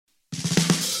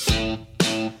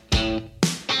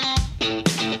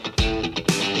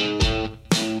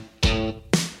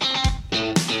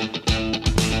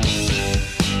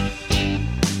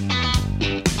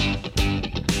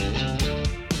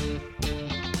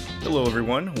Hello,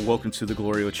 everyone. Welcome to the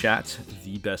GLORIO Chat,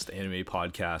 the best anime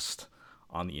podcast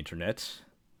on the internet.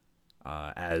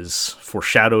 As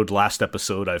foreshadowed last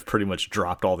episode, I've pretty much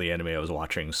dropped all the anime I was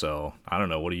watching, so I don't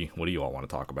know. What do you all want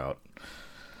to talk about?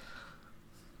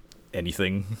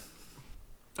 Anything?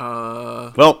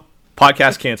 Well,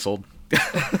 podcast canceled.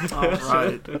 All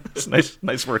right. It's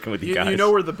nice working with you guys. You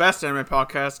know we're the best anime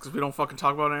podcast because we don't fucking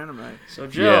talk about anime. So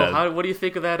Joe, what do you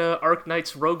think of that Arc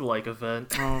Knight's roguelike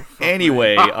event? Oh,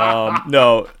 anyway,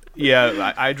 no,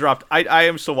 yeah, I dropped. I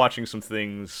am still watching some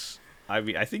things. I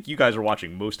mean, I think you guys are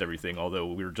watching most everything.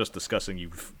 Although we were just discussing, you're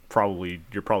probably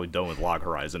done with Log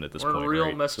Horizon at this point. We're in a real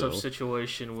right? messed up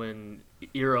situation when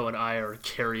Iro and I are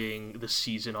carrying the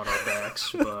season on our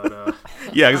backs. But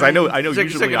yeah, because I know.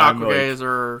 Usually, I'm like,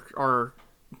 are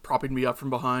propping me up from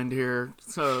behind here.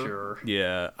 So sure.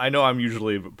 Yeah, I know. I'm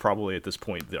usually probably at this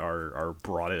point our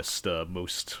broadest,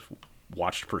 most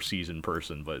watched per season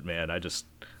person. But man,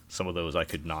 some of those I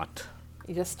could not.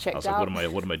 You just checked I was out.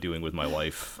 like, what am I doing with my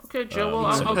life? Okay, Joe. Well,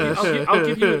 I'll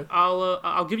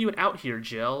give you an out here,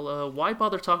 Jill. Why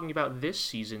bother talking about this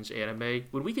season's anime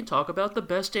when we can talk about the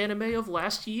best anime of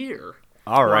last year?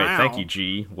 All right, Wow. Thank you,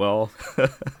 G. Well,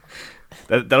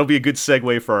 that'll be a good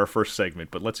segue for our first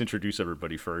segment. But let's introduce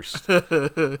everybody first.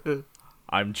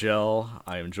 I'm Jel.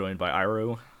 I am joined by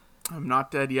Iro. I'm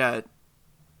not dead yet.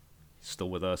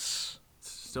 Still with us.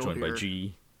 Still joined here. by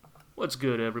G. What's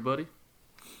good, everybody?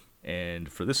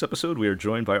 And for this episode, we are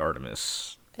joined by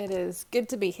Artemis. It is good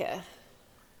to be here.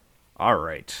 All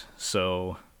right.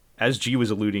 So, as G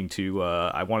was alluding to,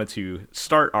 I wanted to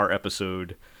start our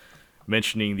episode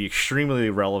mentioning the extremely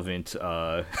relevant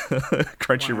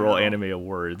Crunchyroll Anime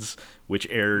Awards, which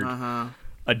aired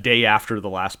a day after the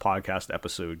last podcast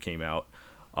episode came out.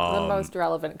 The most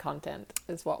relevant content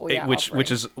is what we are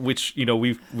which you know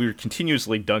we're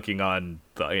continuously dunking on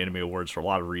the Anime Awards for a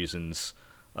lot of reasons.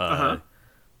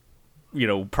 You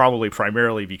know, probably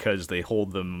primarily because they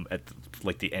hold them at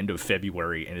like the end of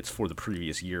February, and it's for the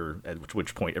previous year. At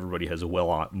which point, everybody has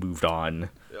moved on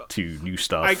to new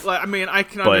stuff. I mean, I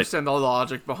can understand the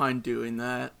logic behind doing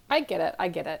that, I get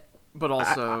it. but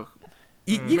also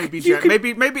You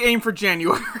maybe aim for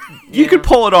January. You could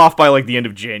pull it off by like the end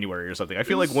of January or something. I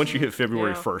feel like once you hit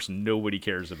February Yeah. 1st, nobody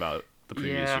cares about the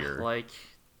previous year. Like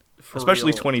for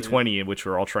Especially real, 2020, in which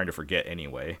we're all trying to forget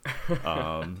anyway.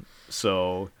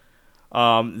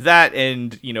 That,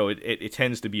 and you know, it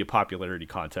tends to be a popularity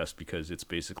contest because it's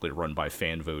basically run by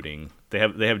fan voting. They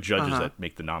have judges that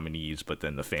make the nominees, but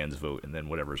then the fans vote, and then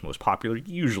whatever's most popular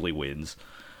usually wins.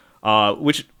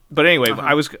 But anyway,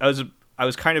 I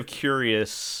was kind of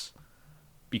curious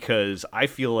because I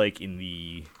feel like in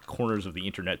the corners of the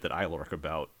internet that I lurk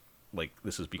about, like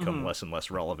this has become less and less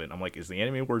relevant. I'm like, is the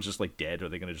Anime Awards just like dead? Are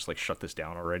they gonna just like shut this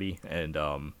down already? And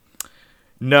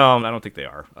no, I don't think they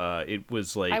are. It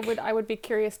was like I would be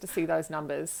curious to see those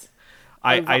numbers.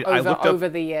 I looked up over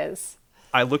the years.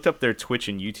 I looked up their Twitch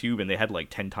and YouTube, and they had like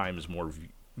 10 times more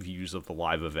views of the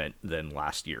live event than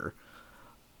last year.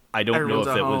 I don't Everyone's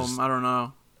know if at that home. was. I don't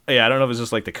know. Yeah, I don't know if it's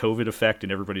just like the COVID effect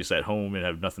and everybody's at home and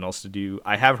have nothing else to do.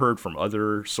 I have heard from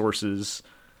other sources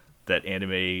that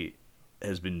anime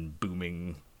has been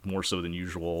booming more so than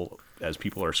usual as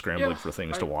people are scrambling for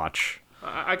things to watch.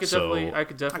 I could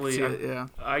definitely see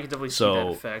that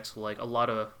effect. Like a lot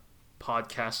of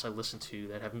podcasts I listen to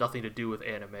that have nothing to do with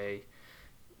anime.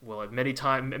 Well,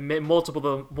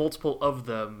 multiple of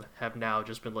them have now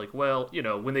just been like, well, you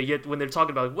know, when they're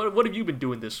talking about what have you been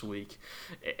doing this week,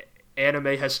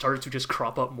 anime has started to just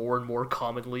crop up more and more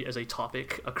commonly as a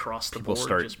topic across the board.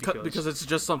 Because it's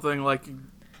just something like,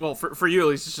 well, for you at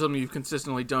least, it's something you've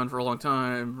consistently done for a long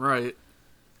time, right?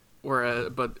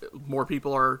 But more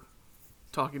people are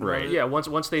talking about it. Yeah,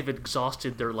 once they've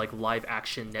exhausted their like live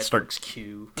action Netflix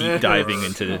queue, deep diving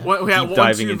into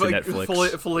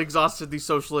Netflix, fully exhausted these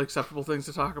socially acceptable things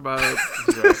to talk about.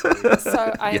 exactly.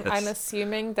 So I'm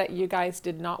assuming that you guys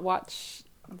did not watch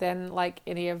then like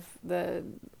any of the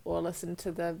or listen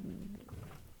to the.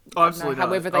 Oh, absolutely not.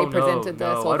 However they presented this.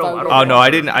 No, or I don't- voted. Oh no, I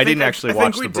didn't actually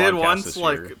watch the I think we did broadcast once, this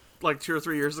year. like 2 or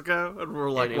 3 years ago, and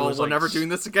we're like, And it well, was, we're like, never doing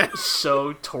this again.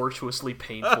 So tortuously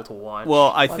painful to watch.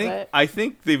 Well, Was it? I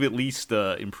think they've at least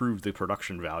improved the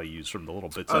production values from the little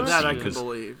bits I've That seen. I can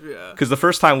believe, yeah. Because the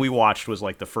first time we watched was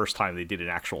like the first time they did an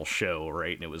actual show,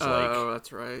 right? And it was Oh,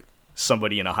 that's right.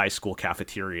 somebody in a high school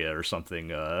cafeteria or something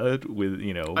with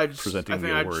presenting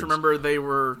the I awards. just remember they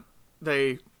were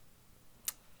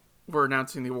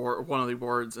announcing the award, one of the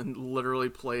awards, and literally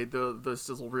played the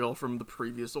sizzle reel from the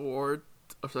previous award.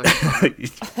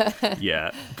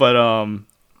 Yeah, but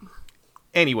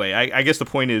anyway, I guess the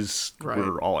point is Right.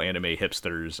 we're all anime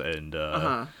hipsters, and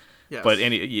Yes. But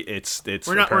it's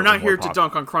we're not apparently more here to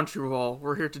dunk on Crunchyroll.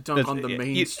 We're here to dunk on the it-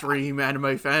 mainstream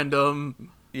anime fandom.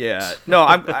 Yeah, no,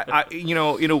 I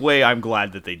in a way, I'm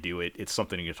glad that they do it. It's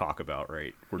something to talk about,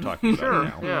 right? We're talking about it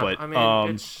now, Yeah, but I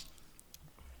mean, it's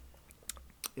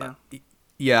Yeah.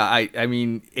 yeah, I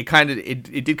mean, it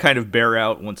did kind of bear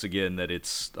out once again that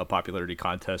it's a popularity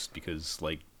contest because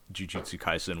like Jujutsu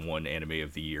Kaisen won Anime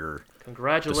of the Year.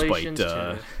 congratulations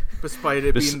Despite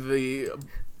it being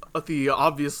the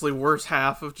obviously worst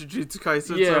half of Jujutsu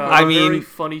Kaisen. Yeah, so I a mean- very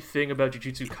funny thing about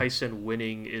Jujutsu Kaisen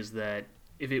winning is that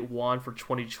if it won for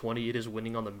 2020, it is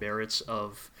winning on the merits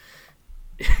of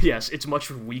yes, it's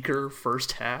much weaker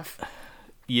first half.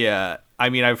 Yeah, I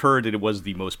mean, I've heard that it was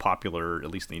the most popular,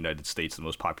 at least in the United States, the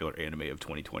most popular anime of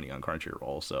 2020 on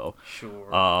Crunchyroll. So,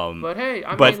 Sure. Um, But hey,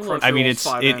 but mean, look, I mean, Crunchyroll's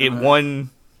five it anime. won.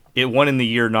 It won in the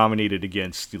year nominated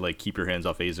against like Keep Your Hands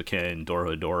Off Eizouken,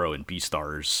 Dorohedoro, and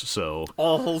Beastars. So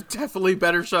all definitely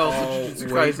better shows than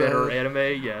Jujutsu way Kaisen. better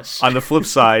anime, yes. on the flip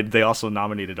side, they also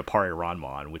nominated Appare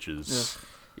Ranman, which is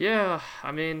Yeah,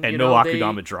 I mean, and you no know,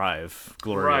 Akudama Drive,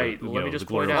 GLORIO. Right, you let me know, just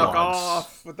the point GLORIO out- Fuck Awards.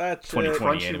 off with that shit.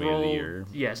 2020 Anime of the Year.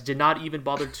 Yes, did not even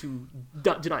bother to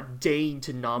did not deign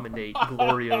to nominate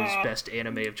GLORIO's best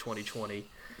anime of 2020.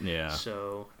 Yeah,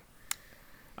 So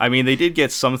I mean, they did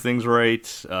get some things right.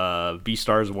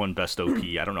 Beastars won Best OP.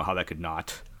 I don't know how that could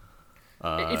not.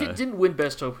 if it didn't win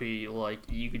best OP, like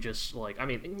you could just like, I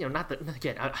mean, you know, not that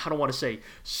again. I don't want to say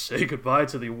goodbye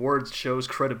to the awards show's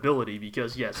credibility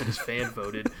because yes, it is fan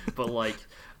voted, but like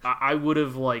I would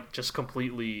have like just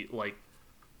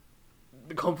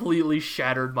completely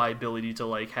shattered my ability to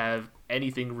like have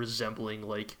anything resembling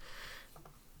like,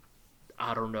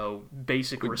 I don't know,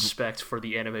 basic respect for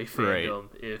the anime fandom.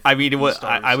 If I mean, it was.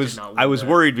 Beastars I did was. not I win was that.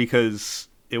 worried because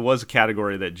it was a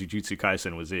category that Jujutsu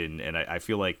Kaisen was in, and I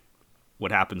feel like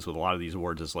what happens with a lot of these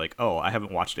awards is like, oh, I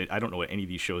haven't watched it. I don't know what any of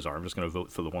these shows are. I'm just going to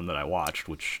vote for the one that I watched,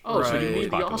 which Oh, so Right. you was mean the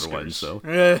popular one. Oscars?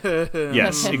 So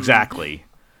yes, exactly.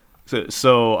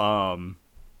 So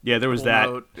yeah, there was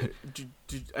that.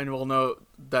 And we'll note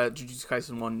that Jujutsu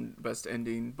Kaisen won Best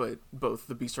Ending, but both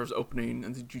the Beastars opening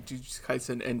and the Jujutsu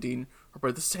Kaisen ending are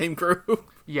by the same group.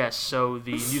 Yes, so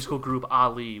the musical group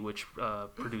Ali, which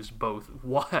produced both,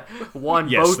 won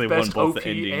Yes, both they best won both OP the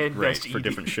ending and right best for ED.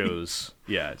 different shows.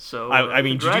 Yeah. So I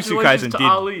mean, Jujutsu congratulations Kaisen to did.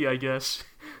 Ali, I guess.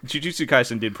 Jujutsu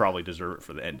Kaisen did probably deserve it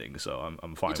for the ending, so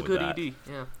I'm fine It's a with good that. ED.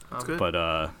 Yeah, It's good. But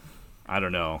I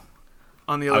don't know.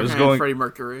 On the I other was hand, going- Freddie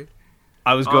Mercury.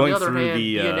 I was On going the other through hand,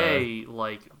 the DNA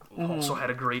also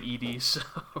had a great ED. So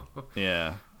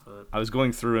yeah. But- I was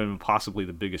going through, and possibly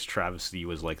the biggest travesty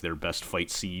was like their best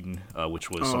fight scene, which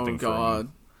was something Oh God.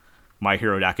 from My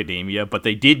Hero Academia. But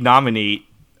they did nominate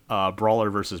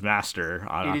Brawler versus Master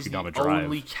on it is the Akudama Drive,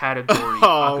 only category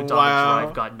Oh, Akudama wow.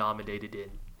 Drive got nominated in.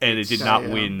 and it did not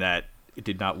Damn. win that. It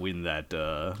did not win that.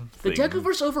 The Thing.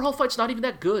 Dekuverse overhaul fight's not even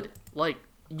that good. Like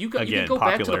you can Again, go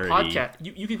back to the popularity.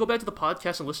 podcast. You can go back to the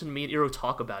podcast and listen to me and Iro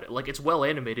talk about it. Like it's well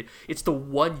animated. It's the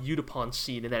one Udapon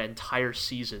scene in that entire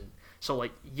season. So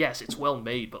like yes, it's well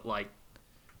made, but like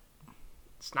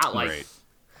it's not like Right.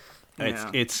 Yeah.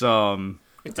 It's It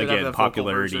did have again that vocal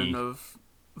popularity. version of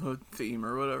the theme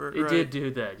or whatever. it right? did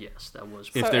do that. Yes, that was.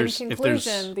 If So there's- in if there's-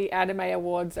 conclusion, the Anime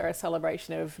Awards are a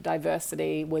celebration of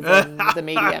diversity within the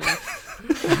medium.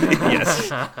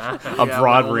 Yes, a Yeah,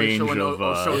 broad when only range Shonen- of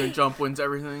Shonen Jump wins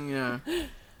everything. Yeah.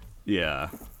 yeah.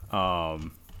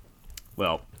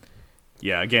 Well,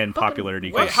 yeah. Again,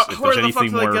 popularity. Wait, 'Cause how- if where there's the fuck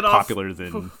anything did I more get off? popular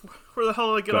than Where the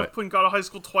hell did I get Go off ahead. putting God of High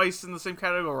School twice in the same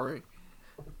category?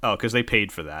 oh, because they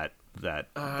paid for that. They-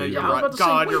 you're Yeah, I was right. about to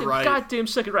God, say, you're wait a right. goddamn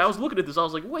second. I was looking at this. I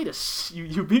was like, wait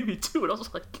you beat me to it. I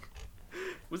was like,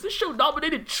 was this show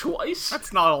nominated twice?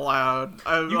 That's not allowed.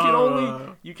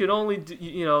 You can only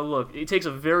you know, look, it takes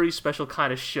a very special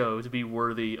kind of show to be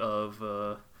worthy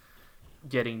of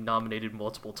getting nominated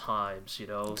multiple times, you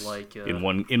know, like in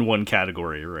one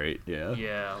category, right? Yeah.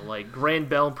 yeah, like Grand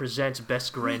Bell presents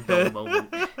best Grand Bell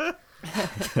moment.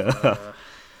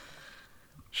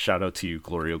 Shout out to you,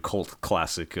 GLORIO cult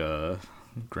classic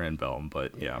Grand Belm,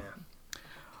 but yeah.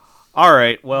 All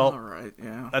right, well, All right.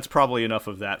 Yeah. that's probably enough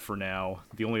of that for now.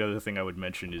 The only other thing I would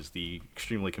mention is the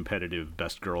extremely competitive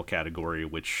Best Girl category,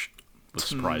 which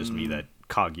surprised me that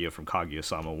Kaguya from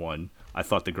Kaguya-sama won. I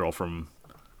thought the girl from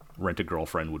Rent a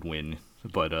Girlfriend would win,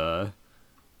 but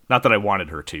not that I wanted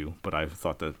her to, but I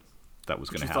thought that was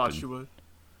going to You happen. thought you would.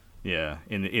 Yeah,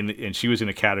 and she was in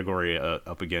a category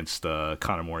up against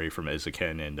Kanamori from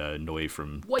Eizouken and Noi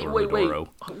from Wait, Dorohedoro.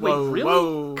 really?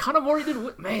 Whoa. Kanamori did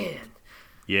win? Man,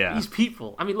 Yeah, these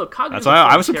people. I mean, look, Kaguya's that's a why I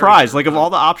fun was surprised. character, Like of but all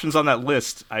the options on that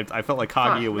list, I felt like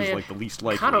Kaguya was man, like the least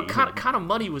likely. kind of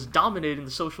money was dominating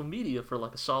the social media for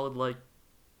like a solid like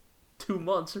 2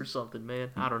 months or something, man.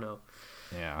 I don't know.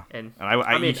 Yeah, And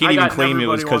I mean, you can't even And claim it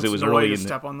was everybody because it wants was Noi early to in the...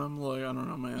 step on them. Like, I don't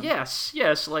know, man. yes,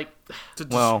 like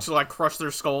To like crush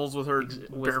their skulls with her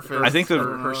with bare her, fist. I think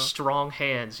her strong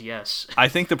hands. Yes. I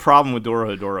think the problem with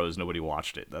Dorohedoro is nobody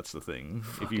watched it. That's the thing.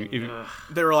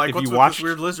 They were like, if "What's you with watched- this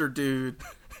weird lizard dude?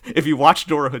 If you watched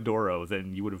Dorohedoro,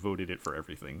 then you would have voted it for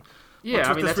everything. Yeah, What's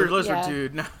I with mean this that's weird lizard Yeah.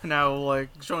 dude?" Now,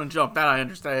 like Shonen Jump. That I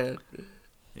understand.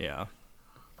 Yeah.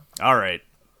 All right.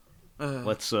 Uh,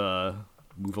 Let's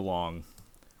move along.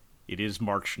 It is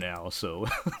March now, so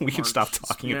we can stop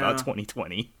talking about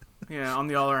 2020. Yeah. On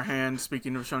the other hand,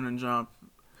 speaking of Shonen Jump,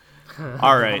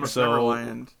 All right, Promised so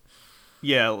Neverland.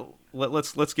 yeah,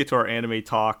 let's get to our anime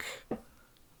talk.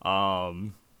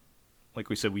 Like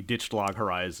we said, we ditched Log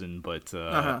Horizon, but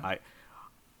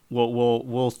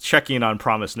we'll check in on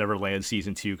Promised Neverland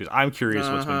season 2 because I'm curious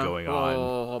what's been going on.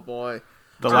 Oh boy.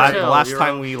 The Tell, last you're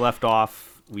time up. we left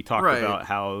off, we talked Right. about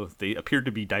how they appeared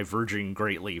to be diverging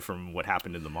greatly from what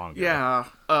happened in the manga. Yeah.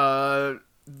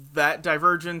 That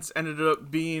divergence ended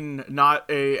up being not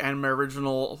a anime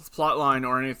original plotline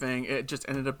or anything. It just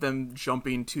ended up them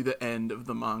jumping to the end of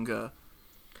the manga.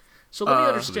 So let me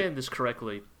understand this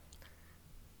correctly.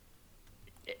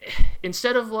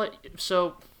 Instead of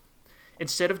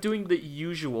doing the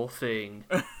usual thing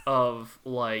of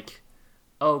like,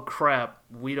 oh crap,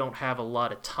 we don't have a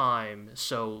lot of time,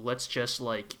 so let's just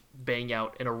like bang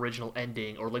out an original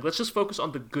ending, or like let's just focus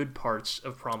on the good parts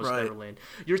of Promised Right. Neverland.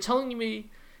 You're telling me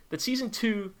that season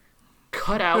 2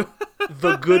 cut out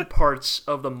the good parts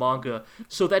of the manga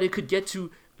so that it could get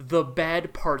to the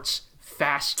bad parts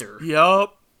faster.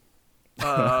 Yup.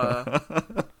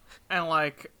 And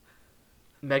like,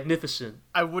 Magnificent.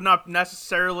 I would not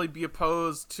necessarily be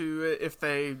opposed to it if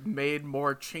they made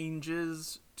more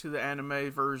changes to the anime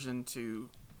version to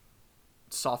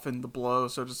soften the blow,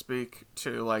 so to speak,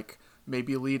 to like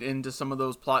maybe lead into some of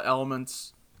those plot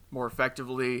elements more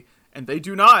effectively. And they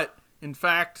do not. In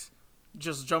fact,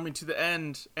 just jumping to the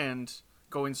end and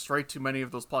going straight to many of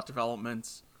those plot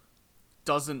developments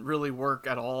doesn't really work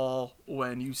at all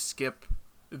when you skip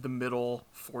the middle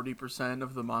 40%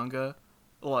 of the manga.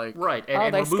 Like, Right. Oh,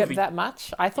 And they removing... skipped that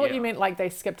much? I thought Yeah. you meant like they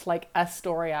skipped like a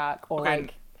story arc or okay,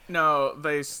 like. no,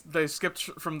 they skipped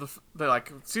from they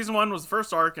like season 1 was the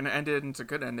first arc and it ended into a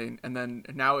good ending, and then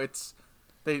now it's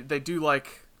they do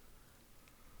like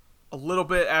a little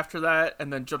bit after that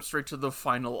and then jump straight to the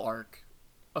final arc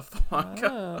of the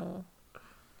manga. Oh.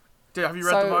 Have you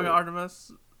read the So- manga,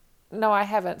 Artemis? No, I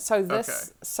haven't. So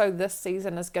this Okay. this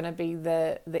season is going to be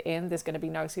the end. There's going to be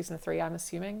no season 3. I'm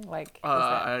assuming. Like, is that...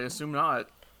 I assume not.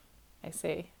 I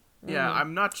see. Yeah,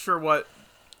 I'm not sure what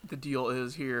the deal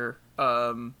is here.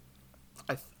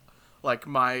 Like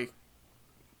my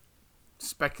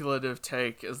speculative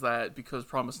take is that because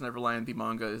Promised Neverland, the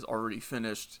manga is already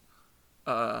finished,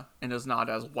 and is not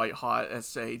as white hot as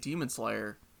say Demon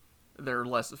Slayer, they're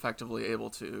less effectively able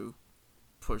to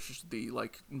push the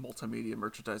like multimedia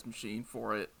merchandise machine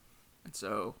for it, and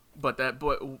so but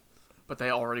they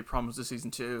already promised a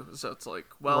season 2, so it's like,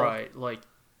 well, Right. Like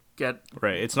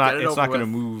Right. It's not Get it going over to with.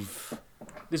 move.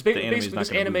 this The anime is basically not this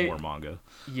going to move anime. more manga.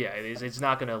 Yeah, it is. It's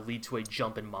not going to lead to a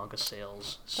jump in manga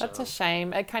sales. So. That's a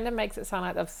shame. It kind of makes it sound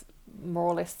like they've more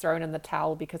or less thrown in the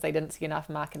towel because they didn't see enough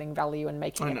marketing value in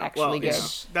making I it know. actually Well, good. yeah,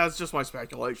 that's just my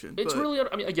speculation. It's but- really,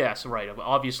 I mean, yes, right.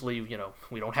 Obviously,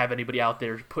 we don't have anybody out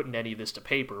there putting any of this to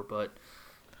paper, but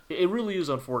it really is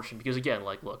unfortunate because, again,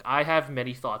 like, look, I have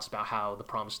many thoughts about how The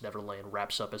Promised Neverland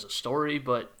wraps up as a story,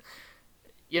 but,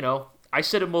 I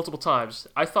said it multiple times.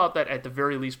 I thought that at the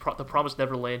very least, The Promised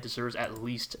Neverland deserves at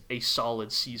least a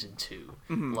solid season 2.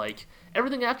 Mm-hmm. Like,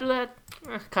 everything after that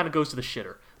kind of goes to the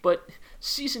shitter. But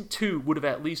season 2 would have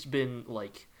at least been,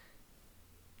 like,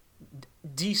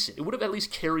 decent. It would have at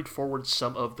least carried forward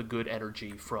some of the good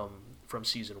energy from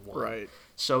season 1. Right.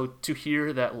 So to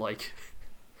hear that, like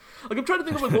I'm trying to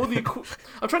think of like what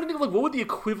would the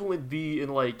equivalent be in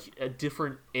like a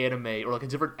different anime or like a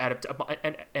different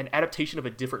an adaptation of a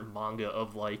different manga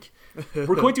of like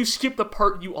we're going to skip the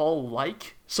part you all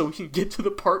like so we can get to the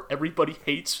part everybody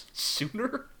hates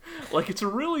sooner. Like, it's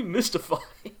really mystifying.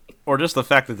 Or just the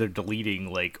fact that they're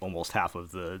deleting like almost half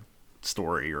of the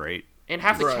story, right? And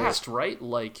half the Right. cast, right?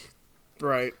 Like,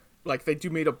 Right. Like, they do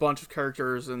meet a bunch of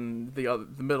characters in the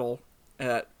middle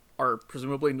that are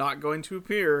presumably not going to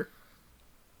appear.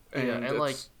 and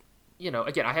like,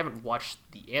 again, I haven't watched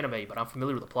the anime, but I'm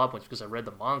familiar with the plot points because I read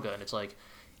the manga, and it's like,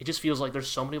 it just feels like there's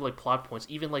so many like plot points.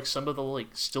 Even like some of the like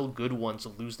still good ones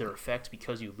lose their effect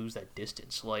because you lose that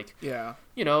distance. Like, yeah.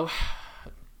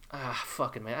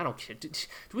 fucking man, I don't care. Do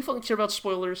we fucking care about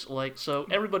spoilers? Like, so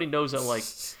everybody knows that like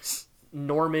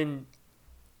Norman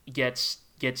gets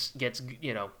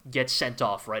gets sent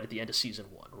off right at the end of season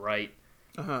 1, right?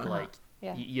 Like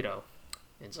Yeah. you know,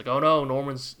 and it's like, oh no,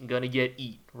 Norman's gonna get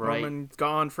eat, right? Norman's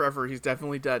gone forever. He's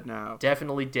definitely dead now.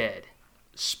 Definitely dead.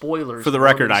 Spoilers. For the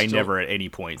record, Norman I is still... never at any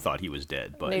point thought he was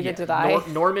dead. But Neither did I.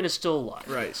 Norman is still alive.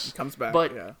 Right, he comes back.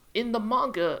 But yeah. in the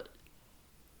manga,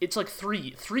 it's like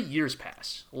three years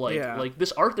pass. Like Yeah. like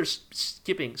this arc they're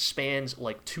skipping spans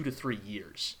like 2 to 3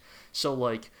 years. So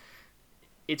like,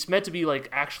 it's meant to be like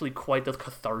actually quite the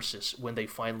catharsis when they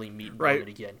finally meet Norman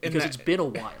again, because it's been a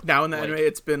while. Now in the like, anime,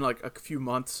 it's been like a few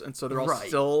months, and so they're all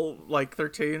still like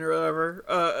 13 or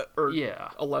whatever, or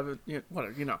 11,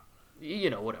 whatever,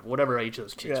 whatever age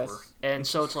those kids Yes. were. And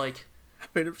so it's like, I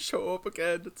made him show up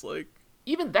again. It's like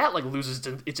even that like loses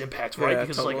its impact, right? Yeah,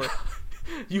 Because totally. like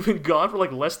you've been gone for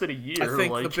like less than a year. I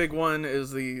think like... the big one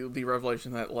is the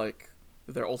revelation that like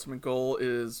their ultimate goal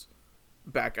is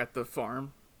back at the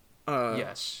farm.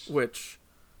 Yes. Which,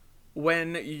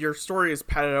 when your story is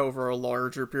padded out over a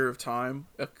larger period of time,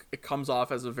 it comes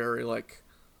off as a very like,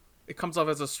 it comes off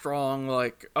as a strong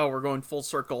like, oh, we're going full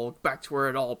circle back to where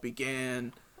it all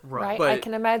began. Right. But I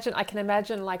can imagine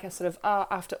like a sort of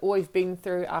after all we've been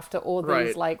through, after all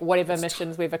these like whatever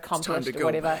missions we've accomplished or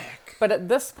whatever. Back. But at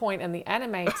this point in the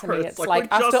anime, to me, it's like, like we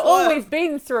after just all left. we've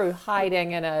been through,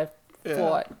 hiding in a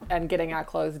fort and getting our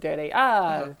clothes dirty.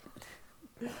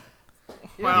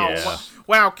 Wow, Yeah.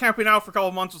 wow, camping out for a couple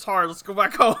of months was hard. Let's go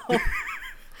back home.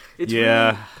 It's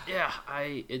Yeah.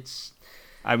 it's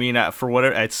I mean, for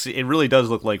whatever it really does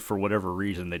look like for whatever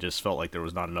reason they just felt like there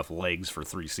was not enough legs for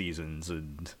 3 seasons,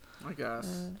 and I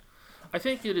guess. I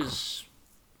think it is.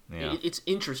 yeah, It's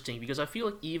interesting because I feel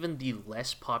like even the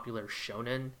less popular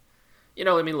shonen,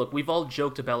 I mean, look, we've all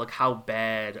joked about like how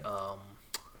bad,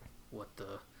 what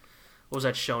was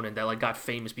that shonen that like got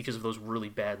famous because of those really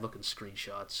bad looking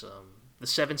screenshots, the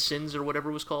Seven Sins or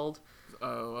whatever it was called.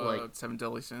 Like Seven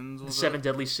Deadly Sins. The Seven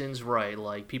Deadly Sins, right?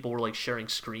 Like people were like sharing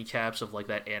screen caps of like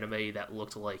that anime that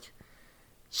looked like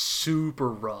super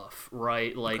rough,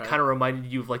 right? Like kind of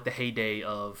reminded you of like the heyday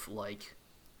of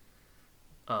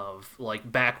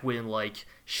back when like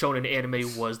shonen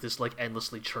anime was this like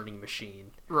endlessly churning machine.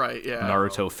 Right. Yeah.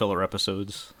 Naruto filler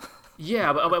episodes.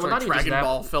 Yeah, but not even Dragon just that,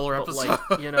 Ball filler but, episode.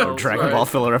 like, Dragon Ball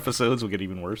filler episodes will get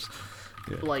even worse.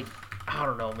 Like, I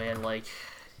don't know, man. Like,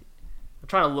 I'm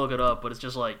trying to look it up, but it's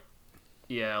just like,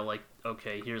 yeah, like,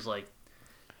 okay, here's like,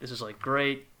 this is like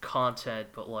great content,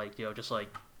 but like, just like,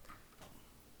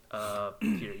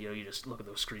 here, you just look at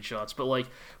those screenshots. But like,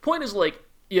 point is like,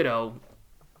 you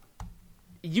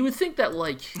would think that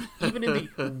like, even in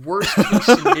the worst case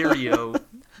scenario,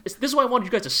 this is why I wanted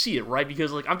you guys to see it, right?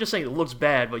 Because like, I'm just saying it looks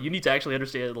bad, but you need to actually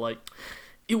understand like,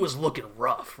 it was looking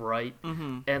rough, right?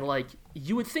 Mm-hmm. And like,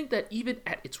 you would think that even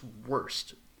at its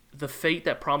worst, the fate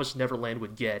that Promised Neverland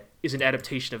would get is an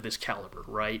adaptation of this caliber,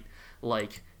 right?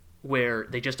 Like, where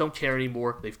they just don't care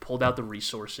anymore. They've pulled out the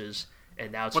resources,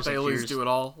 and now it's but just they like, at least do it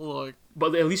all. Like,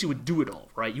 but at least you would do it all,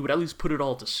 right? You would at least put it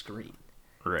all to screen.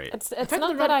 Right. It's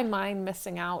not that I mind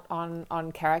missing out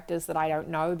on characters that I don't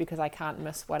know because I can't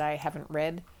miss what I haven't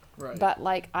read. Right. But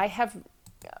like I have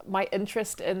my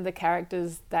interest in the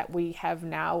characters that we have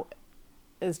now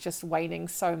is just waning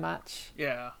so much.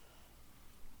 Yeah.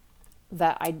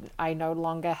 That I no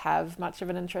longer have much of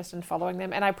an interest in following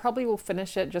them, and I probably will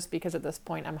finish it just because at this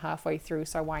point I'm halfway through,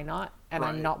 so why not? And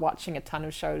I'm not watching a ton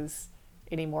of shows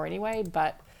anymore anyway.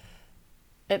 But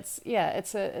it's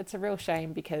a real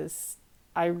shame because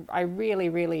I really,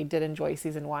 really did enjoy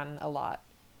season 1 a lot.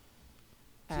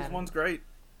 Season 1's great.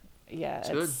 Yeah, it's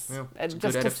good. Yeah, it's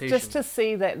just to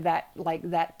see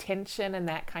that tension and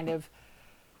that kind of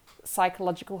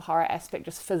psychological horror aspect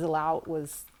just fizzle out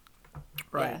was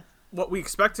right. Yeah. What we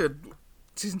expected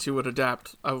season 2 would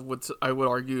adapt, I would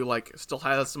argue, like still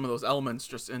has some of those elements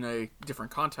just in a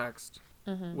different context,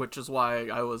 which is why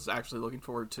I was actually looking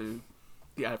forward to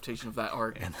the adaptation of that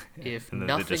arc. If and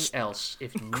nothing else,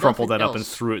 crumpled that up and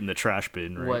threw it in the trash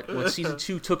bin. Right? What season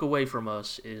 2 took away from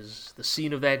us is the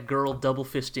scene of that girl double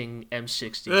fisting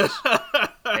M60s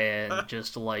and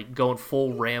just like going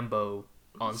full Rambo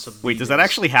on some. Wait, does that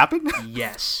actually happen?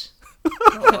 Yes.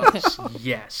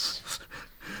 Yes.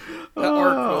 That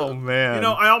arc, oh man!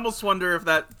 I almost wonder if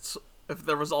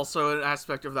there was also an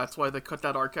aspect of that's why they cut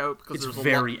that arc out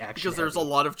because there's a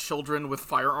lot of children with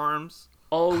firearms.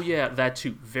 Oh yeah, that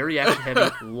too. Very action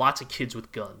heavy. Lots of kids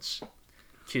with guns.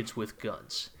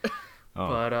 Oh,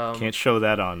 but can't show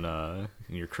that on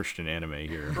your Christian anime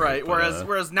here. Right. But,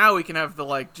 whereas now we can have the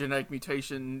like genetic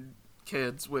mutation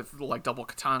kids with like double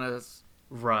katanas.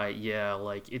 Right. Yeah.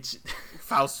 Like it's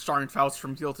starring Faust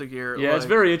from Guilty Gear. Yeah, it's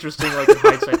very interesting. Like in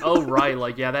hindsight. Oh right.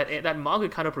 Like yeah, that manga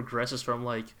kind of progresses from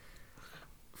like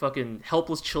fucking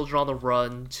helpless children on the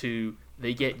run to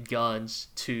they get guns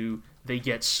to they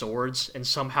get swords, and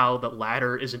somehow the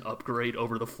latter is an upgrade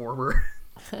over the former.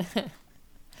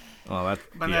 Well,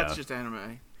 that's just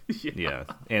anime. Yeah,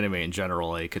 anime in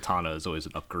general, a katana is always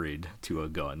an upgrade to a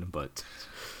gun, but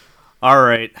all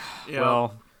right. Yeah.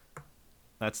 Well,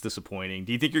 that's disappointing.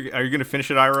 Do you think are you going to finish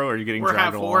it, Iroh, or are you getting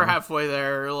dragged along? We're halfway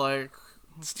there. Like,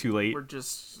 it's too late.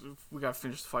 We got to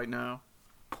finish the fight now.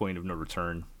 Point of no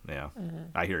return. Yeah,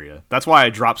 I hear you. That's why I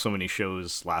dropped so many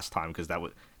shows last time, because that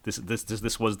was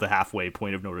this was the halfway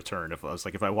point of no return. If I was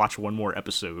like, if I watch one more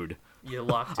episode, you're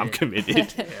locked in. I'm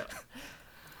committed. Yeah.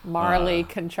 Morally,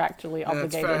 contractually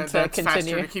obligated to that's continue.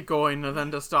 faster to keep going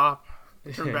than to stop.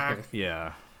 Turn back.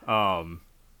 Yeah.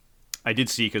 I did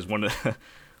see, because one of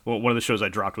the shows I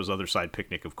dropped was Other Side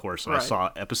Picnic, of course, and I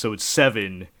saw episode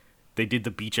 7. They did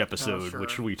the beach episode,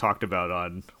 which we talked about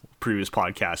on previous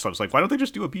podcasts. So I was like, why don't they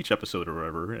just do a beach episode or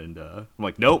whatever? And I'm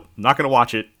like, nope, I'm not going to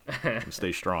watch it.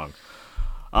 Stay strong.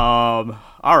 All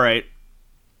right.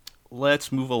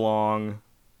 Let's move along,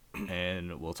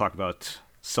 and we'll talk about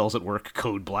Cells at Work,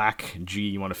 Code Black. G,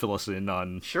 you want to fill us in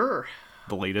on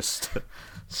the latest?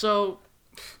 So,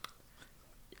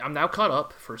 I'm now caught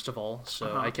up, first of all,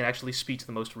 so I can actually speak to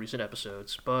the most recent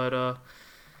episodes. But, I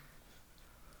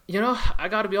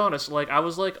gotta be honest, like, I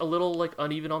was, like, a little, like,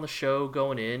 uneven on the show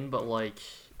going in, but, like,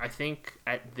 I think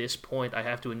at this point I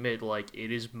have to admit, like,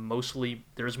 it is mostly,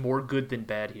 there's more good than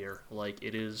bad here. Like,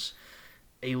 it is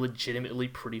a legitimately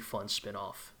pretty fun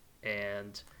spin-off.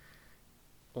 And,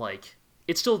 like,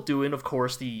 it's still doing, of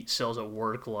course, the Cells at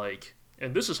Work, like,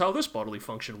 and this is how this bodily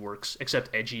function works,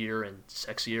 except edgier and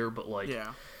sexier, but, like,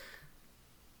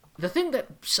 the thing that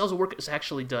Cells at Work has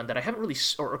actually done that I haven't really,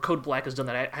 or Code Black has done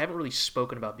that I haven't really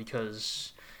spoken about,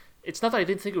 because it's not that I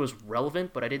didn't think it was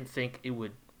relevant, but I didn't think it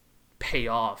would pay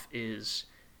off, is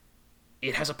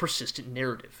it has a persistent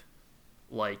narrative.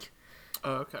 Like,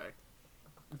 the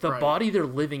body they're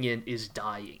living in is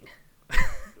dying.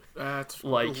 That's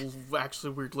like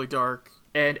actually weirdly dark.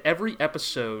 And every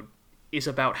episode is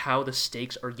about how the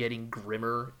stakes are getting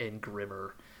grimmer and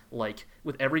grimmer. Like,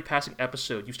 with every passing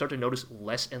episode, you start to notice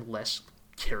less and less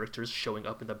characters showing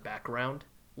up in the background.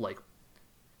 Like,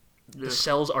 the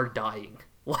cells are dying.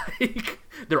 Like,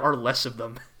 there are less of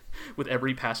them with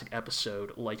every passing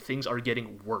episode. Like, things are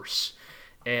getting worse.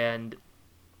 And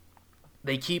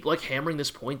they keep, like, hammering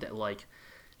this point that, like,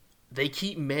 they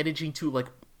keep managing to, like,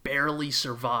 barely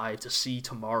survive to see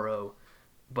tomorrow,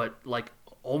 but, like,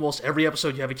 almost every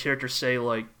episode you have a character say,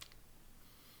 like,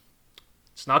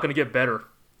 it's not going to get better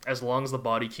as long as the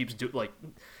body keeps like,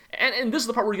 and this is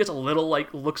the part where he gets a little,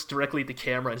 like, looks directly at the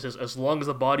camera and says, as long as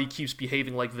the body keeps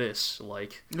behaving like this,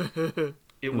 like,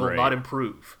 it will not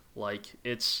improve. Like,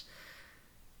 it's,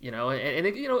 and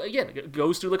it, again, it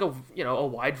goes through, like, a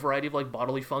wide variety of, like,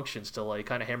 bodily functions to, like,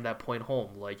 kind of hammer that point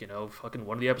home. Like, fucking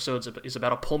one of the episodes is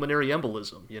about a pulmonary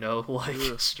embolism,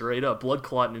 like, straight up blood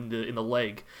clotting in the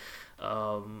leg.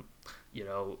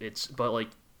 It's, but, like,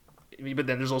 but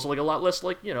then there's also, like, a lot less,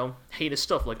 like, heinous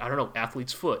stuff, like, I don't know,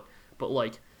 athlete's foot. But,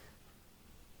 like,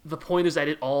 the point is that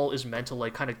it all is meant to,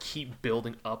 like, kind of keep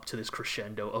building up to this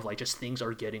crescendo of, like, just things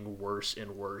are getting worse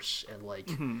and worse, and, like,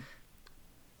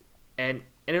 and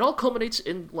it all culminates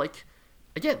in, like,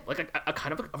 again, like, a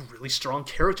kind of a really strong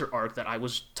character arc that I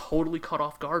was totally caught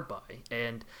off guard by.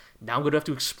 And now I'm going to have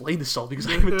to explain this all, because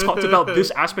I haven't talked about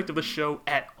this aspect of the show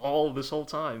at all this whole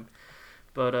time.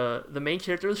 But the main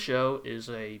character of the show is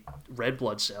a red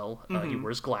blood cell. He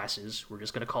wears glasses. We're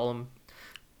just going to call him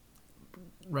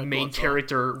main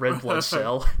character red blood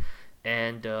cell.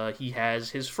 And he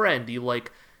has his friend,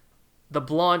 the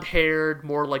blonde-haired,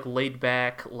 more, like,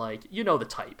 laid-back, like, the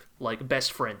type, like,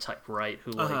 best friend type, right?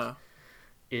 Who, like,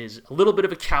 is a little bit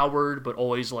of a coward, but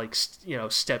always, like,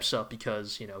 steps up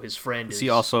because, his friend is... Is he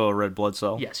also a red blood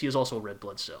cell? Yes, he is also a red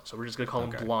blood cell. So we're just going to call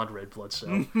him blonde red blood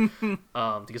cell.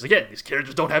 Because, again, these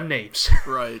characters don't have names.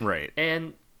 Right.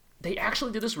 And they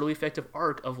actually did this really effective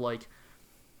arc of, like,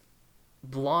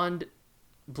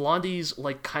 Blondie's,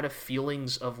 like, kind of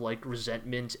feelings of, like,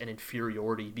 resentment and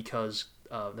inferiority, because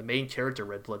the main character,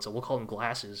 Red Blood Cell, we'll call him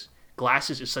Glasses.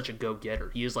 Glasses is such a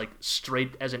go-getter. He is, like,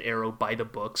 straight as an arrow by the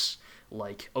books,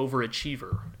 like,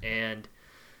 overachiever. And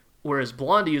whereas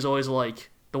Blondie is always,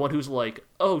 like, the one who's like,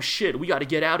 oh shit, we gotta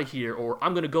get out of here, or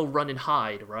I'm gonna go run and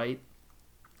hide, right?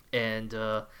 And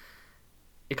it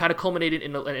kind of culminated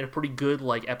in a pretty good,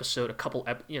 like, episode,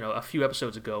 a few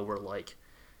episodes ago, where, like,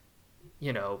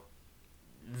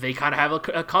 they kind of have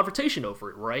a confrontation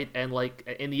over it, right? And,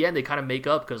 like, in the end, they kind of make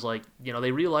up, because, like,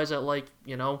 they realize that, like,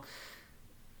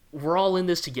 we're all in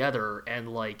this together,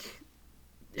 and, like,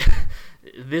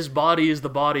 this body is the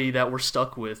body that we're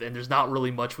stuck with, and there's not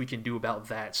really much we can do about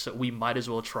that, so we might as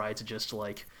well try to just,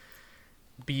 like,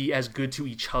 be as good to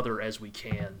each other as we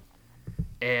can.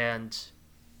 And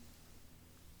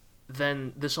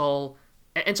then this all...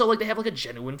 And so, like, they have, like, a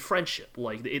genuine friendship.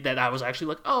 Like, that I was actually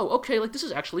like, oh, okay, like, this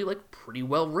is actually, like, pretty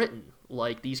well written.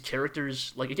 Like, these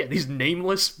characters, like, again, these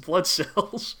nameless blood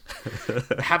cells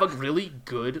have a really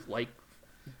good, like,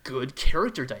 good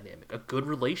character dynamic, a good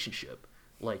relationship.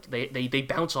 Like, they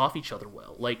bounce off each other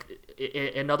well. Like,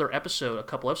 another episode, a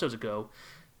couple episodes ago,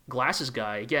 Glasses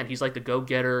guy, again, he's, like, the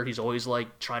go-getter. He's always,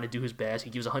 like, trying to do his best. He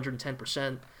gives 110%.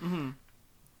 Mm-hmm.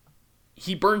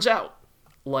 He burns out.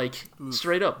 Like,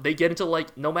 straight up. They get into,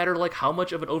 like, no matter, like, how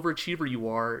much of an overachiever you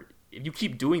are, if you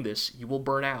keep doing this, you will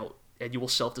burn out, and you will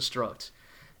self-destruct.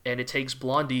 And it takes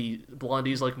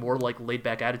Blondie's, like, more, like,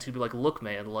 laid-back attitude to be like, look,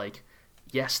 man, like,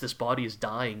 yes, this body is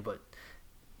dying, but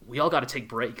we all gotta take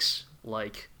breaks.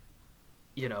 Like,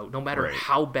 you know, no matter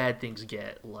how bad things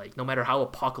get, like, no matter how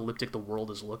apocalyptic the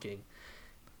world is looking,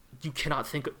 you cannot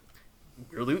think...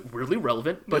 Weirdly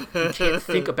relevant, but you can't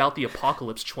think about the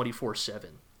apocalypse 24/7.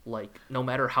 Like, no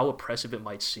matter how oppressive it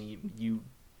might seem, you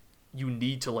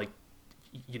need to, like,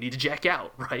 you need to jack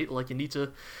out, right? Like, you need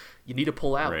to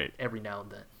pull out every now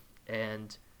and then.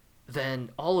 And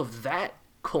then all of that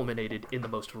culminated in the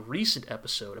most recent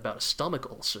episode about a stomach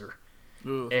ulcer.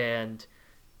 Ugh. And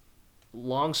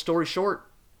long story short,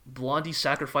 Blondie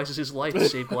sacrifices his life to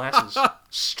save Glasses.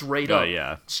 Straight up.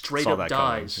 Yeah. Straight Saw up that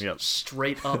dies. coming. Yep.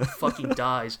 Straight up fucking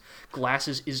dies.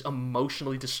 Glasses is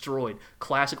emotionally destroyed.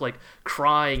 Classic, like,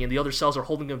 crying, and the other cells are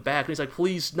holding him back. And he's like,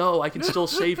 please, no, I can still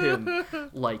save him.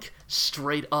 Like,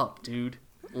 straight up, dude.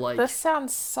 Like, this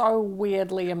sounds so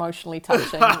weirdly emotionally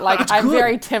touching. Like, I'm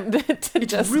very tempted to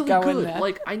just really go good. in there.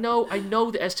 Like, I know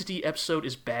the STD episode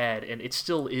is bad, and it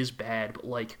still is bad, but,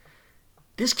 like,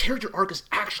 this character arc is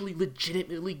actually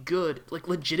legitimately good. Like,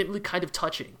 legitimately kind of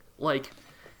touching. Like,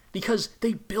 because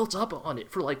they built up on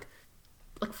it for, like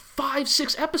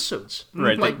 5-6 episodes.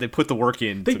 Right, like, they put the work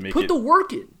in to make it... They put the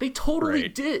work in. They totally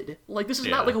Right. did. Like, this is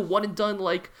not, like, a one-and-done,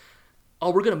 like,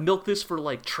 oh, we're gonna milk this for,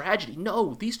 like, tragedy.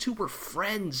 No, these two were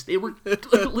friends. They were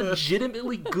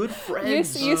legitimately good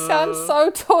friends. You sound so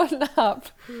torn up.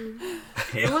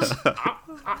 It was...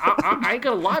 I ain't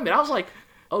gonna lie, man. I was like...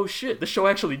 oh shit, the show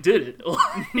actually did it.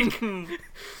 Like,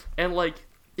 and, like,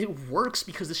 it works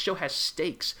because this show has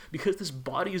stakes, because this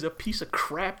body is a piece of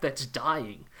crap that's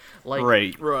dying. Like,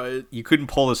 Right. You couldn't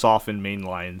pull this off in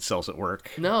mainline Cells at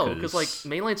Work. No, because, like,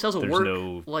 mainline Cells at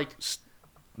Work, like,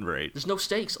 right. there's no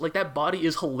stakes. Like, that body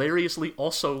is hilariously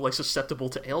also, like, susceptible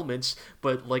to ailments,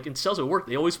 but, like, in Cells at Work,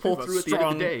 they always pull through at the end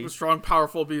of the day. Strong,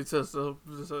 powerful immune system.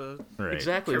 Right.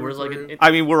 Exactly. Whereas, like,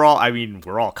 I mean, we're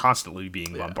all constantly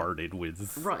being bombarded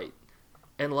with right.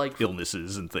 And, like,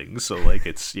 illnesses and things, so, like,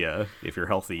 it's, if you're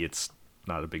healthy, it's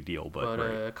not a big deal,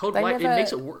 but Code They Black, never- it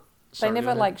makes it work. They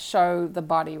never, like, show the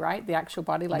body, right? The actual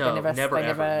body? Like, No, they never, they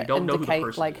ever. never You don't know who the indicate,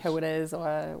 person like, is. who it is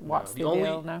or what's the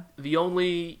deal, no? The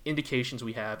only indications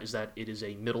we have is that it is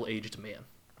a middle-aged man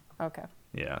Okay.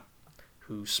 yeah.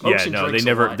 who smokes and drinks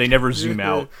a lot. They never zoom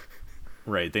out.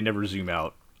 Right, they never zoom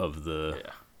out of the...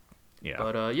 Yeah.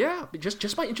 But,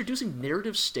 just by introducing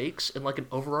narrative stakes and, like, an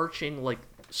overarching, like,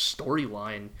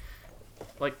 storyline,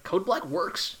 like, Code Black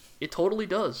works. It totally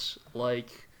does.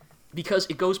 Like, because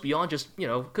it goes beyond just, you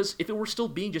know, because if it were still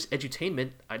being just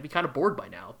edutainment, I'd be kind of bored by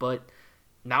now. But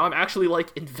now I'm actually,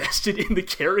 like, invested in the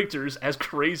characters, as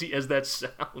crazy as that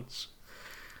sounds.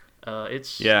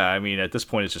 It's... Yeah, I mean, at this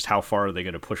point, it's just how far are they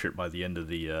going to push it by the end of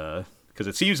the... Because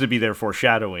it seems to be there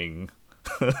foreshadowing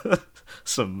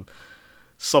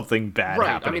something bad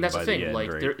happening. I mean, that's by the thing. end,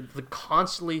 Like, right? they're the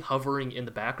constantly hovering in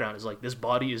the background is like, this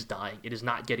body is dying. It is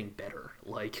not getting better.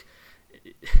 Like,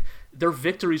 their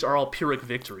victories are all Pyrrhic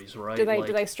victories, right? Do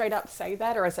like, they straight up say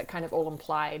that, or is it kind of all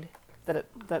implied that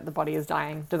that the body is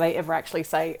dying? Do they ever actually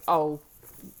say, oh...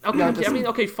 Okay, No, I mean,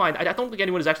 okay, fine. I don't think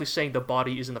anyone is actually saying the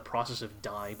body is in the process of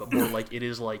dying, but more like it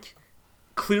is, like,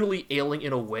 clearly ailing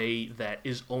in a way that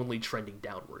is only trending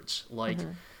downwards. Like,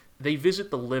 they visit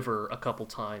the liver a couple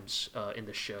times in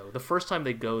the show. The first time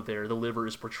they go there, the liver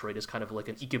is portrayed as kind of like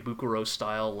an Ikebukuro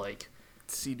style, like,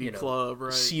 CD club,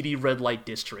 right? seedy red light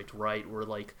district, right? Where,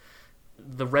 like,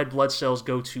 the red blood cells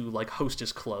go to, like,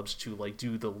 hostess clubs to, like,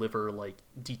 do the liver, like,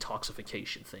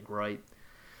 detoxification thing, right?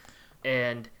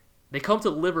 And they come to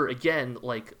the liver again,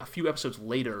 like, a few episodes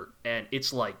later, and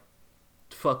it's, like,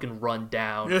 fucking run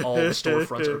down. All the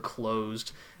storefronts are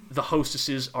closed. The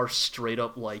hostesses are straight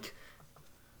up, like,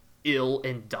 ill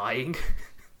and dying.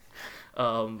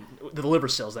 The liver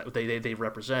cells that they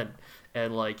represent.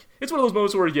 And, like, it's one of those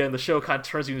moments where, again, the show kind of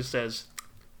turns to you and says,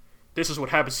 this is what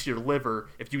happens to your liver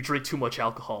if you drink too much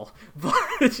alcohol.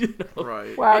 But, you know.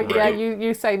 Right. Well, yeah,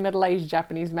 you say middle-aged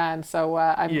Japanese man, so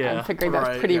I'm figuring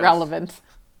that's pretty relevant.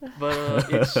 But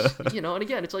it's, you know, and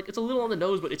again, it's like, it's a little on the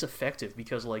nose, but it's effective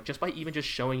because, like, just by even just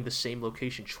showing the same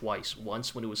location twice,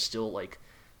 once when it was still, like,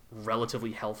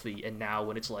 relatively healthy, and now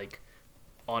when it's, like,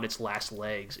 on its last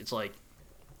legs, it's like,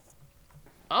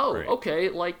 oh, okay,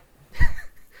 like,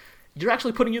 you're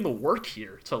actually putting in the work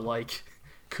here to, like,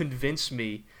 convince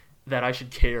me that I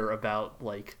should care about,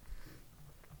 like,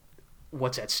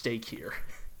 what's at stake here.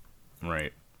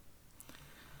 Right.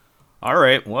 All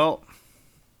right, well,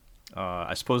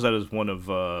 I suppose that is one of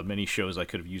many shows I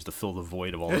could have used to fill the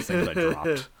void of all the things I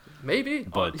dropped. Maybe.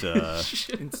 But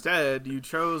instead, you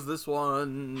chose this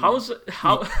one. How was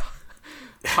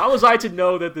I to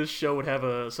know that this show would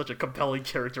have such a compelling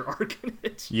character arc in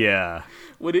it? Yeah.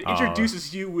 When it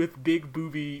introduces you with big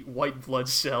booby white blood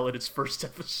cell in its first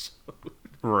episode.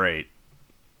 Right.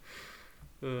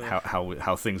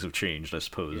 How things have changed, I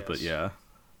suppose. Yes. But yeah.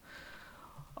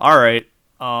 All right.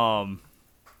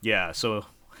 Yeah. So,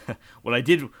 what I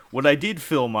did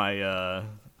fill my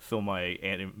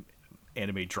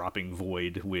anime dropping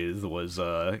void with was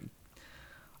I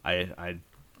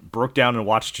broke down and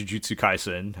watched Jujutsu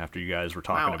Kaisen after you guys were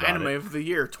talking about anime it. of the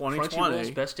year 2020.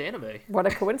 Crunchyroll's best anime. What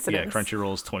a coincidence. Yeah,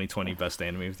 Crunchyroll's 2020 best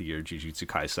anime of the year, Jujutsu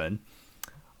Kaisen.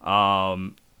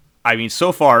 I mean,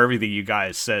 so far everything you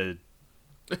guys said,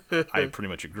 I pretty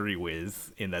much agree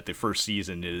with. In that the first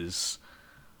season is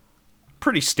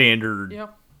pretty standard. Yeah.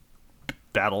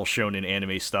 Battle shonen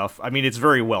anime stuff. I mean, it's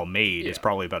very well made. Yeah. It's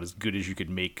probably about as good as you could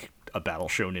make a battle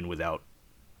shonen without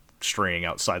straying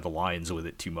outside the lines with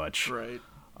it too much. Right.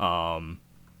 I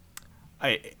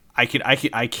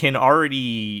can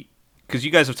already, because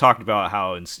you guys have talked about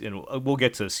how, and we'll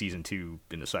get to season 2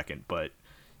 in a second, but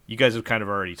you guys have kind of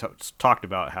already talked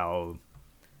about how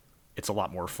it's a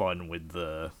lot more fun with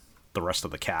the rest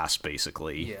of the cast,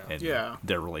 basically, and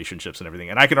their relationships and everything.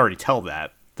 And I can already tell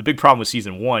that. The big problem with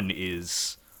season 1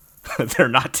 is they're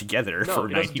not together for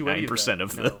 99%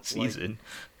 of the season.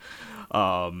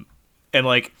 And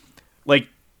like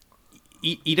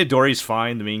Itadori's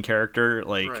fine, the main character.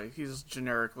 Like, right, he's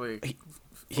generically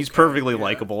he's perfectly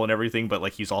likable and everything, but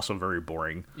like he's also very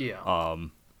boring. Yeah.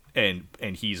 And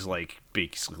he's like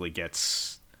basically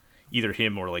gets either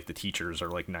him or like the teachers are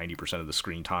like 90% of the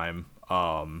screen time.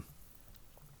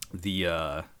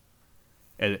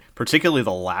 And particularly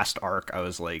the last arc, I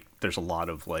was like, there's a lot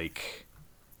of like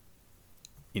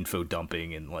info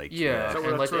dumping and like so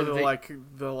and that's where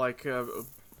the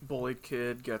bullied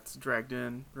kid gets dragged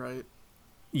in, right?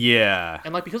 Yeah.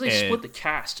 And like because they split the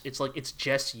cast, it's like it's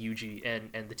just Yuji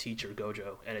and the teacher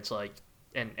Gojo, and it's like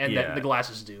and the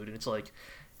glasses dude, and it's like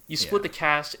you split the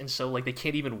cast, and so like they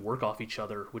can't even work off each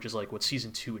other, which is like what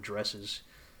season 2 addresses.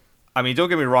 I mean, don't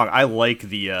get me wrong. I like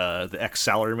the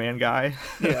ex-Salaryman guy.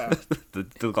 Yeah,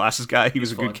 the glasses guy. He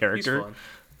was a good character.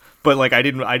 But like, I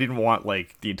didn't want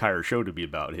like the entire show to be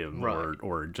about him, right,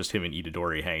 or just him and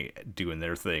Itadori doing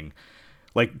their thing.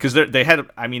 Like, because they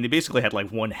basically had like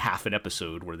one half an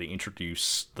episode where they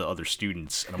introduce the other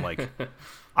students, and I'm like,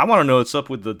 I want to know what's up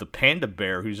with the panda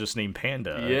bear who's just named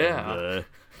Panda. Yeah.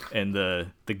 And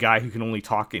the guy who can only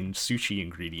talk in sushi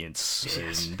ingredients.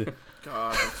 Yes. And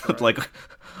God, that's right. like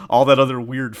all that other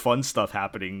weird fun stuff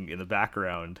happening in the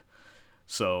background.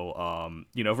 So,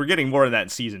 if we're getting more of that in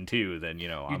season 2, then,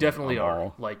 I'm definitely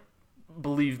are. Like,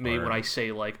 believe me when I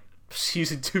say, like,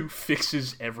 season 2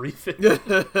 fixes everything.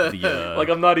 Like,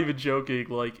 I'm not even joking.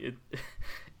 Like,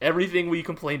 everything we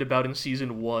complained about in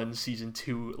season 1, season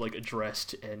 2, like,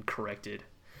 addressed and corrected.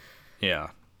 Yeah.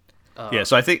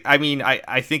 So I think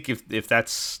if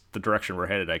that's the direction we're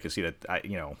headed, I can see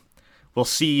that, we'll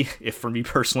see if for me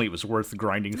personally it was worth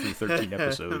grinding through 13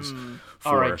 episodes.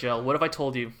 All right, Joe, what if I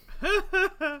told you?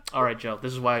 All right, Joe,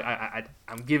 this is why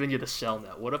I'm giving you the sell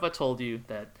now. What if I told you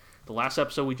that the last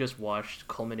episode we just watched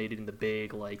culminated in the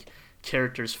big, like,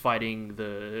 characters fighting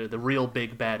the real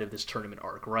big bad of this tournament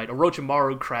arc, right?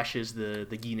 Orochimaru crashes the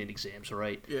Ginin exams,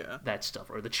 right? Yeah. That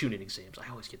stuff, or the Chunin exams. I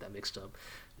always get that mixed up.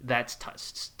 That's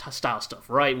style stuff,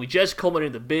 right? We just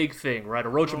culminated the big thing, right?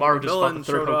 Orochimaru just fought the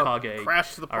third Hokage.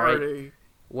 Crashed the party. Right?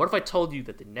 What if I told you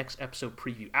that the next episode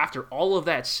preview, after all of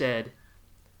that said,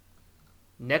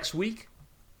 next week,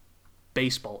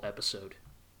 baseball episode?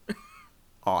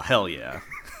 Oh, hell yeah.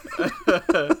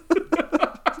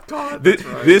 God,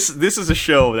 this is a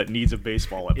show that needs a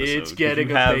baseball episode. It's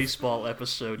getting a baseball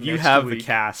episode next week. You have the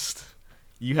cast.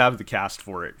 You have the cast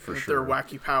for it, for sure. Their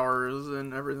wacky powers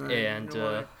and everything.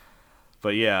 And,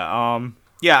 but yeah,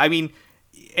 I mean,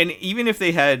 And even if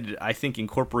they had, I think,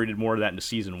 incorporated more of that into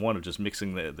season 1 of just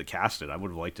mixing the cast in, I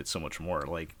would have liked it so much more.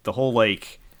 Like, the whole,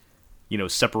 like,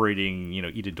 separating,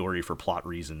 Itadori for plot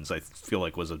reasons, I feel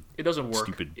like was it doesn't work.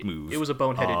 Stupid move. It was a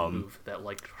boneheaded move that,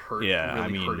 like, hurt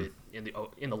hurt it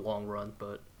in the long run,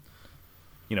 but...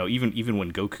 even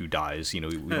when Goku dies, we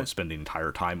don't spend the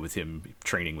entire time with him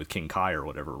training with King Kai or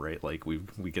whatever, right? Like, we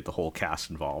get the whole cast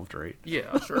involved, right?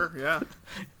 Yeah. Sure, yeah.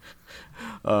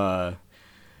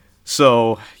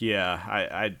 So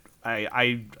yeah,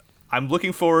 I'm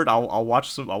looking forward. I'll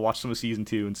watch some of season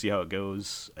 2 and see how it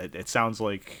goes. It sounds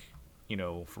like,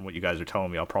 from what you guys are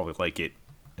telling me, I'll probably like it,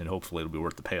 and hopefully it'll be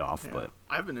worth the payoff. Yeah. But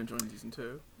I've been enjoying season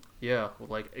 2. Yeah, well,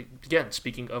 like, again,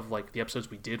 speaking of, like, the episodes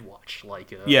we did watch,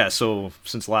 like... yeah, so,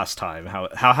 since last time,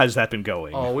 how has that been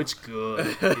going? Oh, it's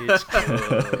good. It's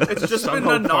good. It's just been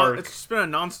a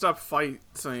non-stop fight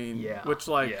scene, which,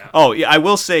 like... Yeah. Oh, yeah, I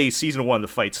will say, season 1, the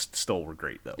fights still were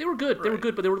great, though. They were good,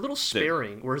 but they were a little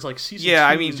sparing, whereas, like, season 2... Yeah,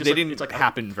 I mean, just, they didn't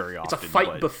happen very often. It's a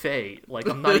fight buffet. Like,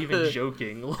 I'm not even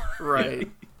joking.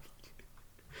 Right.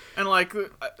 And, like,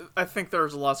 I think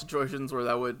there's a lot of situations where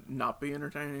that would not be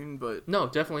entertaining, but... No,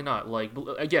 definitely not. Like,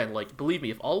 again, like, believe me,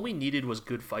 if all we needed was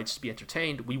good fights to be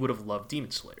entertained, we would have loved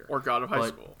Demon Slayer. Or God of High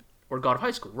School. Or God of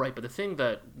High School, right. But the thing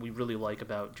that we really like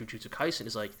about Jujutsu Kaisen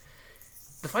is, like,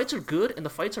 the fights are good, and the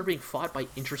fights are being fought by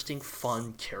interesting,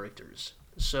 fun characters.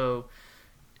 So,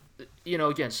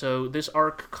 again, so this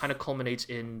arc kind of culminates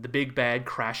in the big bad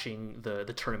crashing the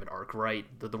tournament arc, right?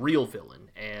 The real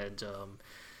villain. And,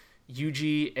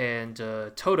 Yuji and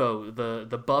Toto,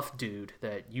 the buff dude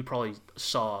that you probably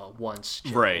saw once,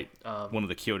 Joe. Right? One of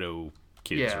the Kyoto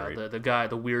kids, yeah, right? the guy,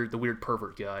 the weird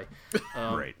pervert guy.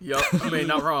 Right. Yep. I mean,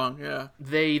 not wrong. Yeah.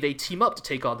 They team up to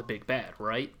take on the big bad,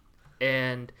 right?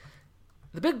 And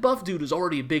the big buff dude is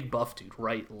already a big buff dude,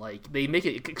 right? Like, they make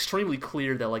it extremely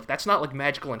clear that, like, that's not like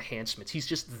magical enhancements. He's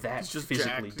just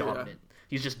physically jacked, dominant. Yeah.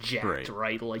 He's just jacked,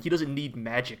 right? Like, he doesn't need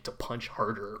magic to punch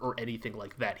harder or anything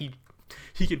like that.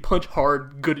 He can punch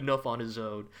hard good enough on his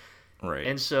own. Right.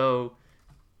 And so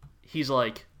he's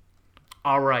like,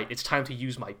 all right, it's time to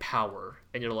use my power.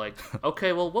 And you're like,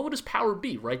 okay, well, what would his power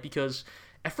be, right? Because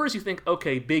at first you think,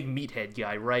 okay, big meathead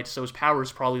guy, right? So his power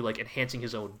is probably, like, enhancing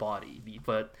his own body.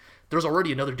 But there's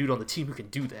already another dude on the team who can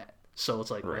do that. So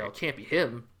it's like, well, it can't be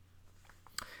him.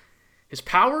 His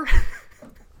power?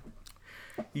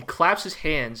 He claps his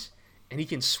hands, and he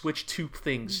can switch two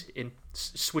things and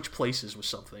switch places with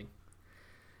something.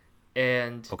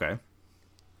 And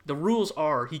the rules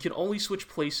are he can only switch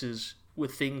places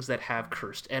with things that have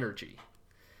cursed energy.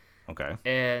 Okay.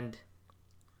 And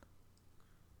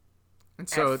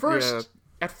so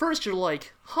at first you're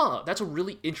like, huh, that's a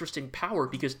really interesting power,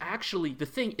 because actually the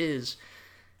thing is,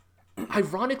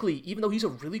 ironically, even though he's a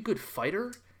really good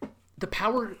fighter, the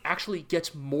power actually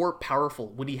gets more powerful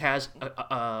when he has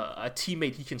a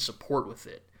teammate he can support with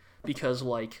it. Because,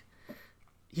 like,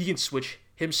 he can switch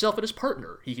himself and his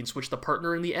partner. He can switch the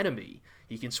partner and the enemy.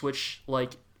 He can switch,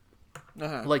 like,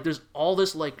 there's all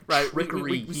this, like,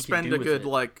 trickery we spend a good,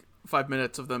 like, 5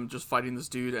 minutes of them just fighting this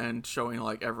dude and showing,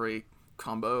 like, every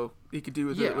combo he could do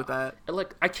with it, with that. And,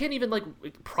 like, I can't even, like,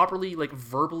 properly, like,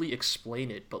 verbally explain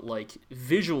it, but, like,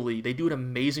 visually, they do an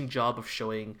amazing job of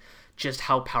showing just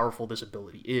how powerful this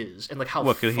ability is, and, like, how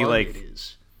fun it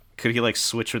is. Could he, like,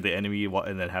 switch with the enemy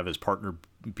and then have his partner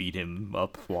beat him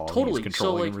up while he's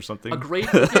controlling him or something? A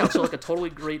totally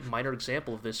great minor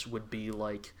example of this would be,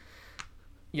 like,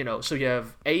 so you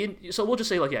have so we'll just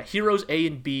say, like, heroes A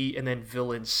and B, and then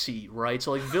villain C, right?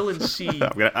 So, like, villain C...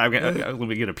 I'm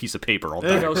gonna get a piece of paper all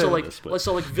day.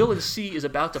 So villain C is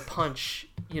about to punch,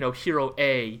 hero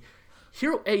A.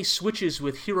 Hero A switches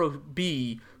with hero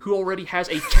B, who already has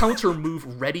a counter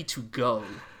move ready to go.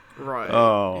 Right.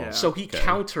 Oh. Yeah. So he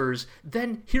counters.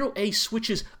 Then Hero A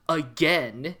switches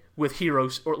again with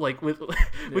heroes, or like with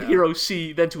Hero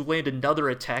C, then to land another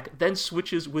attack. Then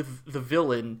switches with the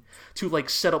villain to, like,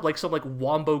 set up, like, some, like,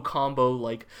 wombo combo.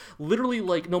 Like, literally,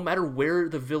 like, no matter where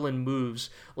the villain moves,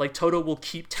 like, Toto will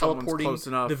keep teleporting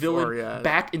the villain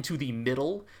back into the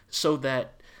middle so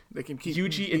that they can keep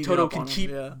Yuji and Toto can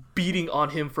keep beating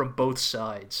on him from both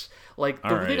sides. Like,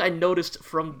 the thing I noticed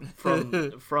from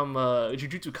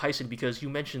Jujutsu Kaisen, because you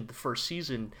mentioned the first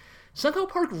season, Sunko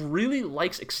Park really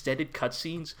likes extended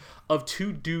cutscenes of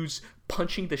two dudes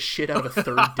punching the shit out of a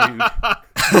third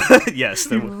dude. Yes,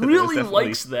 he really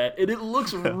likes that, and it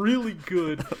looks really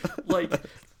good. Like,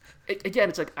 again,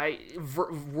 it's like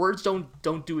words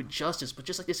don't do it justice, but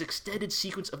just like this extended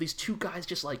sequence of these two guys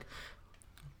just, like,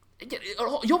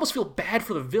 you almost feel bad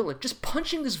for the villain, just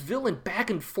punching this villain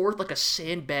back and forth like a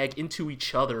sandbag into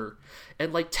each other,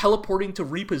 and like teleporting to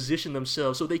reposition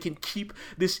themselves so they can keep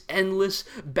this endless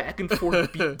back and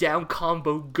forth beat down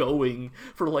combo going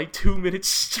for like 2 minutes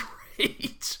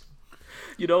straight.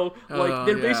 You know, like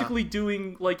they're basically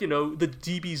doing like, you know, the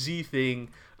DBZ thing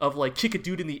of like kick a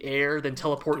dude in the air, then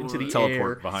teleport into the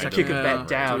air, kick him back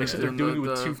down, except they're doing it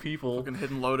with two people. Fucking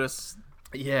Hidden Lotus.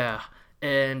 Yeah,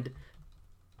 and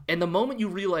the moment you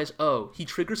realize, oh, he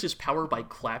triggers his power by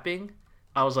clapping,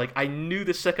 I was like, I knew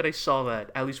the second I saw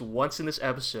that, at least once in this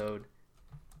episode,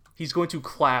 he's going to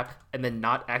clap and then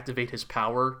not activate his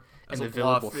power, and the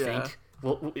villain will think,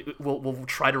 will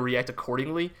try to react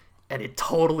accordingly, and it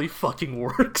totally fucking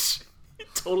works.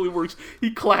 It totally works.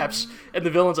 He claps, and the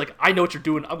villain's like, I know what you're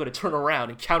doing, I'm going to turn around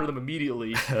and counter them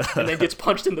immediately, and then gets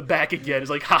punched in the back again. It's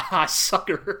like, haha,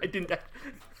 sucker, I didn't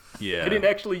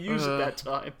actually use it that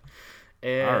time.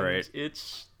 And all right.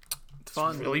 It's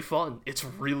fun. Really fun. It's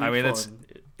really fun.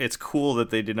 It's cool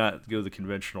that they did not go the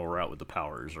conventional route with the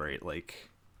powers, right? Like,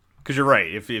 because you're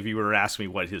right. If you were to ask me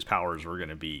what his powers were going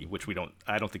to be, which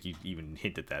I don't think you even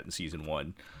hinted that in season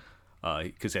 1,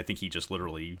 because I think he just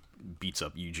literally beats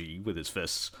up UG with his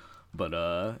fists. But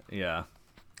yeah,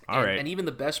 all right. And even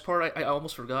the best part, I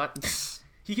almost forgot.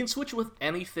 He can switch with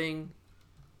anything.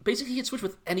 Basically, he can switch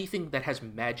with anything that has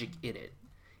magic in it.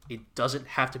 It doesn't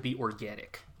have to be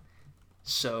organic.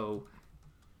 So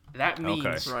that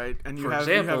means, right? And you have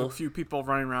a few people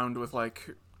running around with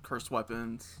like cursed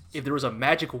weapons. If there was a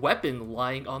magic weapon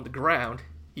lying on the ground,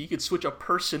 he could switch a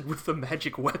person with the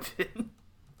magic weapon.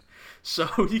 So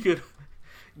he could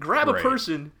grab a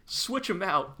person, switch him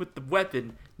out with the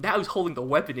weapon. Now he's holding the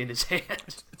weapon in his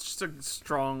hand. It's just a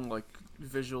strong, like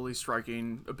visually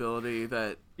striking ability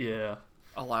that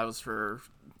allows for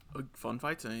fun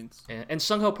fight scenes. And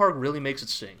Sung-Ho Park really makes it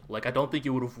sing. Like, I don't think it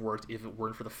would have worked if it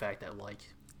weren't for the fact that, like,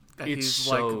 that it's he's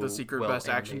so like the secret best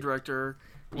action director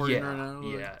working right now.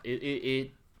 Yeah,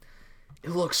 it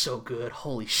looks so good.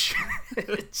 Holy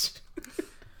shit.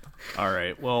 All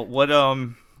right. Well,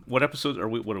 what episodes are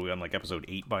we? What are we on? Like episode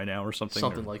 8 by now or something?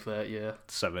 Something like that. Yeah.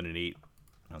 7 and 8.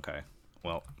 Okay.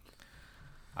 Well,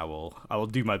 I will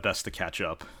do my best to catch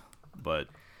up, but.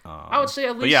 I would say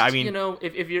at least, I mean, you know,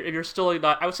 if you're still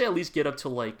not, I would say at least get up to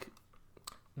like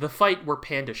the fight where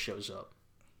Panda shows up.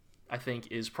 I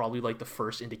think is probably like the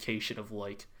first indication of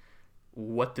like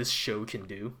what this show can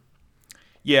do.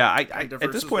 Yeah, I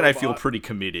at this point I feel pretty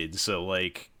committed. So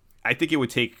like, I think it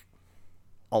would take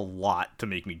a lot to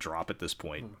make me drop at this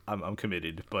point. I'm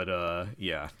committed, but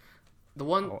yeah.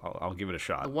 I'll give it a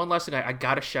shot. The one last thing I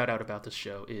gotta shout out about this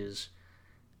show is,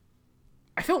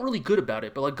 I felt really good about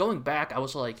it, but like going back, I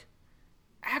was like,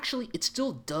 actually, it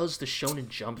still does the Shonen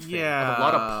Jump thing. Yeah. Of a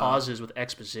lot of pauses with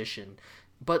exposition.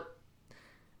 But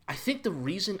I think the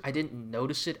reason I didn't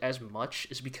notice it as much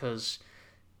is because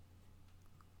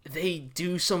they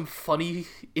do some funny,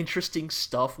 interesting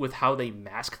stuff with how they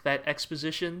mask that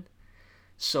exposition.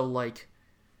 So, like,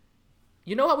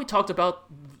 you know how we talked about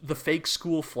the fake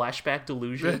school flashback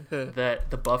delusion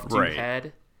that the buff dude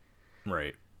had?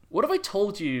 Right. What if I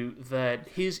told you that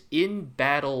his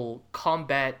in-battle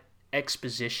combat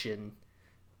exposition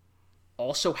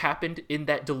also happened in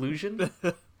that delusion?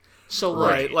 So,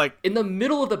 like, in the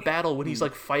middle of the battle when he's,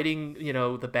 like, fighting, you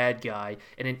know, the bad guy,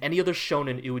 and in any other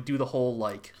shonen, it would do the whole,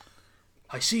 like,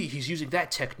 I see he's using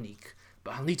that technique,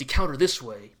 but I'll need to counter this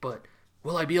way, but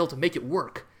will I be able to make it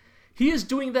work? He is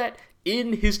doing that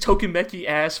in his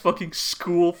Tokimeki-ass fucking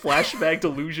school flashback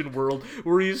delusion world,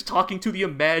 where he's talking to the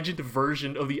imagined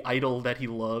version of the idol that he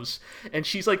loves, and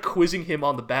she's, like, quizzing him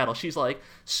on the battle. She's like,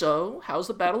 so, how's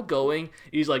the battle going?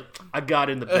 He's like, I got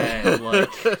in the bag, like,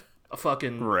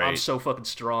 I'm so fucking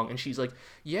strong. And she's like,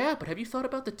 yeah, but have you thought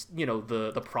about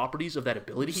the properties of that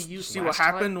ability he used See what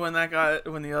happened when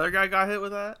the other guy got hit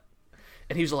with that?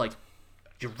 And he was like,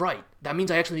 you're right. That means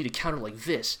I actually need to counter like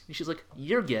this. And she's like,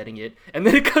 you're getting it. And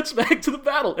then it cuts back to the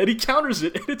battle, and he counters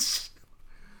it, and it's...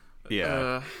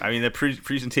 Yeah. I mean, the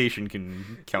presentation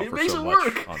can count for so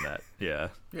much on that. Yeah.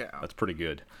 Yeah. That's pretty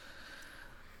good.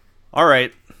 All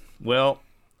right. Well,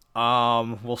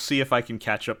 we'll see if I can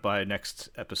catch up by next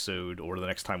episode or the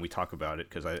next time we talk about it,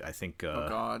 because I think... oh,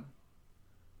 God.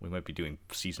 We might be doing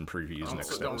season previews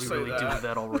next episode. Don't really do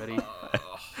that already.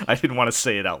 I didn't want to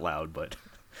say it out loud, but...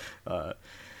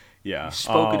 yeah, you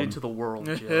spoke it into the world,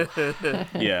 Joe.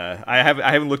 Yeah, I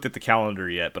haven't looked at the calendar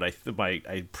yet, but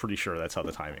I'm pretty sure that's how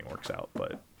the timing works out.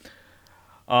 But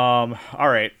all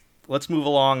right, let's move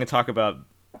along and talk about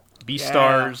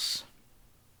Beastars.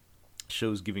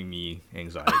 Show's giving me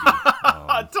anxiety.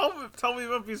 Tell me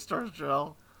about Beastars,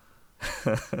 Joel.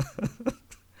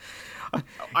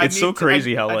 It's so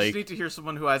crazy how I like just need to hear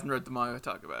someone who hasn't read the manga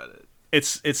talk about it.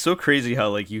 it's so crazy how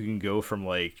like you can go from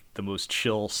like the most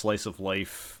chill slice of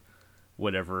life,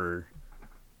 whatever,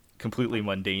 completely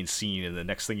mundane scene, and the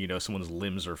next thing you know, someone's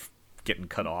limbs are getting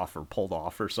cut off or pulled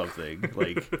off or something.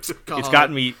 Like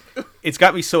it's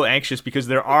got me so anxious because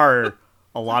there are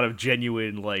a lot of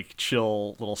genuine like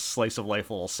chill little slice of life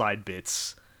little side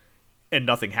bits, and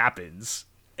nothing happens.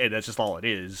 And that's just all it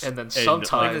is. And then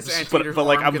sometimes, but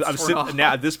like I'm sitting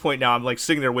now at this point now I'm like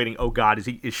sitting there waiting. Oh God,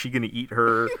 is she gonna eat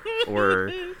her,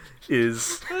 or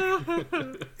is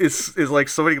like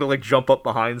somebody gonna like jump up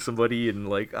behind somebody and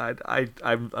like I'm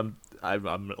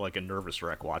like a nervous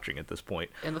wreck watching at this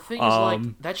point. And the thing is,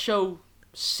 like that show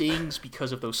sings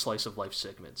because of those slice of life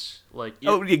segments. Like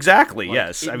exactly, like,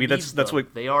 yes. I mean that's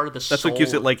what they are. That's what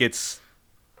gives it like its.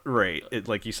 Right, it,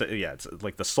 like you said, yeah, it's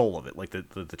like the soul of it, like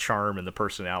the charm and the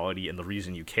personality and the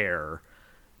reason you care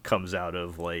comes out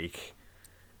of like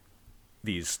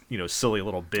these silly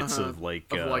little bits of like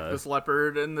this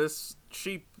leopard and this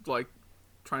sheep like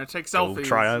trying to take selfies,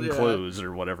 try on clothes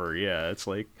or whatever. Yeah, it's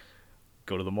like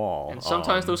go to the mall. And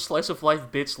sometimes those slice of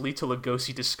life bits lead to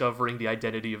Lugosi discovering the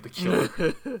identity of the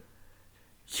killer.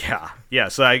 yeah.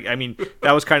 So I mean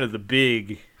that was kind of the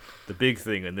big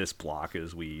thing in this block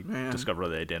is we discover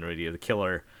the identity of the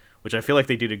killer, which I feel like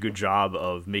they did a good job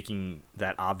of making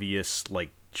that obvious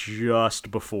like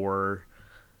just before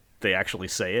they actually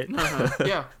say it.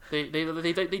 Yeah, they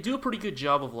do a pretty good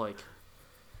job of like.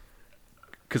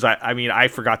 Because I mean I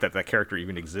forgot that character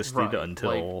even existed like,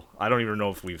 until I don't even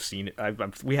know if we've seen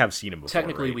it. We have seen him before.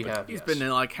 Technically, right? we have. He's been in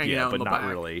like hanging out, but in the not back,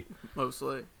 really,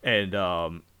 mostly.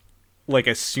 And like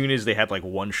as soon as they had like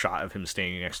one shot of him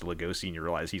standing next to Lugosi and you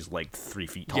realize he's like 3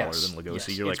 feet taller than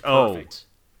Lugosi, you're like, perfect.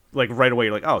 Like right away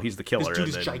you're like, oh, he's the killer. This dude and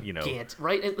is then gigantic,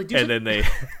 right? And then they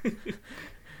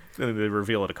then they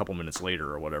reveal it a couple minutes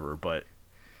later or whatever. But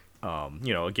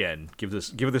again, give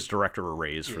this director a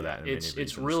raise for that.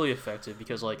 It's really effective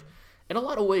because like in a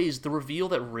lot of ways the reveal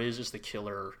that Riz is the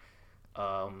killer.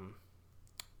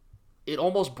 It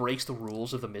almost breaks the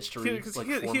rules of the mystery. Because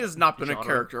he has not been a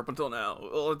character up until now.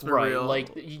 Let's be real.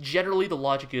 Like generally, the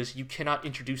logic is you cannot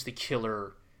introduce the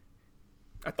killer,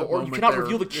 or you cannot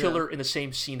reveal the killer in the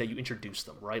same scene that you introduce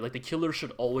them. Right? Like the killer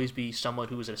should always be someone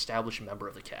who is an established member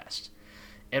of the cast.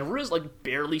 And Riz like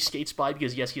barely skates by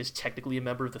because yes, he is technically a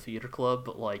member of the theater club,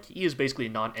 but like he is basically a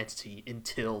non-entity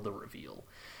until the reveal.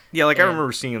 Yeah, like I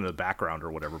remember seeing him in the background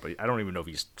or whatever, but I don't even know if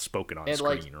he's spoken on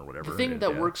screen or whatever. The thing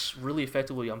that works really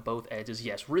effectively on both ends is,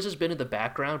 yes, Riz has been in the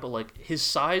background, but like his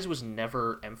size was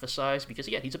never emphasized because,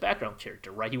 yeah, he's a background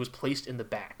character, right? He was placed in the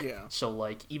back. Yeah. So,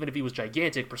 like, even if he was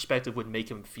gigantic, perspective would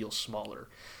make him feel smaller.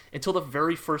 Until the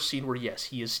very first scene where, yes,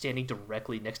 he is standing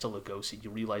directly next to Lugosi,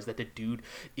 you realize that the dude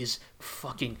is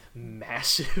fucking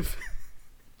massive.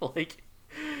 Like...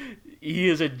 He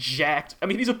is a jacked. I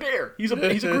mean, he's a bear. He's a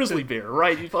grizzly bear,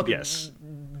 right? He's fucking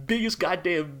biggest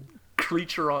goddamn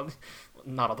creature on,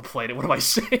 not on the planet. What am I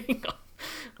saying?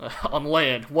 On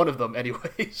land, one of them,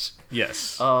 anyways.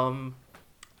 Yes. And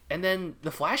then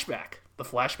the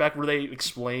flashback where they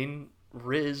explain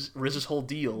Riz's whole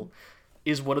deal,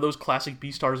 is one of those classic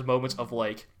Beastars moments of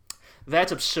like,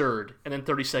 that's absurd, and then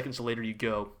 30 seconds later you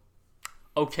go,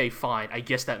 okay, fine, I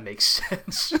guess that makes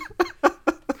sense.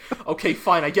 Okay,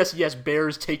 fine. I guess, yes,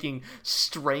 bears taking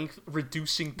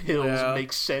strength-reducing pills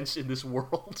makes sense in this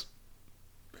world.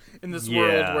 In this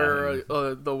world where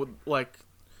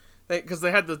because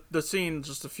they had the scene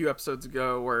just a few episodes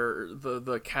ago where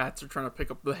the cats are trying to pick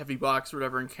up the heavy box or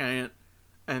whatever and can't,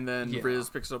 and then Riz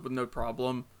picks it up with no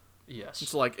problem. Yes.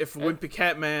 It's like, if Wimpy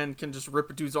Catman can just rip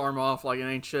a dude's arm off like it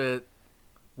ain't shit,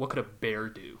 what could a bear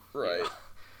do? Right.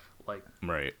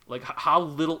 Like how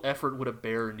little effort would a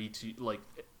bear need to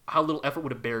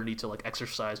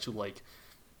exercise to like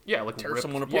tear rip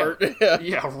someone apart?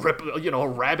 Rip a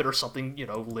rabbit or something,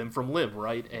 limb from limb,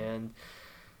 right? And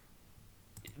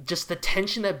just the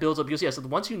tension that builds up because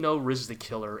once you know Riz is the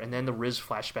killer, and then the Riz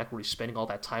flashback where he's spending all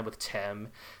that time with Tem,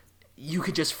 you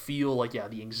can just feel like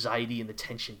the anxiety and the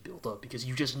tension build up because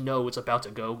you just know it's about to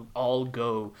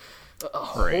go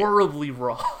horribly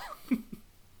wrong.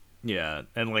 Yeah,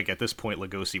 and like at this point,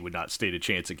 Lugosi would not stand a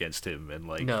chance against him, and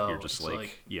like you're just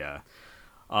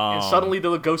and suddenly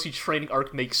the Lugosi training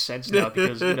arc makes sense now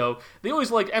because they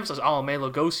always like emphasize, oh man,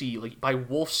 Lugosi like by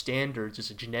wolf standards is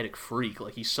a genetic freak,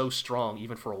 like he's so strong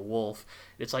even for a wolf.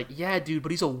 It's like, yeah, dude,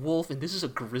 but he's a wolf and this is a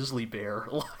grizzly bear.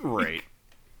 Right.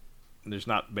 There's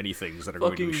not many things that are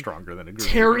going to be stronger than a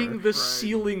grizzly tearing bear. The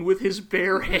ceiling with his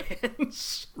bare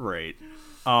hands. Right.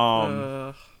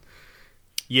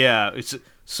 Yeah, it's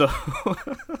so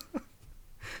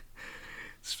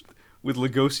with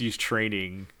Lugosi's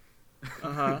training,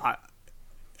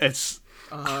 It's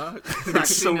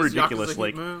it's so ridiculous.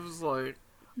 Like, moves, like,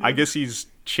 I guess he's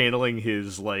channeling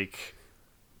his like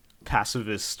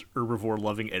pacifist herbivore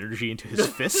loving energy into his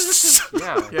fists.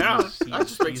 Yeah, that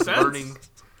just makes sense. Learning.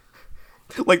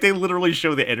 Like, they literally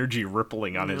show the energy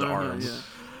rippling on his arms.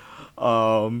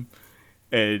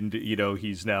 And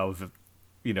he's now,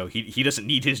 he doesn't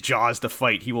need his jaws to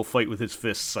fight. He will fight with his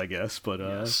fists, I guess. But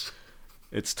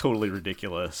it's totally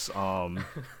ridiculous.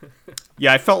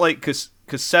 Yeah, I felt like because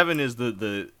 7 is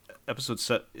the episode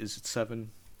set. Is it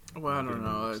 7? Well, I don't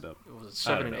know. Was it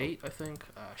 7 and 8? I think.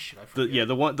 Shit, I forget.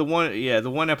 The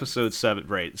one episode 7,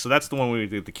 right? So that's the one where we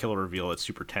did the killer reveal. That's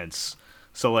super tense.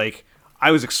 So like, I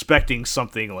was expecting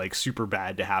something like super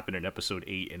bad to happen in episode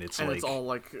 8, and it's all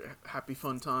like happy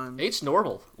fun time. 8's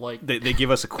normal. Like they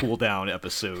give us a cool down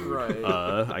episode, right?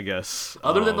 I guess.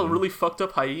 Other than the really fucked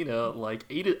up hyena, like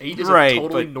 8 is right, a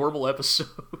totally normal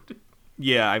episode.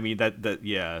 Yeah, I mean that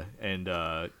yeah, and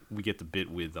we get the bit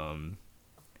with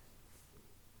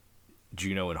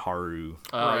Juno and Haru.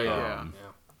 Oh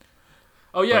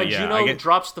yeah, Juno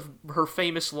drops her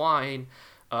famous line,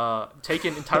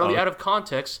 taken entirely out of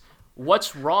context.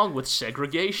 What's wrong with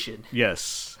segregation?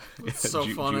 Yes, it's so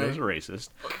funny. Juno's a racist.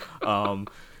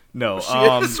 No, she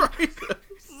is racist.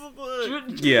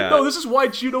 Yeah. No, this is why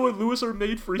Juno and Lewis are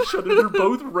made for each other. They're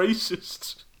both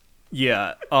racists.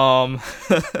 Yeah. I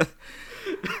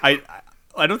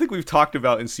don't think we've talked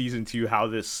about in season 2 how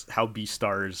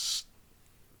Beastars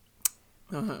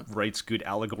writes good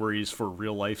allegories for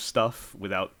real life stuff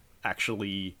without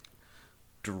actually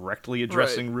directly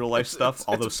addressing real life stuff.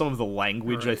 Although some of the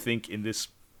language I think in this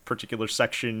particular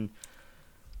section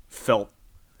felt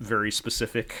very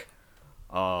specific.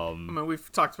 I mean,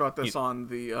 we've talked about this on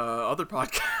the other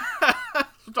podcast.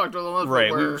 We've talked about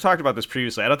we've talked about this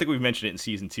previously. I don't think we've mentioned it in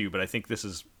season 2, but I think this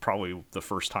is probably the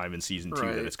first time in season 2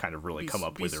 that it's kind of really come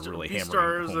up with a really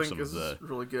hammering home some of the.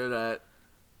 Really good at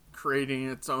creating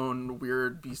its own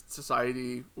weird beast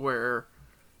society where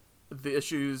the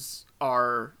issues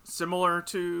are similar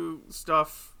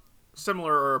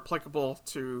or applicable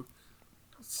to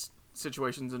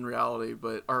situations in reality,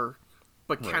 but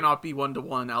cannot be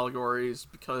one-to-one allegories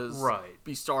because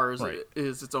Beastars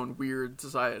is its own weird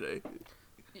society.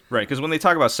 Right, because when they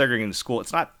talk about segregating the school,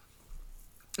 it's not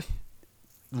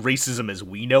racism as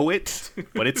we know it,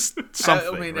 but it's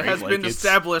something. I mean, it has been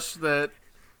established that,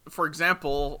 for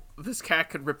example, this cat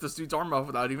could rip this dude's arm off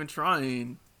without even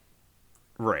trying.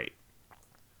 Right.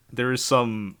 There's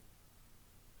some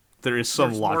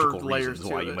logical reasons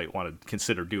why you might want to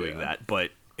consider doing that,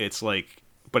 but it's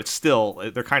still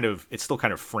kind of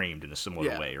framed in a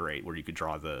similar way, right? Where you could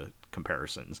draw the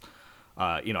comparisons.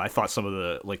 I thought some of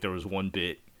the, like, there was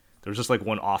just like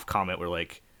one off comment where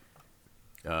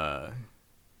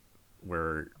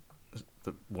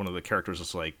one of the characters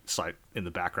was like in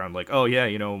the background, like, oh yeah,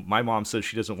 my mom says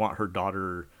she doesn't want her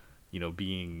daughter,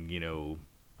 being,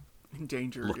 in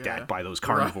danger, looked at by those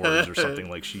carnivores or something.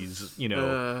 Like, she's,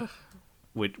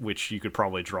 which you could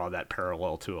probably draw that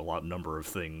parallel to a number of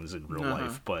things in real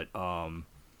life. But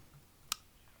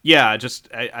yeah, just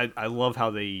I love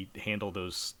how they handle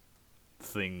those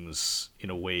things in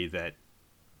a way that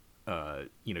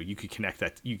you could connect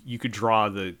that, you could draw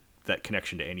that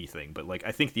connection to anything. But like,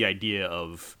 I think the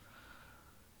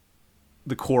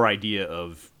core idea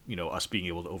of us being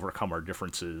able to overcome our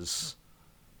differences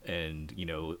and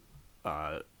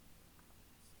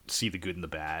see the good and the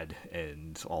bad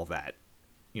and all that,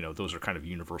 those are kind of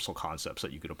universal concepts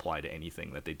that you could apply to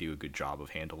anything that they do a good job of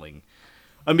handling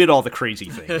amid all the crazy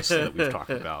things that we've talked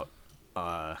about.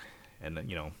 And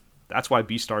then, that's why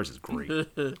Beastars is great.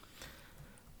 It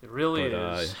really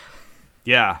is.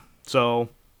 Yeah. So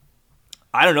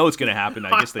I don't know what's going to happen.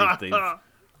 I guess they've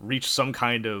reached some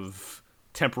kind of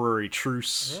temporary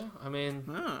truce. Yeah, I mean,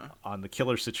 on the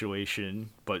killer situation,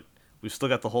 but we've still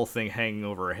got the whole thing hanging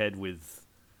over our head with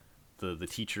the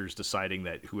teachers deciding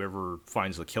that whoever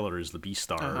finds the killer is the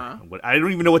Beastar. What, I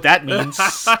don't even know what that means.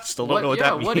 Still don't know what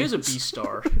that means. What is a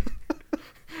Beastar?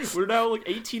 We're now like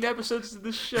 18 episodes of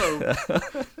this show.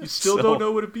 You still don't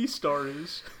know what a Beastar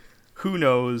is. Who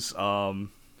knows? I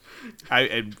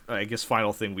guess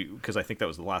final thing, because I think that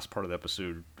was the last part of the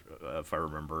episode, if I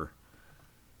remember.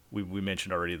 We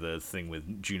mentioned already the thing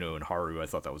with Juno and Haru. I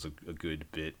thought that was a good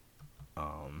bit.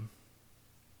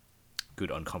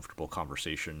 Good uncomfortable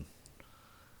conversation.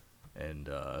 And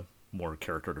more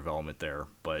character development there.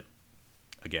 But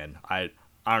again, I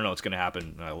don't know what's going to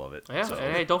happen, and I love it. Yeah, so.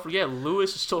 And hey, don't forget,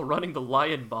 Lewis is still running the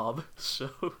Lion Mob, so...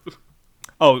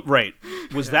 Oh, right.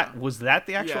 Was that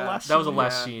the actual Yeah, last? That was the scene?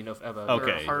 last scene of Eva.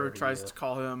 Okay. Haru tries to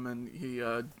call him, and he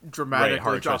dramatically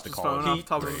Haru tries drops to his call phone him. off the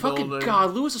top of the Fucking building.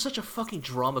 God, Lewis is such a fucking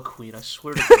drama queen. I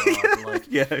swear to God. Like,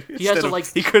 Yeah, he has to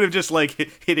like. he could have just like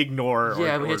hit ignore.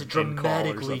 Yeah, or, we had to or end call or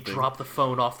dramatically something. drop the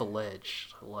phone off the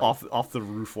ledge. Like, off the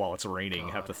roof while it's raining.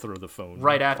 Have to throw the phone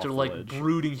right after off the like ledge.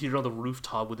 brooding here on the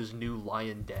rooftop with his new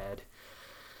lion dad.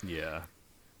 Yeah.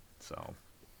 So.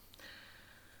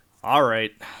 All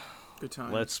right. Good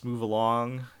time. Let's move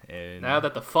along. And Now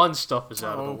that the fun stuff is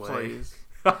out of the way. Please.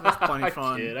 That's plenty of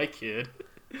fun. I kid.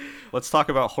 let's talk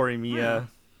about Horimiya.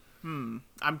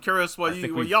 I'm curious what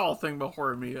y'all think about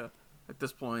Horimiya at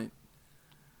this point.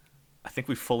 I think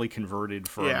we fully converted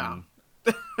from Yeah.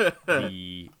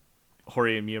 the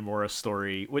Hori and Miyamura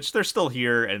story, which they're still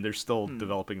here and they're still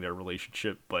developing their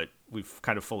relationship, but we've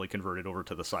kind of fully converted over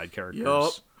to the side characters.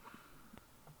 Yup.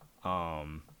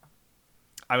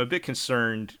 I'm a bit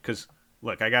concerned because,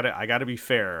 look, I gotta be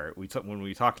fair. When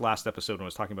we talked last episode when I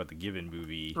was talking about the Given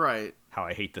movie, Right. how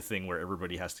I hate the thing where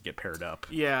everybody has to get paired up.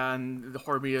 Yeah, and the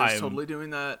Horimiya is totally doing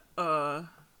that.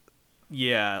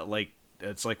 Yeah, like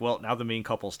it's like, well, now the main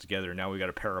couple's together. Now we got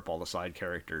to pair up all the side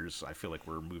characters. I feel like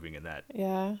we're moving in that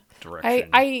direction.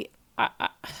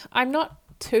 I'm not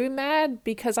too mad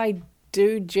because I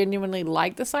do genuinely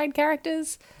like the side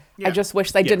characters. Yeah. I just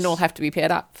wish they didn't all have to be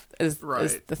paired up. Is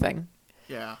the thing.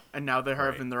 Yeah, and now they're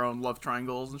having their own love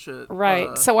triangles and shit.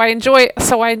 Right. So I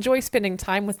enjoy spending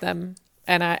time with them,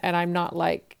 and I'm not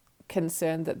like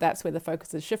concerned that that's where the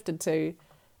focus is shifted to,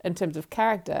 in terms of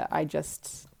character. I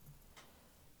just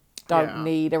don't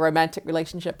need a romantic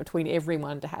relationship between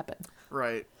everyone to happen.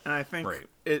 Right, and I think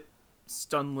it's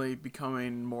suddenly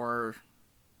becoming more,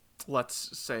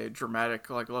 let's say, dramatic,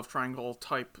 like love triangle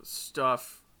type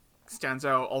stuff stands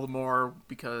out all the more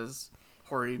because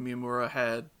Hori Miyamura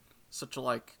had such a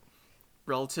like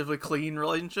relatively clean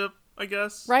relationship, I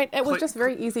guess. Right, it was just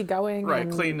very easygoing. Right,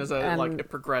 and, clean as like it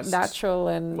progressed natural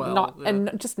and well,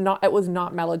 it was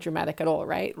not melodramatic at all.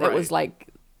 Right, it was like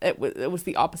it was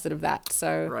the opposite of that.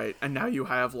 So right, and now you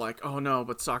have like, oh no,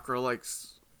 but Sakura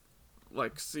likes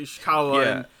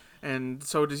Ishikawa, and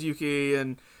so does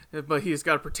Yuki, but he's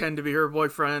got to pretend to be her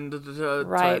boyfriend,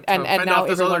 right, and now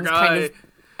everyone's kind of.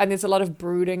 And there's a lot of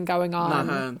brooding going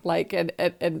on, like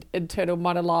and internal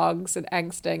monologues and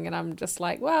angsting, and I'm just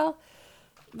like, well,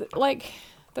 like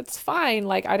that's fine.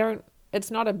 Like it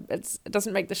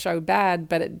doesn't make the show bad,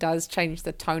 but it does change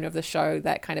the tone of the show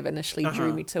that kind of initially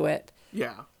drew me to it.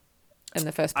 Yeah, in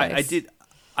the first place,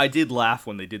 I did laugh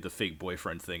when they did the fake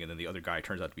boyfriend thing, and then the other guy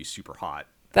turns out to be super hot.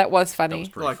 That was funny.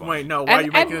 That was wait, no, why are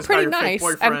you making this guy your fake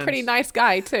boyfriend? And pretty nice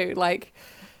guy too, like.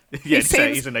 Yeah,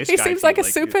 he's a nice guy. He seems like a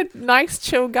super nice,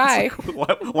 chill guy.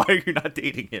 Like, why are you not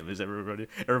dating him? Is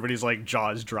everybody's like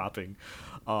jaws dropping?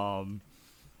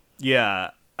 Yeah,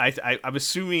 I'm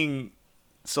assuming.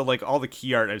 So like all the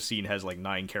key art I've seen has like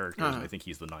 9 characters, and I think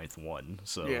he's the 9th one.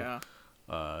 So yeah,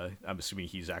 I'm assuming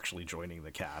he's actually joining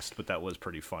the cast. But that was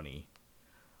pretty funny.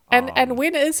 And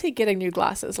when is he getting new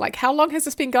glasses? Like, how long has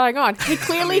this been going on? He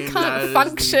clearly can't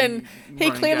function.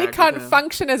 He clearly can't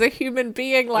function as a human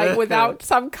being, like, without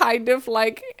some kind of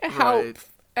like help. Right.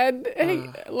 And he,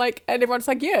 and everyone's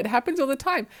like, yeah, it happens all the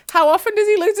time. How often does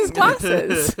he lose his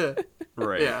glasses?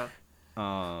 Right. Yeah.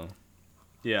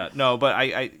 Yeah. No, but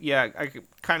I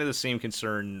kind of the same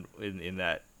concern in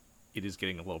that it is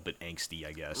getting a little bit angsty,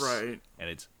 I guess. Right.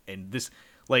 And this,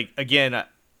 like, again,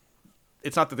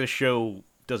 it's not that this show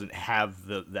doesn't have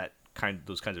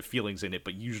those kinds of feelings in it,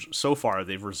 but so far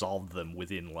they've resolved them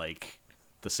within like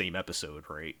the same episode,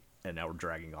 right? And now we're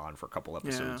dragging on for a couple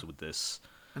episodes with this.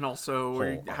 And also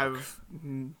we have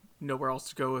nowhere else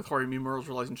to go with Hori Miyamura's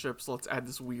relationship, so let's add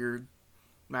this weird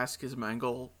masochism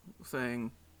angle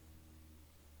thing.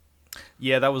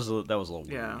 Yeah, that was a little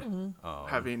weird. Yeah,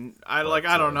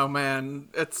 I don't know, man.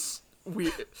 It's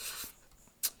we.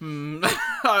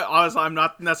 Honestly, I'm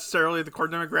not necessarily the core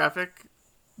demographic.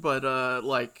 But,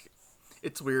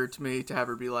 it's weird to me to have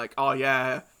her be like, oh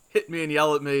yeah, hit me and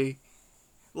yell at me.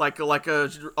 Like other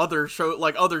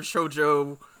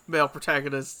shoujo male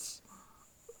protagonists.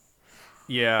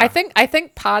 Yeah. I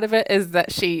think part of it is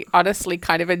that she honestly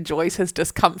kind of enjoys his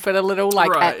discomfort a little,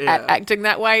 like at acting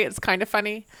that way. It's kind of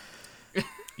funny.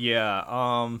 Yeah.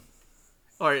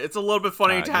 Alright, it's a little bit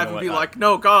funny to have him be like,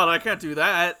 no, God, I can't do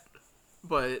that.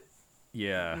 But.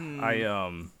 Yeah.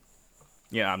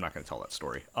 Yeah, I'm not going to tell that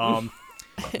story.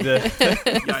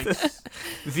 Yikes.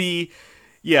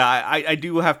 I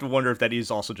do have to wonder if that is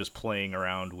also just playing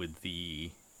around with the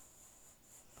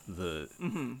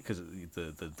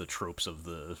tropes of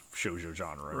the shoujo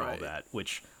genre and all that,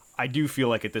 which I do feel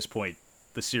like at this point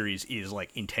the series is like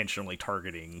intentionally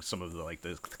targeting some of the like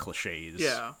the cliches.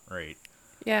 Yeah. Right.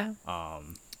 Yeah.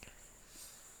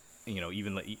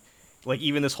 Even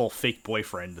even this whole fake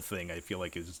boyfriend thing, I feel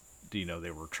like is they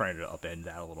were trying to upend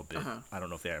that a little bit. I don't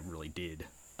know if they really did,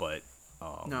 but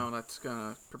no, that's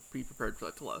gonna be prepared for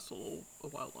that to last a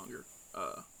while longer.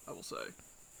 I will say.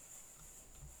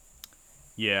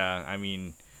 Yeah, I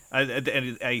mean,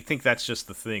 I think that's just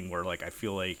the thing where like I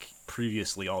feel like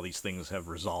previously all these things have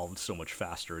resolved so much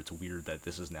faster. It's weird that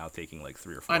this is now taking like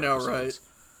 3 or 4 I know, episodes.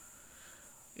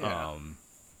 Right?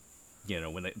 Yeah.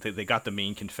 When they got the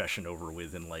main confession over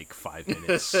with in like 5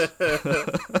 minutes.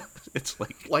 It's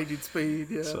like lightning speed.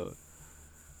 Yeah. So,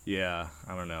 yeah,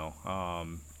 I don't know.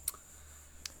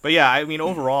 But yeah, I mean,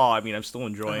 overall, I mean, I'm still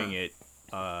enjoying it.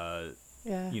 Yeah.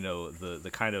 The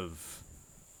kind of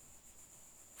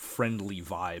friendly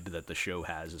vibe that the show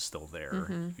has is still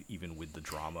there, even with the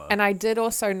drama. And I did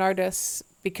also notice,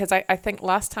 because I think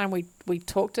last time we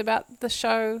talked about the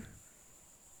show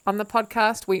on the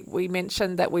podcast, we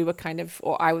mentioned that we were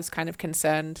I was kind of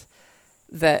concerned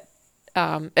that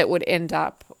it would end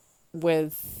up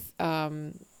with,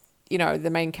 the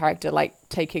main character like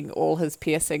taking all his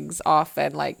piercings off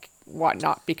and like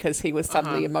whatnot because he was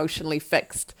suddenly emotionally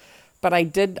fixed. But I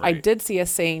did see a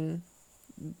scene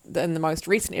in the most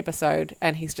recent episode,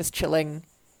 and he's just chilling.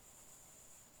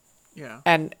 Yeah.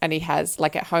 And he has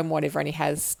like at home whatever, and he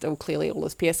has still clearly all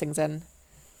his piercings in.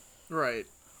 Right.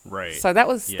 Right. So that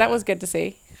was good to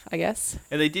see, I guess.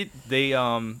 And they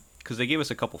because they gave us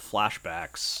a couple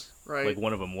flashbacks. Right. Like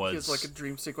one of them was he has like a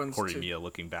dream sequence. Horimiya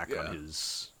looking back on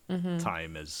his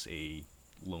time as a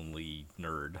lonely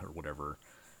nerd or whatever,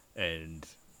 and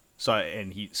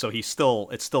he's still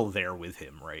it's still there with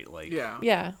him, right? Like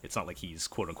yeah. It's not like he's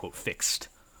quote unquote fixed.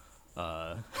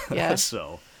 Yeah.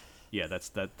 So yeah,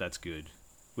 that's good.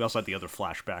 We also had the other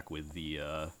flashback with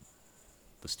the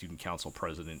student council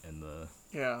president and the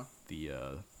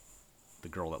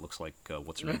girl that looks like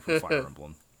what's her name from Fire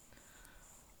Emblem.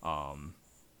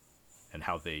 And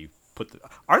how they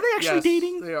are they actually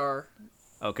dating? They are.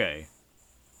 Okay,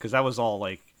 because that was all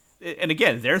like, and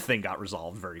again, their thing got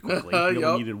resolved very quickly. We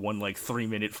only needed one like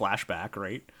 3-minute flashback,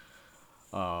 right?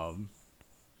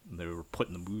 They were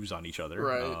putting the moves on each other,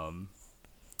 right?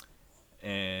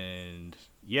 And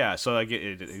yeah, so I get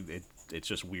it. It's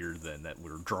just weird then that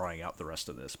we're drawing out the rest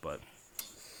of this, but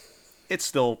it's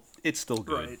still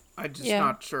good. Right. I'm just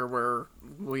not sure where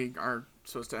we are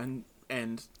supposed to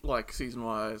end like season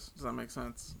wise. Does that make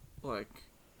sense? Like,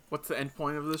 what's the end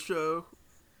point of this show?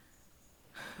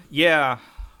 Yeah,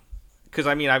 because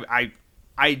I mean, I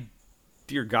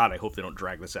dear God, I hope they don't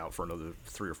drag this out for another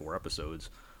 3 or 4 episodes.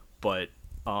 But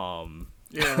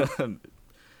yeah.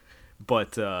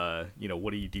 But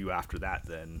what do you do after that?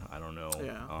 Then I don't know.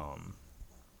 Yeah.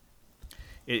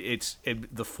 It's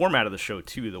the format of the show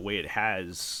too. The way it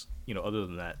has, other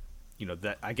than that.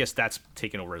 That I guess that's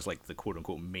taken over as like the quote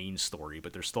unquote main story,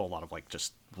 but there's still a lot of like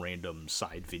just random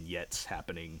side vignettes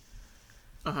happening.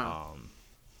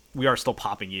 We are still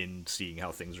popping in, seeing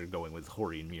how things are going with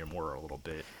Hori and Miyamura a little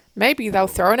bit. Maybe they'll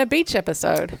throw in a beach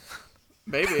episode.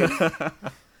 Maybe.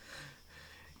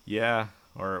 Yeah,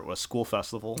 or a school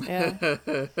festival. Yeah,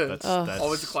 that's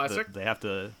always a classic. They have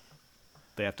to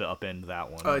upend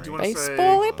that one. Do you want to say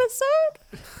baseball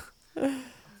episode?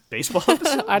 Baseball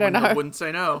episode? I don't know. I wouldn't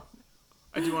say no.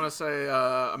 I do want to say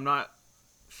I'm not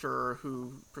sure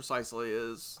who precisely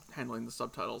is handling the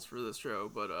subtitles for this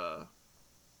show, but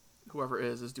whoever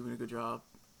is doing a good job.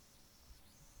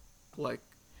 Like,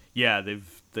 yeah,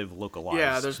 they've localized.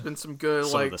 Yeah, there's been some good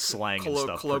some like of the slang and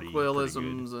stuff,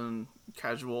 colloquialisms and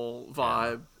casual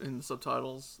vibe in the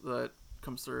subtitles that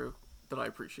comes through that I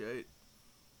appreciate.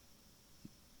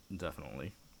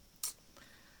 Definitely.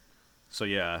 So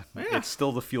yeah, it's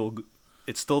still the feel.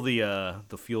 It's still the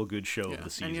feel good show of the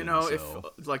season. And if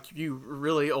like you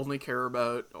really only care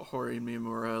about Hori and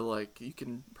Miyamura, like you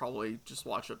can probably just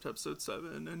watch up to episode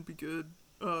 7 and be good.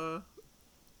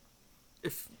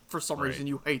 If for some reason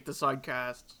you hate the side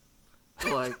cast,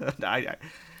 like I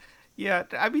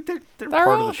mean they're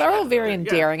part of the show. They're all very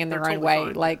endearing in their own way.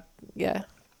 Fine. Like yeah.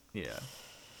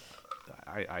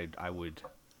 I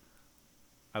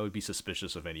would be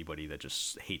suspicious of anybody that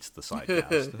just hates the side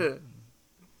cast.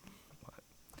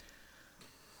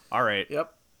 All right.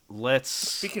 Yep.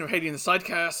 Speaking of hating the side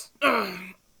cast,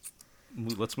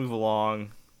 let's move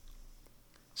along.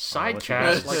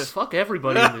 Sidecast, like fuck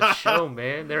everybody in this show,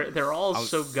 man. They're all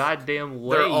so goddamn lame.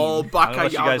 They're all I don't know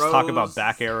if you guys talk about Bakayaros.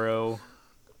 Back Arrow.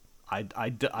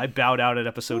 I bowed out at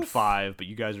episode 5, but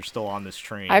you guys are still on this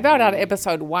train. I bowed out at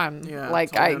episode 1. Yeah,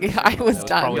 like totally I was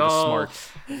Probably done.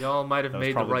 Y'all might have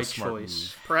made the right smart choice.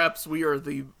 move. Perhaps we are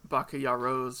the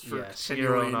Bakayaros for Yes,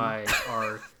 continuing. Hiro and I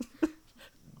are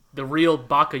the real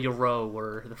Bakayaro.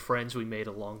 Were the friends we made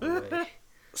along the way.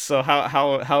 So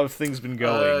how have things been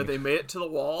going? They made it to the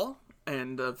wall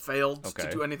and failed to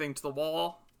do anything to the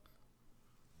wall.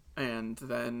 And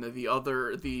then the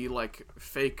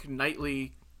fake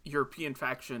nightly European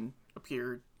faction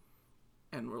appeared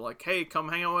and were like, "Hey, come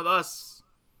hang out with us."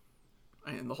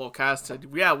 And the whole cast said,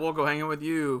 "Yeah, we'll go hang out with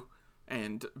you."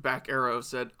 And Back Arrow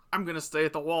said, "I'm gonna stay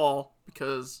at the wall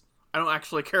because I don't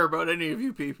actually care about any of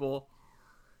you people."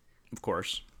 Of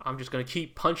course. I'm just gonna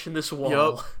keep punching this wall.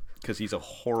 Yup. Because he's a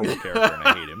horrible character and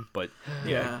I hate him. But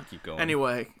yeah, keep going.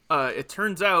 Anyway, it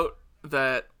turns out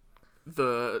that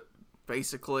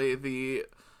basically the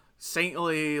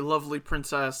saintly, lovely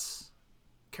princess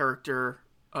character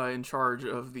in charge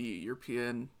of the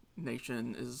European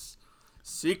nation is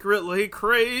secretly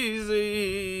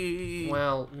crazy.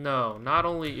 Well, no. Not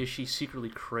only is she secretly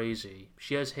crazy,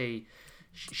 she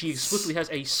explicitly has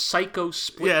a psycho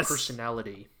split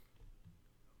personality.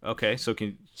 Okay, so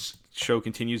show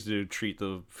continues to treat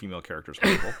the female characters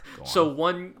horrible.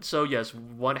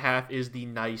 One half is the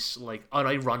nice, like,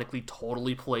 unironically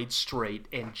totally played straight,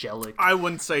 angelic. I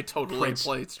wouldn't say totally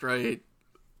played straight.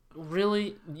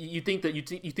 Really? You think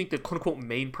the quote unquote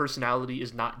main personality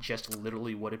is not just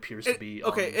literally what appears to be?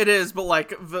 Okay, it is, but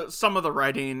like some of the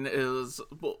writing is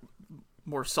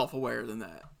more self-aware than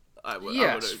that.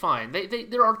 Yes, fine.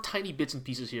 There are tiny bits and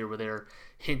pieces here where they're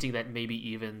hinting that maybe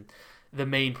even the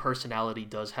main personality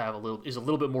is a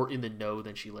little bit more in the know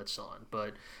than she lets on.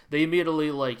 But they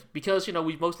immediately, because,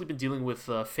 we've mostly been dealing with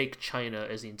fake China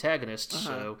as the antagonist,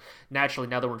 so naturally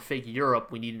now that we're in fake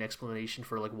Europe, we need an explanation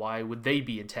for, why would they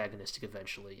be antagonistic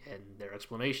eventually? And their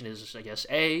explanation is, I guess,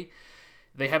 A,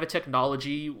 they have a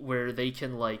technology where they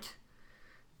can,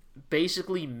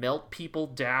 basically melt people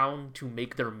down to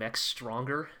make their mechs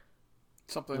stronger.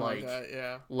 Something like that,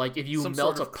 yeah. Like, if you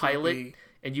melt a pilot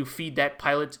and you feed that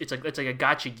pilot, it's like a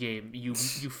gacha game. You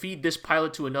feed this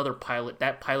pilot to another pilot,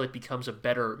 that pilot becomes a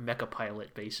better mecha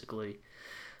pilot, basically.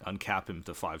 Uncap him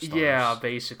to 5 stars. Yeah,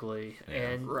 basically. Yeah,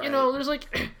 and there's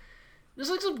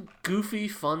there's some goofy,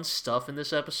 fun stuff in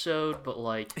this episode, but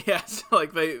yes,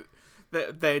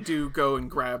 they do go and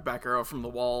grab Back Arrow from the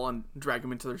wall and drag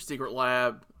him into their secret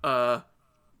lab.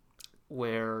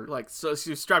 Where so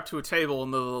she's strapped to a table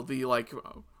and the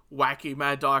wacky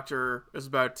mad doctor is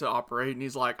about to operate and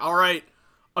he's like, "All right,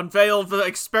 unveil the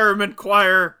experiment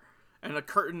choir," and a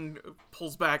curtain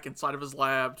pulls back inside of his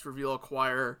lab to reveal a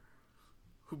choir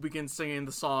who begins singing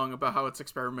the song about how it's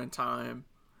experiment time.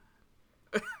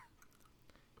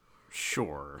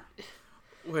 Sure.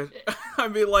 I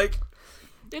mean,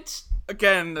 it's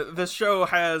again, this show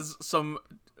has some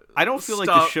I don't feel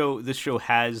like this show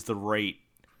has the right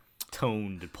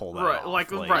tone to pull that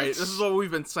off. Right. This is what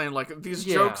we've been saying. These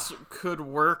jokes could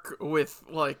work with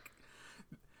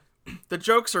the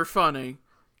jokes are funny.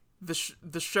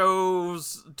 The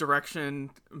show's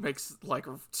direction makes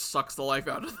sucks the life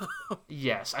out of them.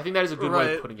 Yes, I think that is a good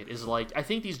way of putting it. Is I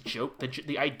think these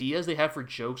the ideas they have for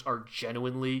jokes are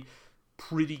genuinely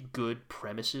pretty good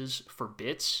premises for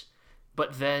bits,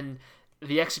 but then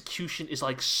the execution is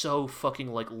so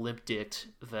fucking limp-dicked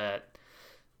that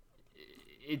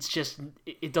it's just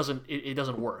it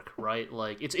doesn't work, right?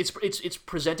 It's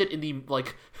presented in the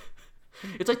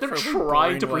it's they're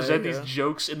trying to present these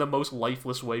jokes in the most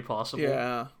lifeless way possible.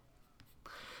 Yeah.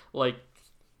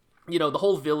 The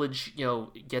whole village,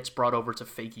 gets brought over to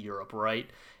fake Europe, right?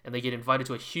 And they get invited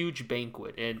to a huge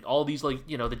banquet, and all these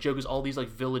the joke is all these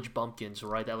village bumpkins,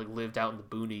 right, that lived out in the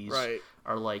boonies, right,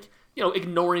 are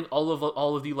ignoring all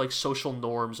of the social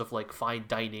norms of fine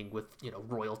dining with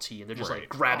royalty, and they're just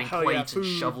grabbing plates and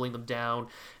shoveling them down,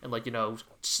 and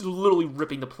literally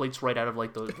ripping the plates right out of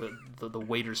the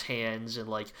waiter's hands,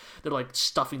 and they're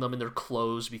stuffing them in their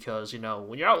clothes because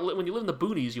when you live in the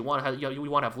boonies you want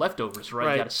to have leftovers,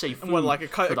 right? You gotta save food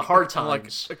for the hard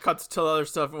times. It cuts to the other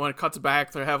stuff, and when it cuts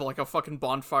back, they have a fucking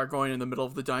bonfire going in the middle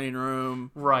of the dining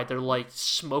room. Right, they're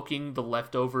smoking the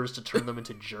leftovers to turn them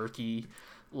into jerky.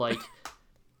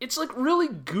 It's really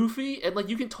goofy, and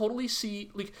you can totally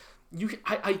see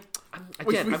I'm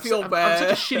such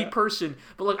a shitty person,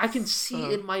 but like I can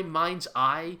see in my mind's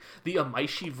eye the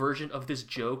Amaishi version of this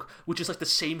joke, which is like the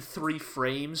same 3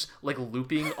 frames like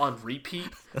looping on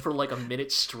repeat for like a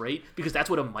minute straight, because that's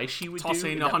what Amaishi would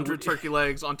tossing do. 100 turkey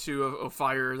legs onto a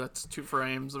fire that's 2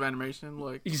 frames of animation,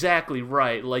 like exactly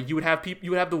right. Like you would have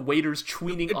the waiters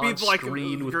tweening on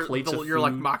screen with plates of food. Your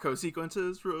like Mako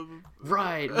sequences,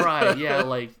 right, yeah,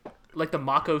 like the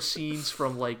Mako scenes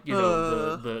from like, you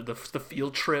know, the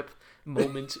field trip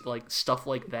moment, like stuff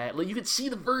like that. Like you could see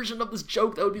the version of this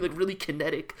joke that would be like really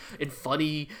kinetic and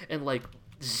funny and like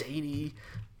zany,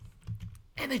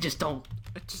 and they just don't.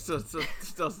 It just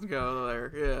doesn't go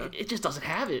there. Yeah, it just doesn't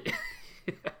have it.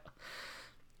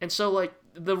 And so like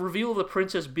the reveal of the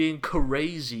princess being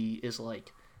crazy is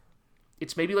like,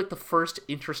 it's maybe like the first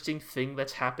interesting thing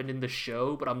that's happened in the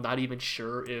show, but I'm not even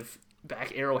sure if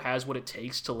Back Arrow has what it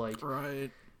takes to like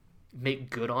make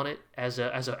good on it as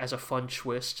a fun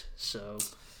twist. So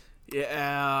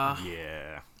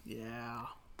yeah,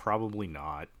 probably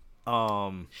not.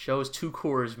 Show's 2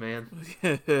 cores, man.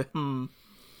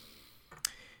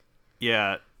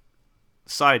 Yeah.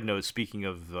 Side note: speaking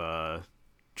of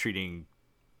treating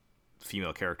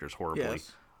female characters horribly,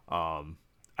 yes.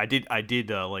 I did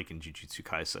like in Jujutsu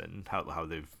Kaisen how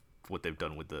what they've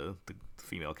done with the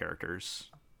female characters,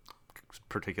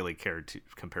 particularly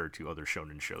compared to other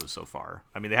shonen shows so far.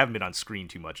 I mean, they haven't been on screen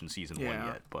too much in season 1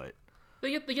 yet, but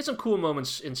they get some cool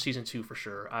moments in season 2 for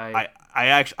sure. I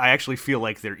actually feel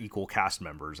like they're equal cast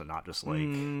members and not just like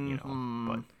you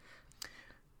know.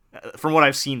 But from what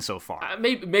I've seen so far,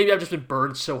 maybe I've just been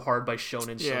burned so hard by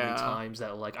shonen so many times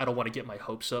that like I don't want to get my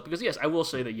hopes up, because yes, I will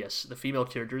say that yes, the female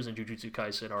characters in Jujutsu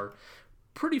Kaisen are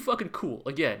pretty fucking cool.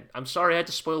 Again, I'm sorry I had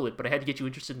to spoil it, but I had to get you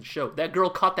interested in the show. That girl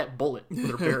caught that bullet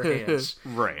with her bare hands.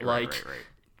 Right.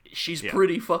 She's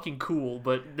pretty fucking cool,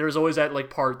 but there's always that like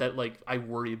part that like I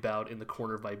worry about in the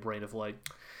corner of my brain of like,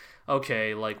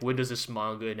 okay, like when does this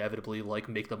manga inevitably like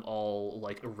make them all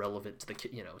like irrelevant to the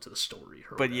to the story?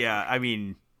 Or whatever. Yeah, I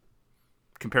mean,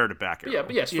 compared to Back Arrow. Yeah,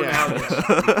 but yes, for now,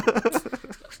 yes.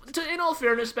 In all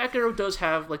fairness, Back Arrow does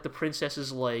have like the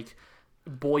princess's like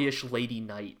boyish lady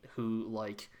knight who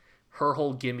like her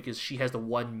whole gimmick is she has the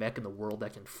one mech in the world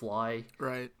that can fly,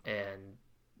 right? And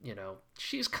you know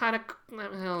she's kind of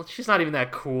she's not even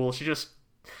that cool. She's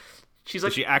like,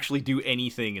 does she actually do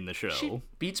anything in the show? She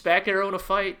beats Back Arrow in a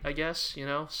fight, I guess.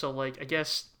 So like I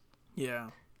guess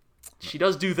she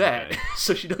does do that. Okay.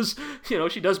 So she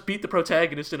does beat the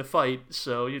protagonist in a fight.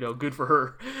 So good for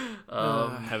her.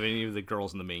 Have any of the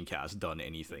girls in the main cast done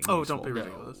anything? Oh, useful? Don't be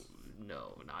ridiculous.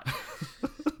 No, not.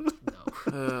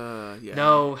 Yeah.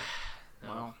 No.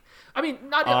 Wow. I mean,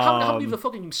 not how many of the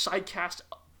fucking side cast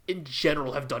in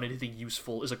general have done anything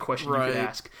useful is a question you could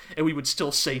ask, and we would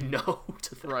still say no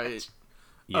to that. Right.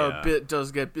 Yeah. Bit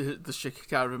does get the shit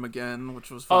kicked out of him again, which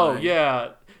was fine. Oh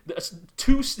yeah,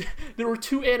 there were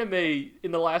 2 anime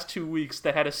in the last 2 weeks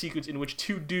that had a sequence in which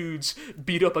 2 dudes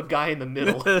beat up a guy in the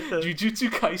middle. Jujutsu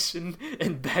Kaisen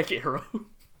and Back Arrow.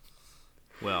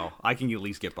 Well, I can at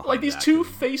least get behind like these that, 2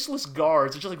 faceless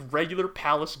guards, they're just like regular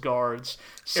palace guards,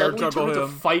 suddenly turn into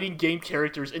fighting game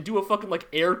characters and do a fucking like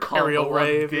air combo aerial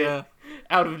rave,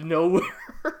 out of nowhere.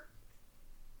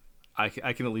 I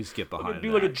can at least get behind that.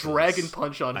 Do like a dragon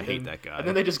punch on him. I hate that guy. And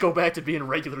then they just go back to being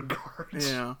regular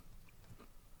guards. Yeah.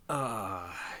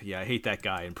 Yeah, I hate that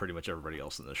guy and pretty much everybody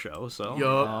else in the show.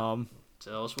 So,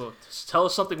 tell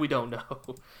us something we don't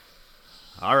know.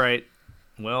 All right.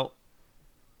 Well,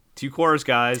 2 cores,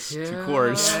 guys. Yeah. 2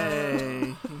 cores.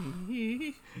 Hey.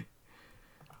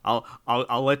 I'll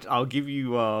give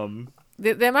you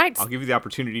I'll give you the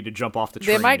opportunity to jump off the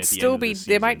train. There might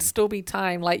still be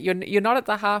time. Like you're not at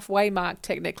the halfway mark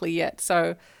technically yet,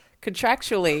 so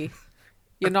contractually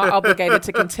you're not obligated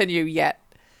to continue yet.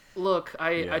 Look,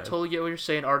 I totally get what you're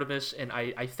saying, Artemis, and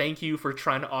I thank you for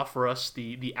trying to offer us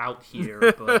the out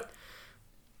here, but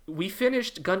we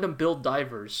finished Gundam Build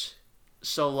Divers,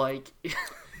 so like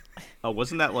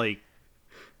wasn't that like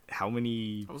how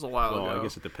many? That was a while ago. I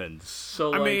guess it depends.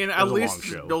 So I mean, at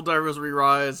least Build Divers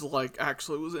Re-Rise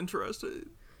actually was interested.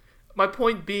 My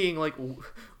point being, like,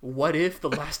 what if the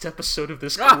last episode of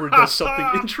this core does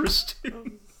something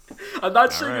interesting? I'm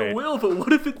not saying it will, but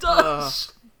what if it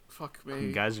does? Fuck me.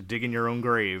 You guys are digging your own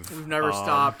grave. We've never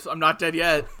stopped. I'm not dead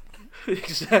yet.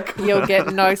 Exactly. You'll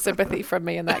get no sympathy from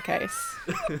me in that case.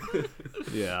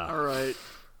 Yeah. All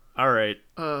right.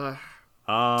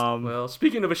 Well,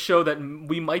 speaking of a show that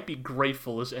we might be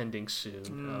grateful is ending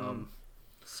soon.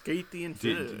 Skate the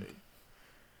Infinity.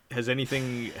 Has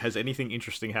anything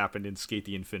interesting happened in Skate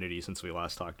the Infinity since we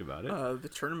last talked about it? The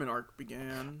tournament arc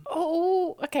began.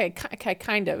 Oh, okay,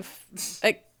 kind of.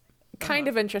 kind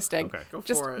of interesting. Okay. Go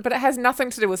for it. But it has nothing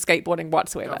to do with skateboarding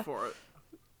whatsoever. Go for it.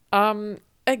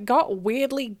 It got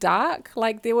weirdly dark.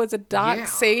 Like there was a dark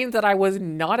scene that I was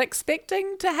not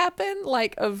expecting to happen,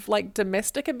 like of like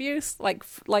domestic abuse, like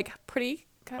pretty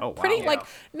wow. like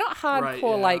not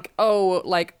hardcore,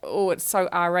 like it's so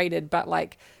R-rated, but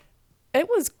like it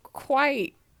was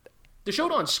quite. The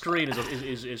shown on screen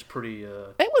is pretty.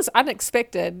 It was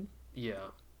unexpected. Yeah.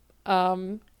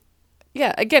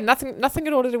 Yeah. Again, nothing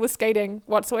at all to do with skating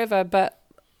whatsoever, but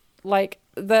like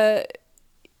Inosuke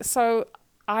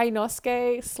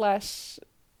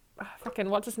 / fucking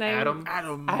what's his name?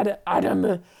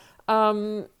 Adam.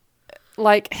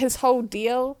 Like his whole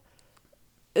deal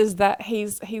is that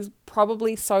he's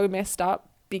probably so messed up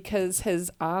because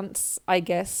his aunts, I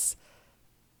guess,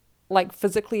 like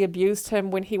physically abused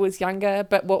him when he was younger,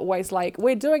 but were always like,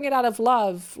 we're doing it out of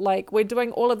love. Like we're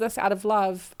doing all of this out of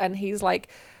love. And he's like,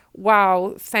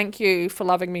 wow, thank you for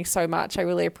loving me so much. I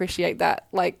really appreciate that.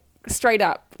 Like straight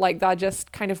up, like they're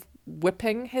just kind of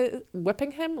whipping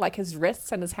him, like his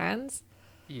wrists and his hands.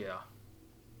 Yeah.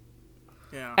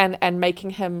 And making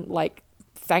him like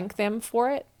thank them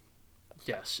for it.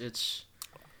 Yes, it's.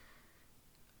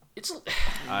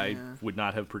 I would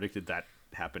not have predicted that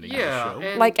happening. Yeah, in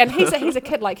the show. Like, and he's a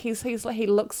kid. Like he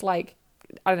looks like,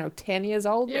 I don't know, 10 years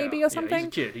old maybe or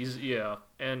something. Yeah, he's a kid.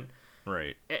 And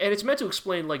right. And it's meant to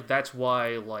explain like that's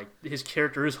why like his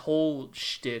character, his whole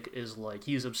shtick is like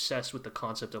he's obsessed with the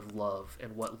concept of love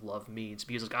and what love means,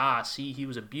 because like see, he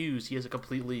was abused. He has a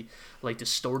completely like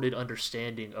distorted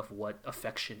understanding of what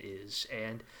affection is.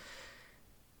 And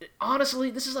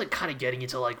honestly, this is like kind of getting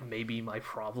into like maybe my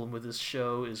problem with this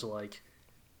show is like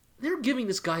they're giving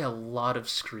this guy a lot of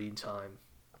screen time,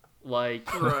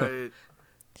 like Right.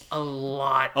 a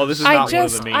lot. Oh, this is not one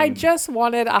of the main. I just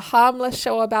wanted a harmless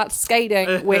show about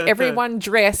skating where everyone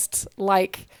dressed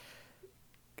like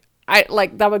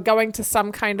they were going to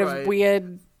some kind of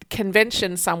weird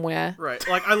convention somewhere. Right.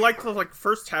 Like I like the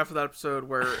first half of that episode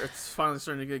where it's finally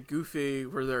starting to get goofy,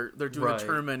 where they're doing a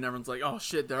tournament and everyone's like, oh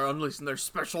shit, they're unleashing their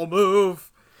special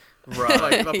move. Right.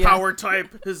 Like the power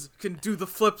type can do the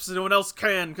flips and no one else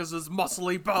can because of his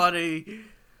muscly body.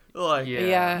 Like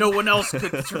no one else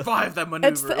could survive that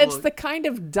maneuver. It's the kind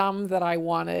of dumb that I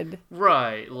wanted.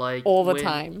 Right. Like all the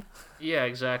time. Yeah,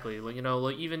 exactly. Like, you know,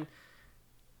 like even.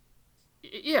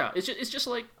 Yeah, it's just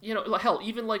like, you know, hell,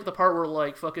 even like the part where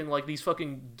like fucking like these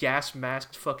fucking gas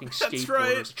masked fucking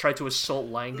skateboarders try to assault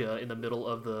Langa in the middle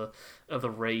of the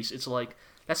race. It's like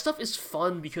that stuff is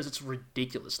fun because it's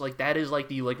ridiculous. Like that is like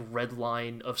the like red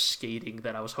line of skating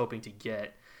that I was hoping to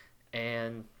get.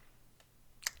 And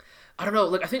I don't know,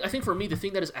 like I think for me the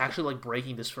thing that is actually like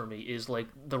breaking this for me is like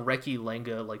the Reki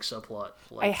Langa like subplot.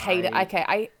 Like, I hate it.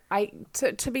 Okay, I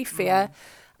to be fair,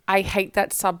 I hate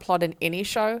that subplot in any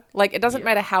show. Like, it doesn't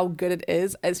matter how good it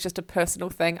is. It's just a personal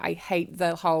thing. I hate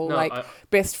the whole,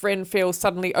 best friend feels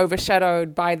suddenly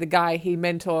overshadowed by the guy he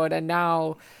mentored, and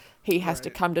now he has to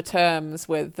come to terms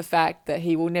with the fact that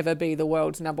he will never be the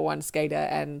world's #1 skater,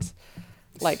 and,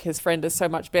 like, his friend is so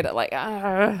much better. Like,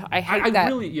 I hate that. I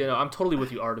really, you know, I'm totally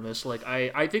with you, Artemis. Like,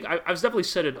 I think I've definitely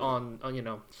said it on, you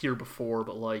know, here before,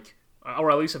 but, like,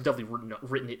 or at least I've definitely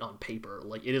written it on paper.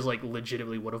 Like, it is, like,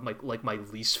 legitimately one of my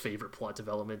least favorite plot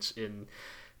developments in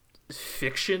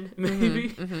fiction,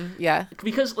 maybe. Yeah.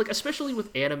 Because, like, especially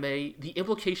with anime, the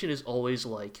implication is always,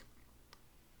 like,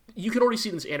 you can already see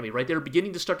in this anime, right? They're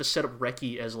beginning to start to set up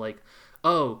Reki as, like,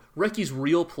 oh, Reki's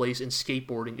real place in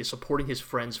skateboarding is supporting his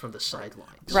friends from the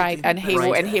sidelines. Right, and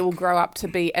he will grow up to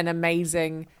be an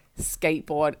amazing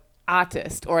skateboard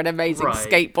artist or an amazing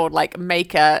skateboard like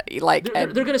maker. Like they're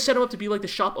gonna set him up to be like the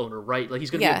shop owner, right? Like he's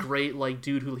gonna be a great like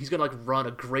dude who he's gonna like run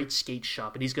a great skate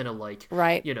shop, and he's gonna like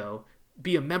you know,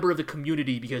 be a member of the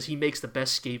community because he makes the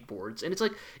best skateboards. And it's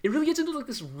like it really gets into like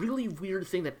this really weird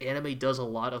thing that anime does a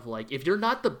lot of, like, if you're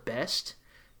not the best,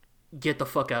 get the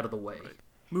fuck out of the way.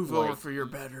 Move over for your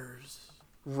betters.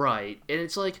 Right. And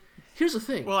it's like, here's the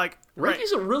thing. Well, like,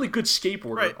 Reki's a really good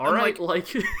skateboarder, alright? Like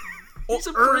he's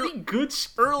a pretty good...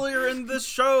 Earlier in this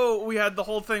show, we had the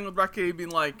whole thing with Reki being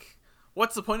like,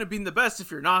 what's the point of being the best if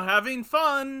you're not having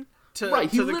fun to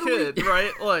the kid,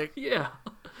 right? Like, yeah.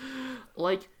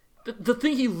 Like, the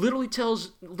thing he literally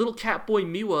tells little cat boy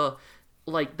Miwa,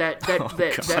 like, that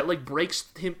like,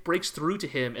 breaks through to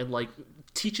him and, like,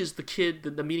 teaches the kid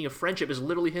the meaning of friendship is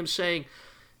literally him saying,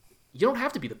 you don't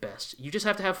have to be the best. You just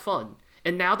have to have fun.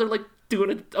 And now they're, like,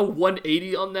 doing a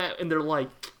 180 on that, and they're like...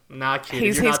 Nah, kid,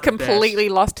 he's completely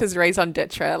lost his raison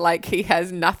d'etre. Like, he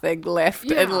has nothing left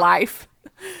in life.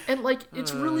 And, like,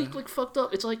 it's really, like, fucked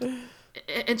up. It's like,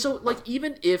 And so, like,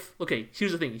 even if, okay,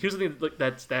 here's the thing like,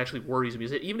 that actually worries me,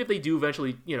 is that even if they do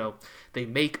eventually, they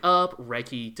make up,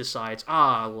 Reki decides,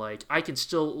 like, I can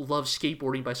still love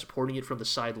skateboarding by supporting it from the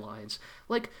sidelines.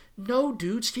 Like, no,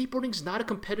 dude, skateboarding's not a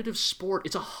competitive sport.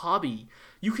 It's a hobby.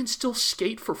 You can still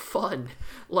skate for fun.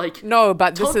 Like, no,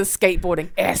 but this is skateboarding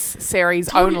series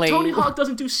only. Tony Hawk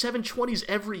doesn't do 720s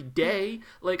every day.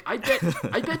 Like, I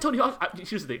bet Tony Hawk.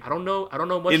 Here's the thing. I don't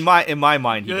know much. In my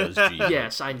mind, he does. G.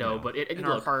 Yes, I know, but in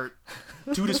our heart,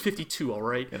 dude is 52. All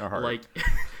right, in our heart. Like,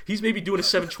 he's maybe doing a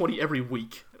 720 every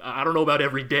week. I don't know about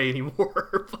every day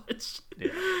anymore, but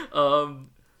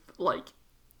like,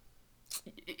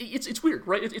 it's weird,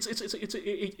 right? It's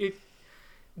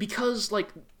because like.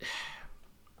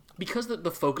 Because the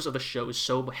focus of the show is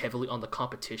so heavily on the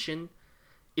competition,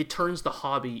 it turns the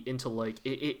hobby into, like,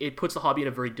 it puts the hobby in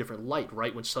a very different light,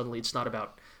 right? When suddenly it's not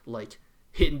about, like,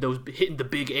 hitting the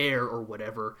big air or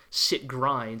whatever, sit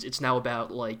grinds. It's now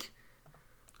about, like,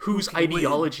 whose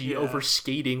ideology over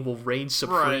skating will reign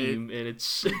supreme, right. And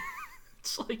it's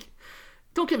like,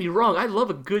 don't get me wrong, I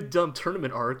love a good dumb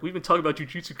tournament arc. We've been talking about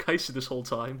Jujutsu Kaisen this whole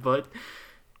time, but.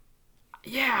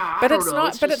 Yeah, but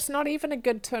it's not even a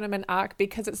good tournament arc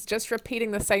because it's just repeating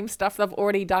the same stuff they've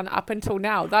already done up until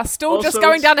now. They're still also just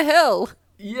going down a hill.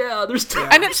 Yeah, and it's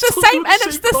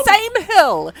the same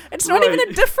hill. It's not even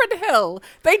a different hill.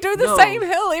 They do the same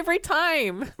hill every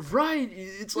time. Right.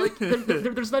 It's like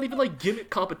there's not even like gimmick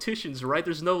competitions, right?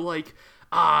 There's no like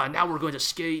now we're going to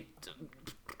skate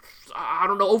I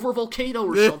don't know, over a volcano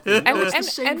or something.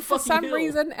 And for some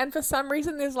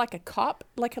reason, there's like a cop,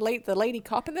 like the lady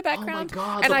cop in the background. Oh my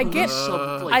God! And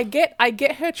I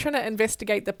get her trying to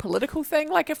investigate the political thing,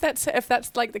 like if that's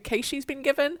like the case she's been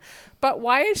given. But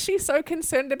why is she so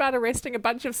concerned about arresting a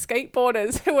bunch of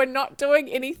skateboarders who are not doing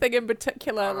anything in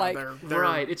particular? They're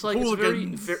right. It's like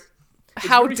hooligans. It's very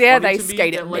how dare they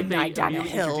skate at midnight down a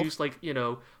hill? Introduce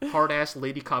hard ass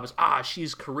lady cop as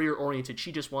she's career oriented.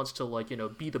 She just wants to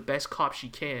be the best cop she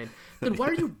can. Then why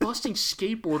are you busting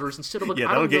skateboarders instead of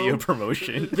that'll get you a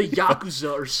promotion, the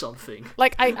Yakuza or something?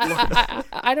 Like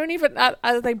I don't even.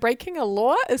 Are they breaking a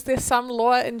law? Is there some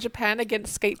law in Japan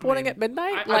against skateboarding at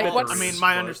midnight?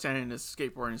 My understanding is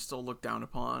skateboarding is still looked down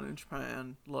upon in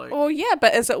Japan. Oh yeah,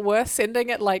 but is it worth sending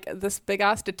it like this big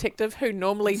ass detective who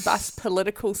normally busts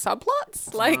political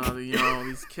subplots? Like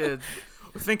these kids.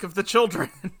 Think of the children.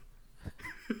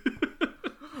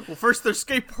 Well, first they're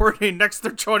skateboarding, next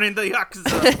they're joining the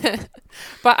Yakuza.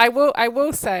 But I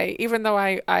will say, even though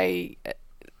I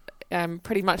am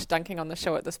pretty much dunking on the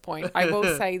show at this point, I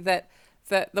will say that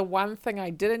the one thing I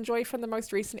did enjoy from the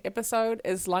most recent episode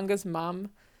is Lunga's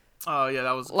mum. Oh yeah,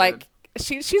 that was like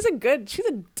good. She's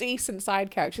a decent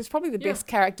side character. She's probably the best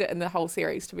character in the whole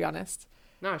series, to be honest.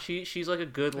 No, she's like a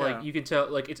good you can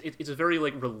tell it's a very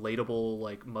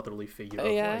relatable motherly figure.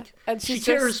 And she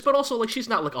cares, but also she's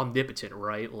not omnipotent,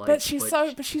 right? But she's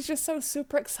just so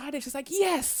super excited. She's like,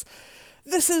 yes,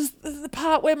 this is the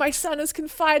part where my son is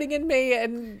confiding in me,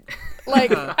 and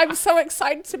I'm so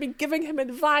excited to be giving him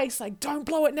advice. Like, don't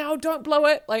blow it now, don't blow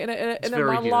it. In a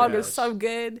monologue is so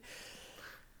good.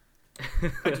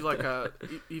 I do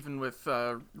even with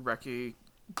Reki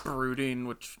brooding,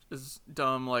 which is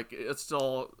dumb, it's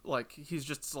still he's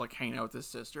just hanging out with his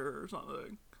sister or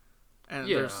something, and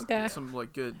there's some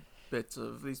good bits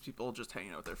of these people just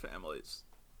hanging out with their families.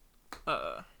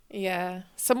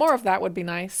 Some more of that would be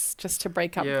nice, just to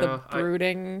break up the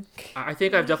brooding. I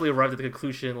think I've definitely arrived at the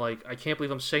conclusion, I can't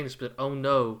believe I'm saying this, but oh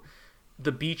no,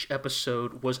 the beach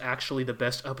episode was actually the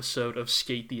best episode of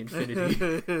Skate the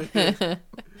Infinity.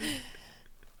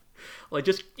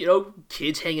 Just,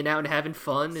 kids hanging out and having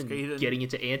fun and getting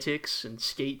into antics and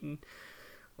skating.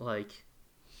 We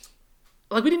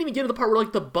didn't even get to the part where,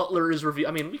 the butler is revealed.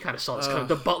 I mean, we kind of saw this coming.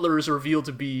 The butler is revealed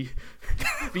to be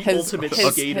the ultimate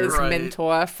skater. His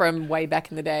mentor from way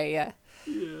back in the day, yeah.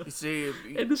 You see,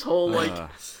 and this whole,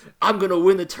 I'm going to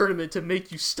win the tournament to make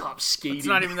you stop skating. It's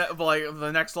not even that, but,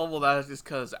 the next level of that is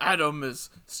because Adam is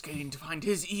skating to find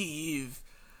his Eve,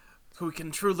 who he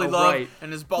can truly love, right.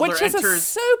 And his butler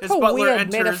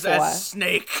enters as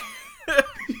Snake.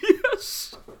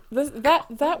 Yes.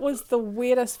 That was the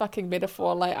weirdest fucking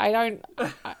metaphor.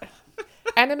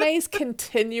 Anime's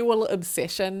continual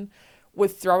obsession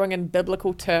with throwing in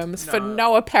biblical terms for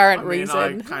no apparent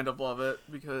reason. I kind of love it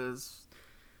because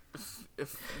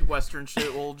if Western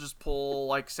shit will just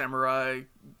pull Samurai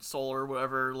Soul or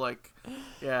whatever,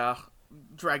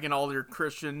 dragging all your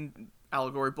Christian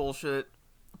allegory bullshit.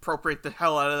 Appropriate the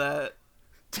hell out of that.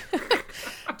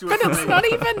 do But it for it's me. not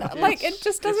even like it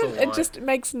just doesn't. a It lot. just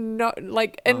makes no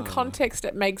like in context.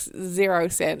 It makes zero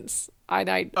sense. I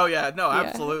don't. Oh yeah, no, Yeah,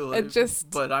 absolutely. it just-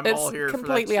 but I'm it's all here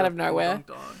completely for that out of stuff being nowhere.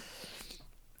 dunked on.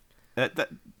 That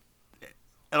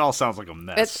it all sounds like a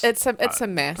mess. It's a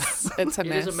mess. It's a It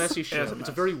mess. is a messy show. is a It's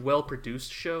a mess. very well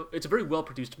produced show. It's a very well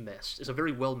produced mess. It's a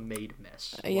very well made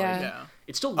mess. Like, Yeah. Yeah.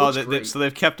 it still Oh, looks great. so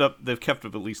they've kept up. They've kept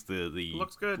up at least the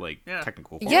Looks good. like Yeah.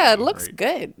 technical. Yeah, it quality, looks right?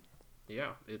 good.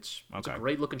 Yeah, it's a Okay.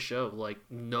 great looking show. Like,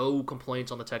 no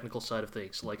complaints on the technical side of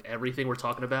things. Like, everything we're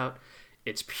talking about,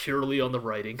 it's purely on the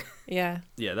writing. Yeah.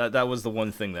 Yeah, that was the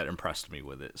one thing that impressed me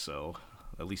with it. So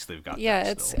at least they've got. Yeah,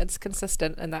 that it's still. it's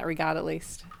consistent in that regard at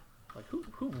least. Like, who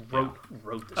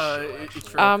wrote this show, actually?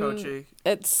 Ichiro Kochi.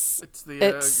 It's It's the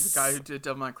it's- guy who did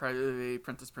Devil May Cry, the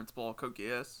Apprentice Principal, Code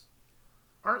Geass.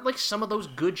 Aren't, like, some of those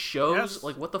good shows? Yes.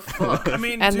 Like, what the fuck? I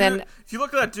mean, And dude, then- if you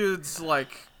look at that dude's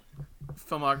like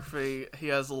filmography, he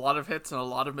has a lot of hits and a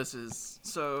lot of misses.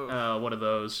 So, One of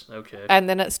those. Okay. and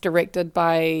then it's directed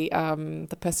by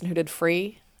the person who did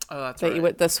Free, that's the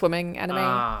right. the swimming anime.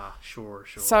 Ah, sure.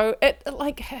 So it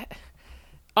like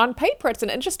on paper it's an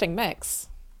interesting mix.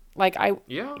 Like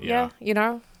Yeah. yeah, you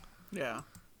know, Yeah.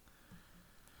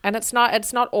 and it's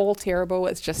not all terrible.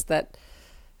 It's just that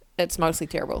it's mostly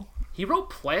terrible. He wrote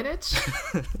Planets?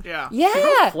 Yeah.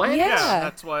 Yeah, Flash? Yeah, yeah.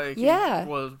 that's why he Yeah.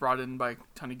 was brought in by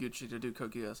Taniguchi to do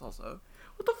Code Geass also.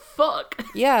 What the fuck?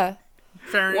 Yeah.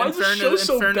 Why is this show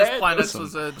so bad? Planets Some,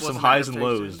 was a some an highs and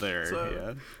adaptation, lows there. so-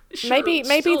 Yeah. Sure, maybe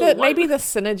still, the why- maybe the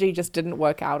synergy just didn't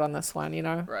work out on this one, you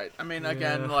know. Right. I mean,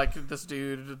 again, Yeah. like this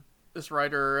dude, this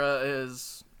writer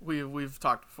is we've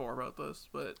talked before about this,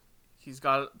 but he's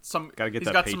got some. Gotta get he's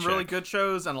that got some really paycheck. good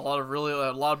shows and a lot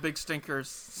of big stinkers.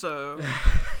 So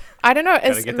I don't know.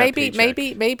 It's get that maybe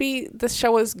paycheck. maybe this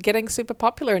show is getting super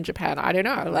popular in Japan. I don't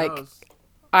know. who Like knows?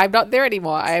 I'm not there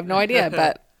anymore. I have no idea,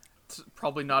 but It's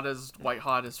probably not as white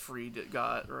hot as Freed it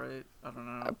got. Right. I don't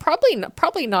know.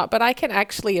 probably not. But I can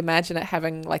actually imagine it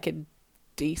having like a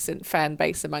decent fan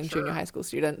base among Sure. junior high school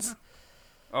students.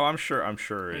 Oh, I'm sure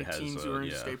Any it has. teens who are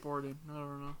into Yeah. skateboarding. I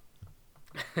don't know.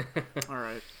 All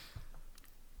right.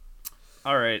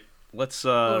 All right, let's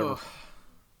Ugh.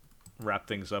 wrap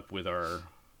things up with our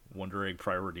Wonder Egg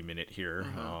priority minute here.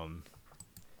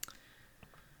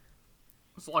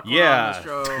 There's a lot going on in Yeah, this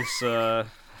show.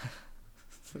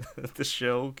 this this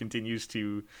show continues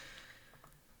to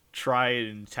try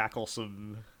and tackle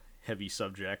some heavy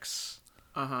subjects.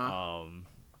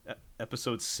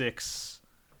 Episode 6,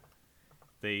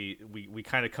 we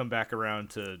kind of come back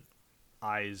around to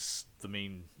Ai's the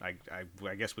main.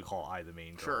 I guess we call Ai the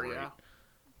main girl, Sure. right? Yeah.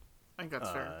 I think that's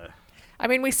fair. I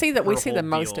mean, we see the Her the whole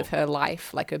most deal. of her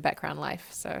life, like her background life.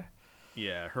 So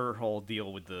Yeah, her whole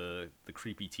deal with the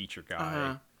creepy teacher guy,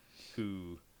 Uh-huh.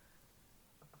 who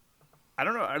I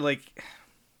don't know. I like.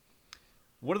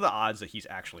 What are the odds that he's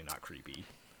actually not creepy,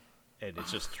 and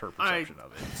it's just her perception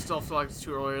of it? Still feel like it's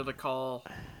too early to call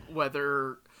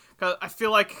whether. Cause I feel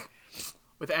like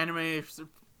with anime,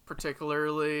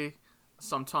 particularly,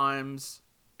 sometimes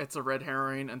it's a red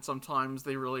herring, and sometimes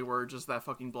they really were just that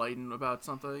fucking blatant about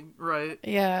something, right?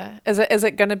 yeah, is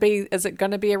it gonna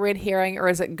be a red herring, or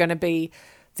is it gonna be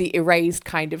the erased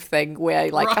kind of thing where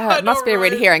like Right, it must be a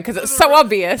red right. herring because it's so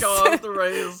obvious. God, the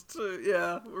raised,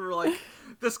 yeah, we're like,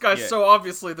 this guy's Yeah. so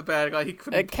obviously the bad guy. He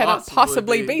couldn't It cannot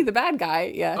possibly be be the bad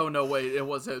guy. Yeah. Oh no, wait, it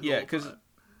was him. Yeah,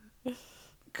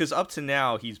 because up to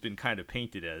now he's been kind of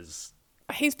painted as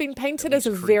He's been painted At as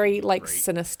a least very creepy, like right?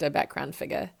 sinister background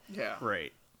figure. yeah,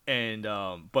 right, and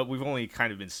but we've only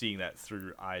kind of been seeing that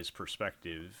through Ai's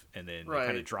perspective, and then they kind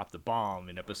Right. of dropped the bomb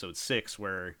in episode 6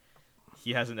 where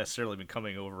he hasn't necessarily been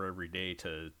coming over every day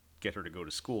to get her to go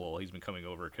to school. He's been coming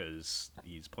over because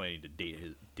he's planning to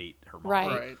date her mom.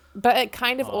 Right. But it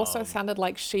kind of also sounded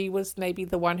like she was maybe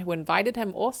the one who invited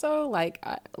him also, like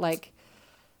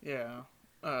yeah.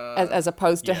 as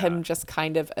opposed to yeah. him just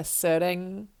kind of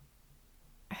asserting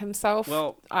himself.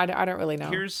 Well, I don't really know.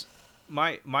 Here's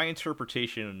my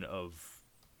interpretation of,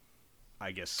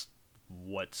 I guess,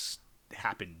 what's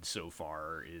happened so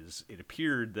far is it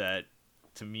appeared that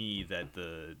to me that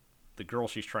the girl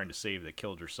she's trying to save that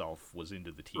killed herself was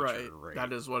into the teacher, right?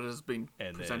 That is what is being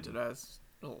And presented then- as.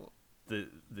 Oh, the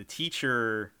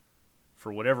teacher,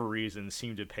 for whatever reason,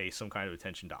 seemed to pay some kind of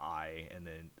attention to Ai, and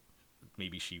then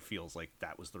maybe she feels like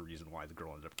that was the reason why the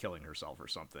girl ended up killing herself or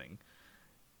something.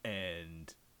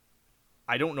 And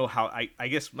I don't know how. I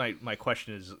guess my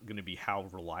question is going to be how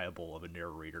reliable of a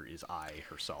narrator is Ai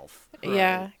herself.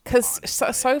 Yeah, because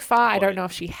so far I don't But- know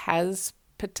if she has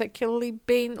particularly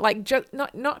been like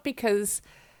not because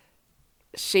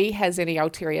she has any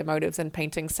ulterior motives in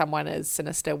painting someone as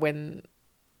sinister when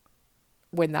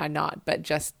when they're not, but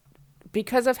just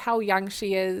because of how young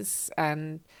she is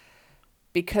and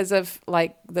because of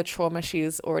like the trauma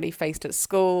she's already faced at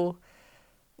school,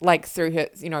 like through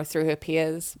her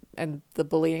peers and the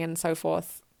bullying and so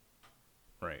forth.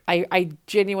 Right. I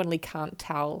genuinely can't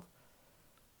tell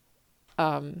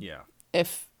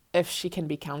if she can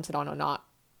be counted on or not.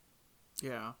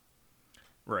 Yeah.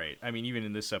 Right. I mean, even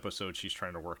in this episode, she's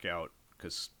trying to work out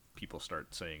because people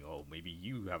start saying, oh, maybe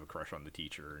you have a crush on the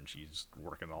teacher, and she's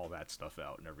working all that stuff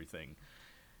out and everything.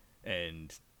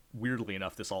 And weirdly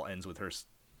enough, this all ends with her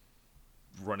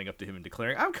running up to him and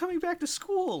declaring, I'm coming back to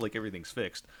school, like everything's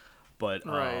fixed. But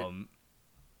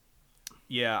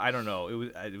yeah, I don't know,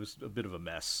 it was a bit of a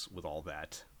mess with all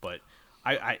that. But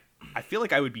I feel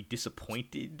like I would be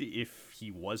disappointed if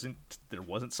there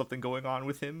wasn't something going on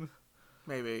with him.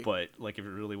 Maybe. But like if it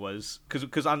really was,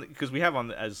 because we have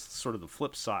on as sort of the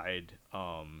flip side,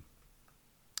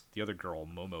 the other girl,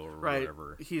 Momo or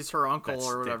whatever. He's her uncle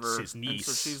or whatever. That's his niece.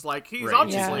 And so she's like, he's right,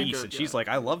 obviously niece, good. and she's like,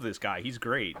 I love this guy. He's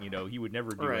great. You know, he would never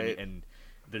do it. And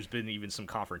there's been even some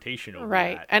confrontation over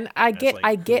that. And I get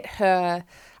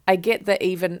that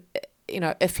even, you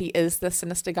know, if he is the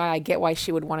sinister guy, I get why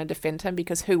she would want to defend him,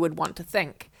 because who would want to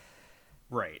think?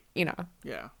 Right. You know.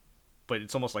 Yeah. But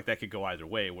it's almost like that could go either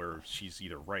way, where she's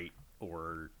either right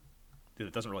or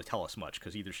it doesn't really tell us much,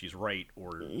 because either she's right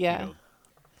or you know,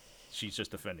 she's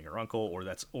just defending her uncle, or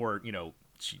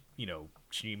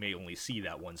she may only see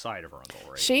that one side of her uncle,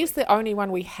 right? She's the only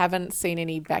one we haven't seen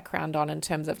any background on in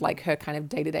terms of like her kind of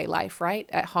day-to-day life, right?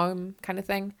 At home kind of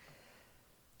thing.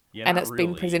 Yeah, and it's really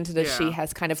been presented as she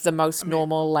has kind of the most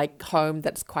normal like home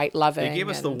that's quite loving. They gave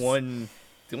us the only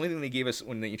thing they gave us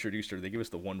when they introduced her, they gave us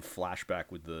the one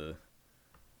flashback with the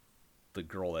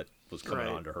girl that was coming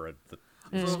on to her at the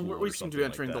school. We seem to be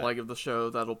entering the leg of the show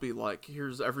that'll be like,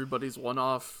 here's everybody's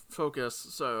one-off focus.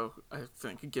 So I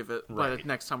think give it by the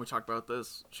next time we talk about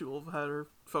this, she will have had her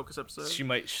focus episode. She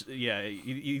might,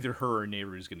 either her or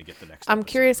Nehru is going to get the next. I'm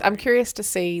curious. Right? I'm curious to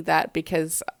see that,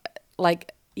 because,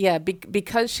 like,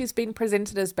 because she's been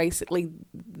presented as basically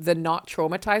the not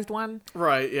traumatized one,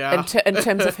 right? Yeah. In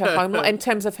terms of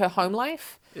her home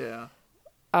life. Yeah.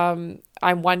 I'm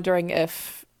wondering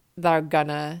if they're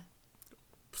gonna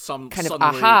kind of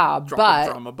drop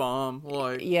a drama bomb,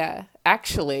 like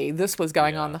actually this was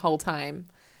going on the whole time,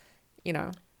 you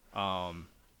know.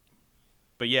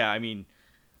 But yeah, I mean,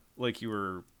 like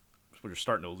we're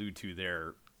starting to allude to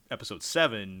there, episode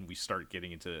 7 we start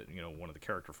getting into, you know, one of the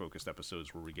character focused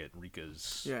episodes where we get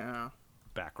Rika's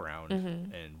background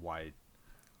and why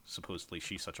supposedly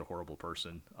she's such a horrible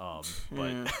person,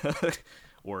 but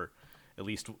or at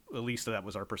least that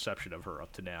was our perception of her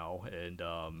up to now. And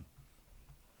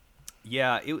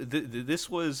this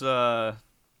was I'll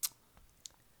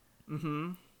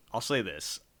say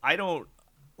this,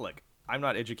 I'm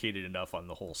not educated enough on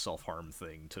the whole self-harm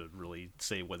thing to really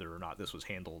say whether or not this was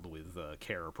handled with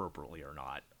care appropriately or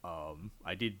not.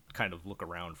 I did kind of look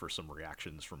around for some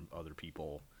reactions from other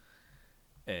people,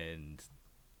 and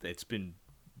it's been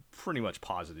pretty much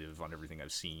positive on everything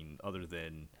I've seen, other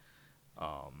than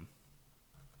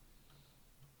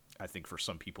I think for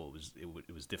some people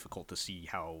it was difficult to see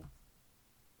how,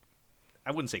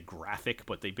 I wouldn't say graphic,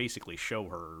 but they basically show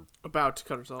her about to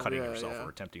cut herself, cutting herself, or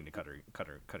attempting to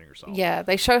cutting herself. Yeah,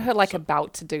 they show her like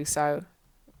about to do so.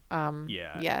 And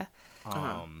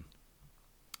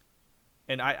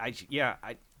I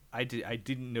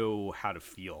didn't know how to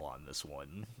feel on this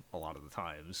one a lot of the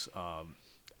times.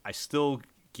 I still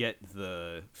get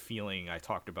the feeling I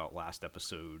talked about last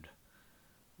episode,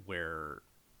 where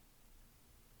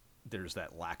there's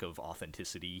that lack of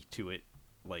authenticity to it.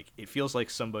 Like, it feels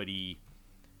like somebody,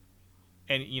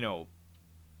 and you know,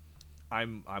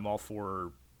 I'm all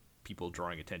for people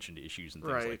drawing attention to issues and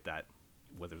things like that,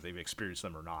 whether they've experienced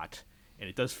them or not. And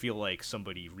it does feel like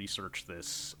somebody researched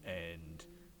this and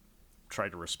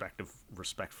tried to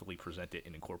respectfully present it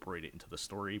and incorporate it into the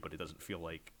story, but it doesn't feel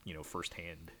like, you know,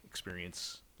 firsthand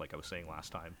experience, like I was saying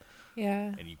last time.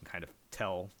 Yeah. And you can kind of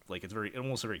tell, like, it's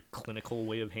almost a very clinical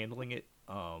way of handling it.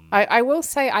 I will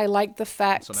say I like the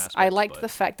fact the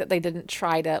fact that they didn't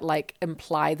try to like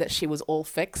imply that she was all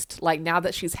fixed. Like, now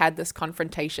that she's had this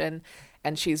confrontation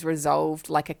and she's resolved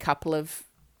like a couple of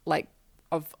like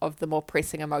of the more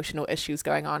pressing emotional issues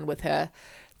going on with her,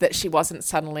 that she wasn't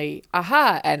suddenly,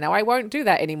 and now I won't do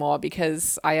that anymore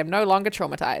because I am no longer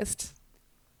traumatized.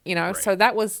 You know, so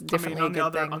that was definitely a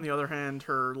good thing. On the other hand,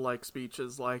 her like speech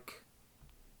is like,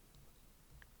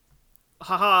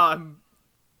 I'm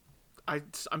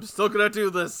still gonna do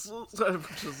this,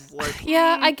 which is like,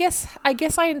 I guess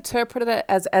I interpreted it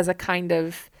as a kind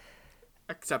of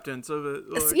acceptance of it.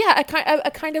 Like, yeah,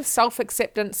 a kind of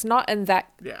self-acceptance, not in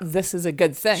that this is a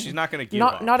good thing. She's not going to give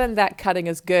up. Not in that cutting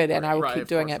is good and I will Right, keep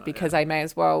doing it because I may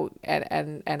as well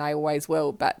and I always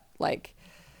will. But like,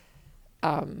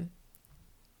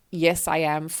 yes, I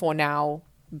am for now,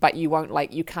 but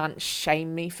you can't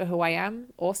shame me for who I am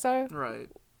also.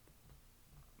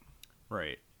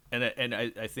 Right. And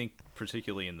I think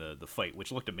particularly in the fight,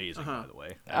 which looked amazing, by the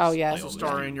way. Oh, yeah.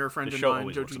 Starring your friend and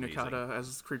mine, Joji Nakata, as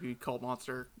this creepy cult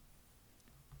monster.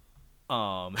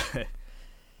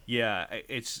 Yeah,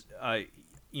 it's, I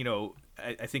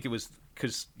think it was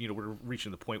because, we're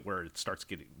reaching the point where it starts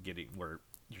getting where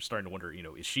you're starting to wonder,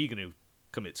 is she going to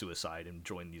commit suicide and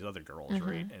join these other girls,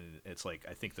 right? And it's like,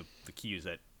 I think the key is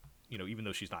that, even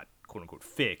though she's not, quote unquote,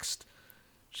 fixed,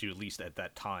 she at least at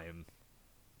that time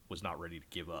was not ready to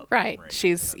give up. Right.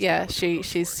 She's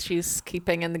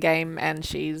keeping in the game, and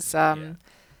she's like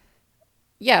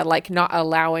not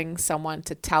allowing someone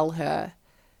to tell her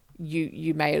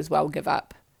you may as well give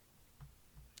up.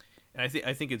 And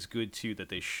I think it's good too that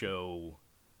they show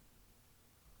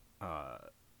her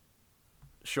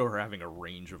having a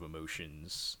range of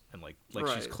emotions, and like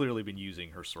she's clearly been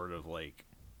using her sort of like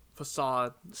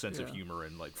facade sense of humor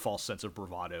and like false sense of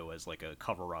bravado as like a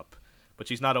cover up. But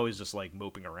she's not always just like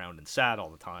moping around and sad all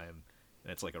the time,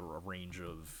 and it's like a range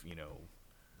of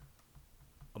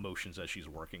emotions as she's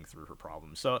working through her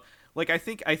problems. So like I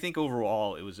think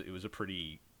overall it was a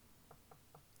pretty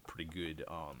good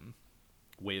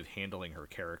way of handling her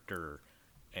character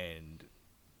and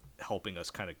helping us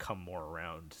kind of come more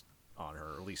around on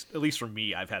her. At least for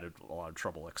me, I've had a lot of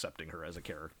trouble accepting her as a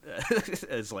character,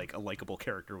 as like a likable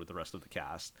character with the rest of the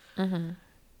cast.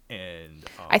 And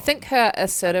I think her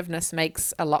assertiveness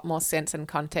makes a lot more sense in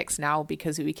context now,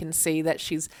 because we can see that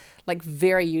she's like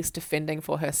very used to fending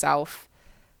for herself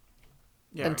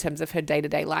in terms of her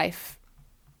day-to-day life.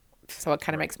 So it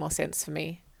kind of makes more sense for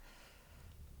me.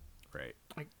 Right.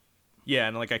 Yeah,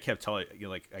 and like I kept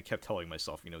telling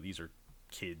myself, these are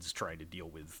kids trying to deal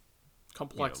with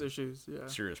complex issues,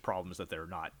 serious problems that they're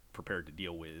not prepared to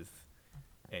deal with,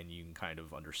 and you can kind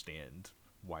of understand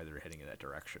why they're heading in that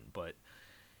direction. But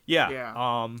like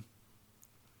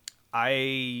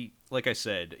I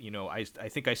said, I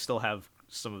think I still have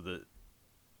some of the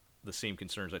same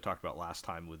concerns I talked about last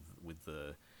time with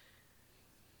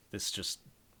this just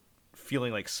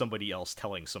feeling like somebody else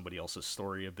telling somebody else's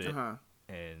story a bit,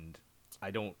 and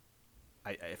I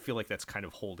feel like that's kind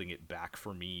of holding it back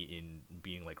for me in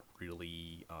being like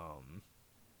really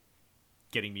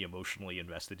getting me emotionally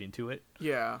invested into it.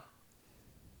 Yeah.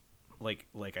 Like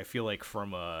I feel like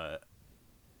from a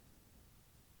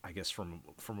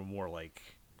more like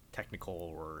technical,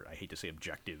 or I hate to say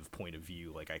objective point of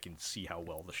view, like I can see how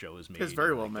well the show is made. It's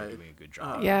very well made. They're doing a good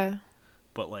job.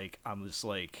 But like I'm just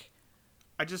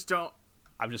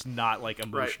not like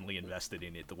emotionally invested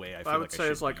in it the way I feel like I would say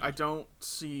is like I don't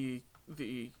see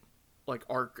the like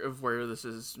arc of where this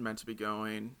is meant to be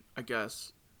going, I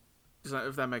guess.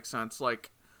 If that makes sense.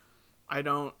 Like I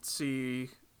don't see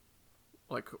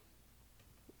like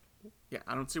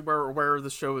I don't see where the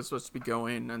show is supposed to be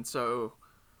going, and so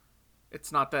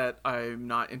it's not that I'm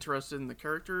not interested in the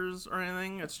characters or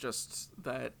anything. It's just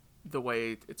that the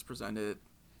way it's presented,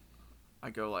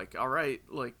 I go like, all right,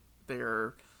 like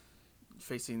they're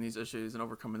facing these issues and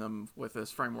overcoming them with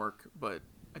this framework, but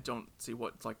I don't see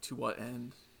what's like to what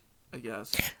end, I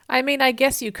guess. I mean, I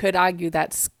guess you could argue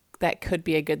that could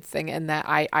be a good thing in that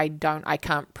I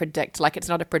can't predict, like it's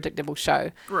not a predictable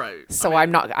show. Right. So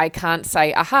I can't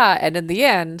say, aha, and in the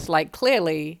end, like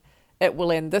clearly it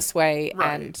will end this way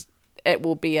and it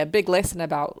will be a big lesson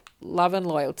about love and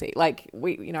loyalty. Like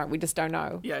we just don't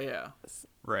know. Yeah.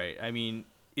 Right. I mean,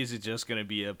 is it just going to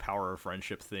be a power of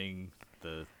friendship thing?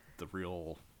 The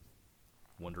real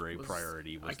Wonder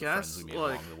priority was the friends we made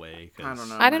along the way. I don't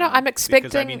know. I don't know. I'm expecting.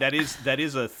 Because, I mean, that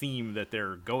is a theme that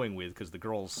they're going with, because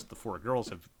the four girls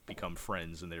have become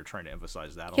friends, and they're trying to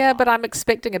emphasize that. Yeah, but I'm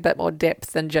expecting a bit more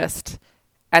depth than just,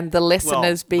 and the lesson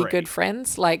is be good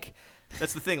friends. Like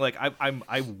that's the thing. Like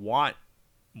I want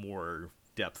more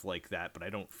depth like that, but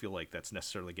I don't feel like that's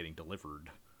necessarily getting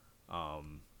delivered,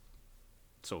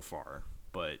 so far.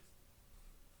 But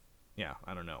yeah,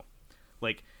 I don't know.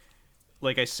 Like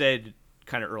I said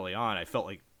kind of early on, I felt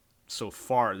like so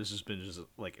far this has been just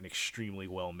like an extremely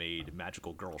well-made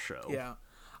magical girl show. Yeah.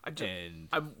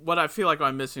 What I feel like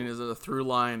I'm missing is a through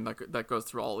line that goes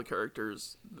through all the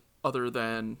characters, other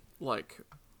than quote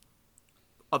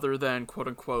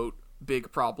unquote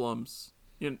big problems,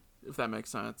 if that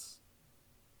makes sense.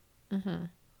 Mm-hmm.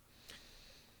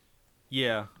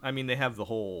 Yeah, I mean they have the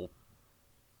whole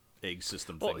egg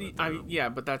system Well, thing.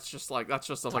 but that's just like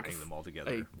tying them all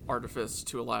together. a artifice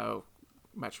to allow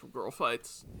magical girl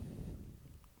fights,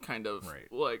 kind of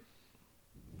like,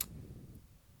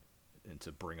 and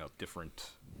to bring up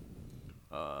different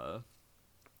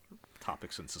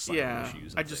topics and societal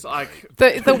issues. I just like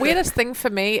the weirdest thing for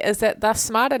me is that they're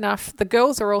smart enough. The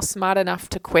girls are all smart enough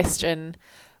to question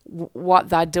what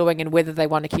they're doing and whether they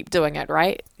want to keep doing it,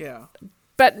 right? Yeah.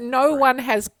 But no one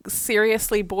has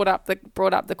seriously brought up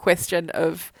the question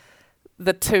of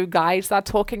the two guys they're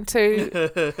talking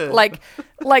to. like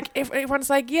if everyone's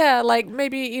like, yeah, like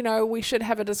maybe, we should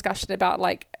have a discussion about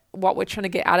like what we're trying to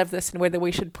get out of this and whether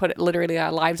we should put literally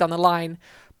our lives on the line.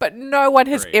 But no one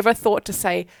has ever thought to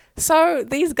say, so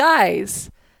these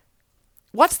guys,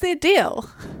 what's their deal?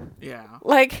 Yeah.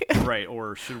 Like, right.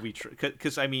 Or should we,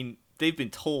 because I mean, they've been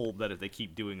told that if they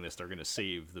keep doing this, they're going to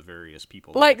save the various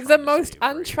people. Like the most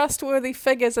untrustworthy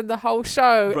figures in the whole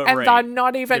show, they're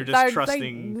not even.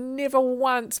 They never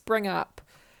once bring up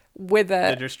whether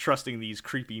they're just trusting these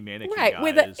creepy mannequin guys.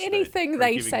 Whether anything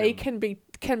they say can be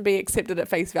accepted at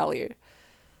face value.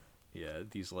 Yeah,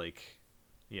 these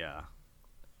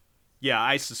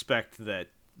I suspect that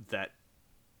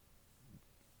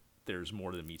there's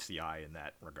more than meets the eye in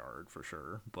that regard for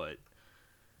sure, but.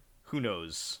 Who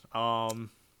knows? At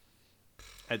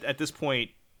this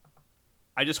point,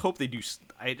 I just hope they do.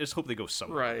 I just hope they go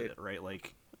somewhere with it, right?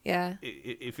 Like,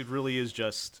 if it really is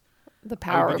just the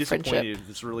power I would be of friendship. disappointed if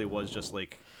this really was just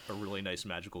like a really nice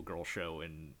magical girl show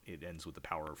and it ends with the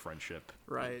power of friendship,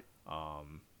 right?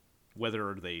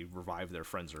 Whether they revive their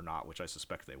friends or not, which I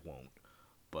suspect they won't,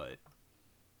 but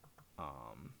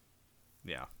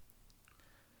yeah,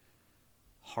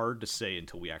 hard to say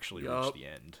until we actually reach the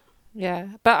end. Yeah,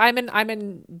 but I'm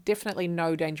in definitely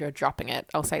no danger of dropping it.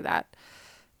 I'll say that.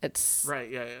 It's right.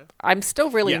 Yeah. I'm still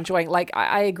really enjoying. Like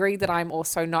I agree that I'm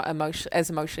also not as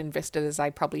emotionally invested as I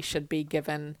probably should be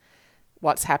given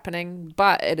what's happening.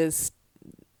 But it is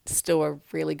still a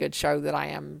really good show that I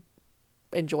am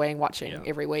enjoying watching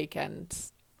every week, and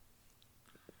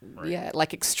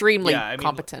like extremely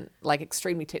competent, like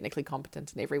extremely technically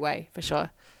competent in every way for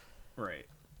sure. Right.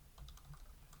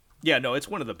 Yeah, no, it's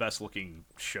one of the best looking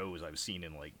shows I've seen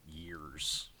in like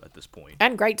years at this point.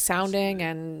 And great sounding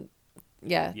and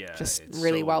just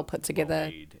really so well put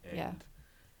together. And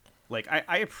like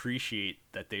I appreciate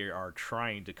that they are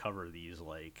trying to cover these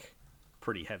like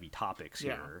pretty heavy topics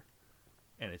here.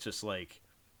 And it's just like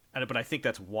but I think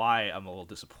that's why I'm a little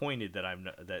disappointed that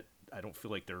that I don't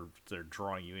feel like they're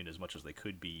drawing you in as much as they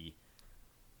could be.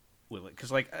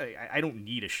 Because like I don't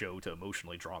need a show to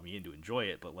emotionally draw me in to enjoy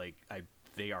it, but like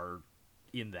they are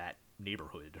in that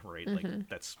neighborhood, right? Mm-hmm. Like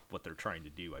that's what they're trying to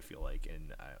do, I feel like,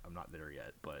 and I'm not there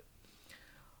yet, but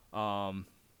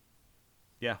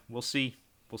we'll see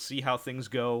how things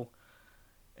go,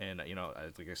 and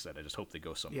like I said, I just hope they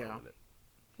go somewhere with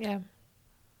it.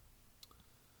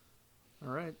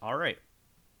 All right,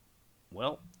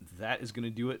 well, that is going to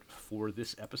do it for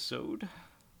this episode.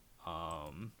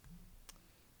 Like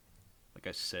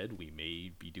I said, we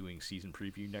may be doing season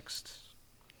preview next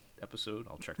episode.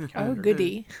 I'll check the calendar. Oh,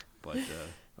 goody. But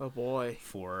oh boy.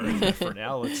 For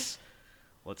now, let's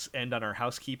end on our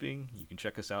housekeeping. You can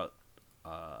check us out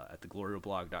at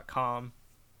theglorioblog.com.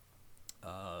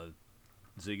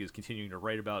 Zig is continuing to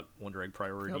write about Wonder Egg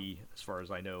Priority, as far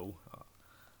as I know.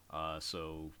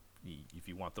 So if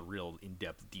you want the real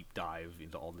in-depth deep dive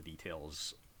into all the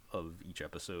details of each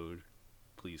episode,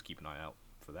 please keep an eye out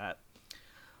for that.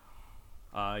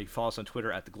 You can follow us on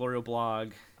Twitter at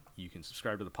theglorioblog. You can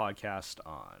subscribe to the podcast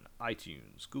on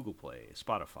iTunes, Google Play,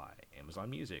 Spotify, Amazon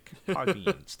Music,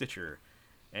 Podbean, Stitcher,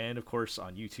 and of course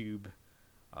on YouTube.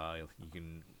 You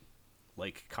can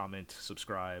like, comment,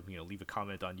 subscribe. Leave a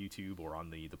comment on YouTube or on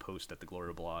the post at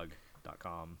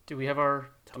theglorioblog.com. Do we have our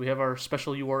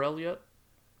special URL yet?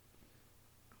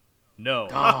 No.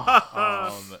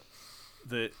 Oh.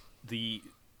 The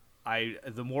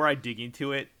more I dig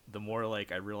into it, the more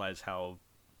like I realize how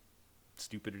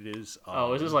stupid it is.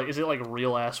 Is it like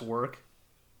real ass work?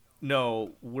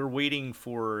 No, we're waiting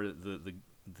for the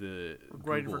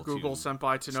Google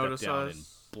Senpai to notice us and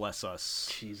bless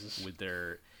us. Jesus. With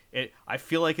their. I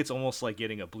feel like it's almost like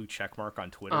getting a blue check mark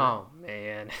on Twitter. Oh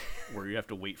man. Where you have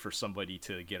to wait for somebody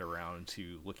to get around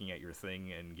to looking at your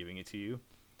thing and giving it to you.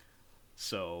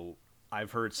 So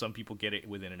I've heard some people get it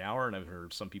within an hour, and I've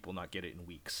heard some people not get it in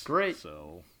weeks. Great.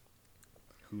 So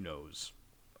who knows?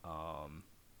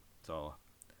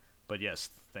 But yes,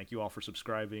 thank you all for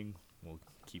subscribing. We'll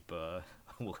keep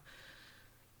we'll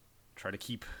try to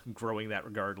keep growing that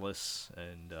regardless,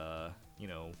 and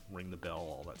ring the bell,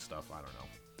 all that stuff. I don't know.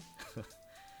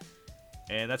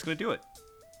 And that's gonna do it.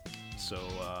 So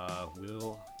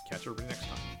we'll catch everybody next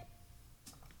time.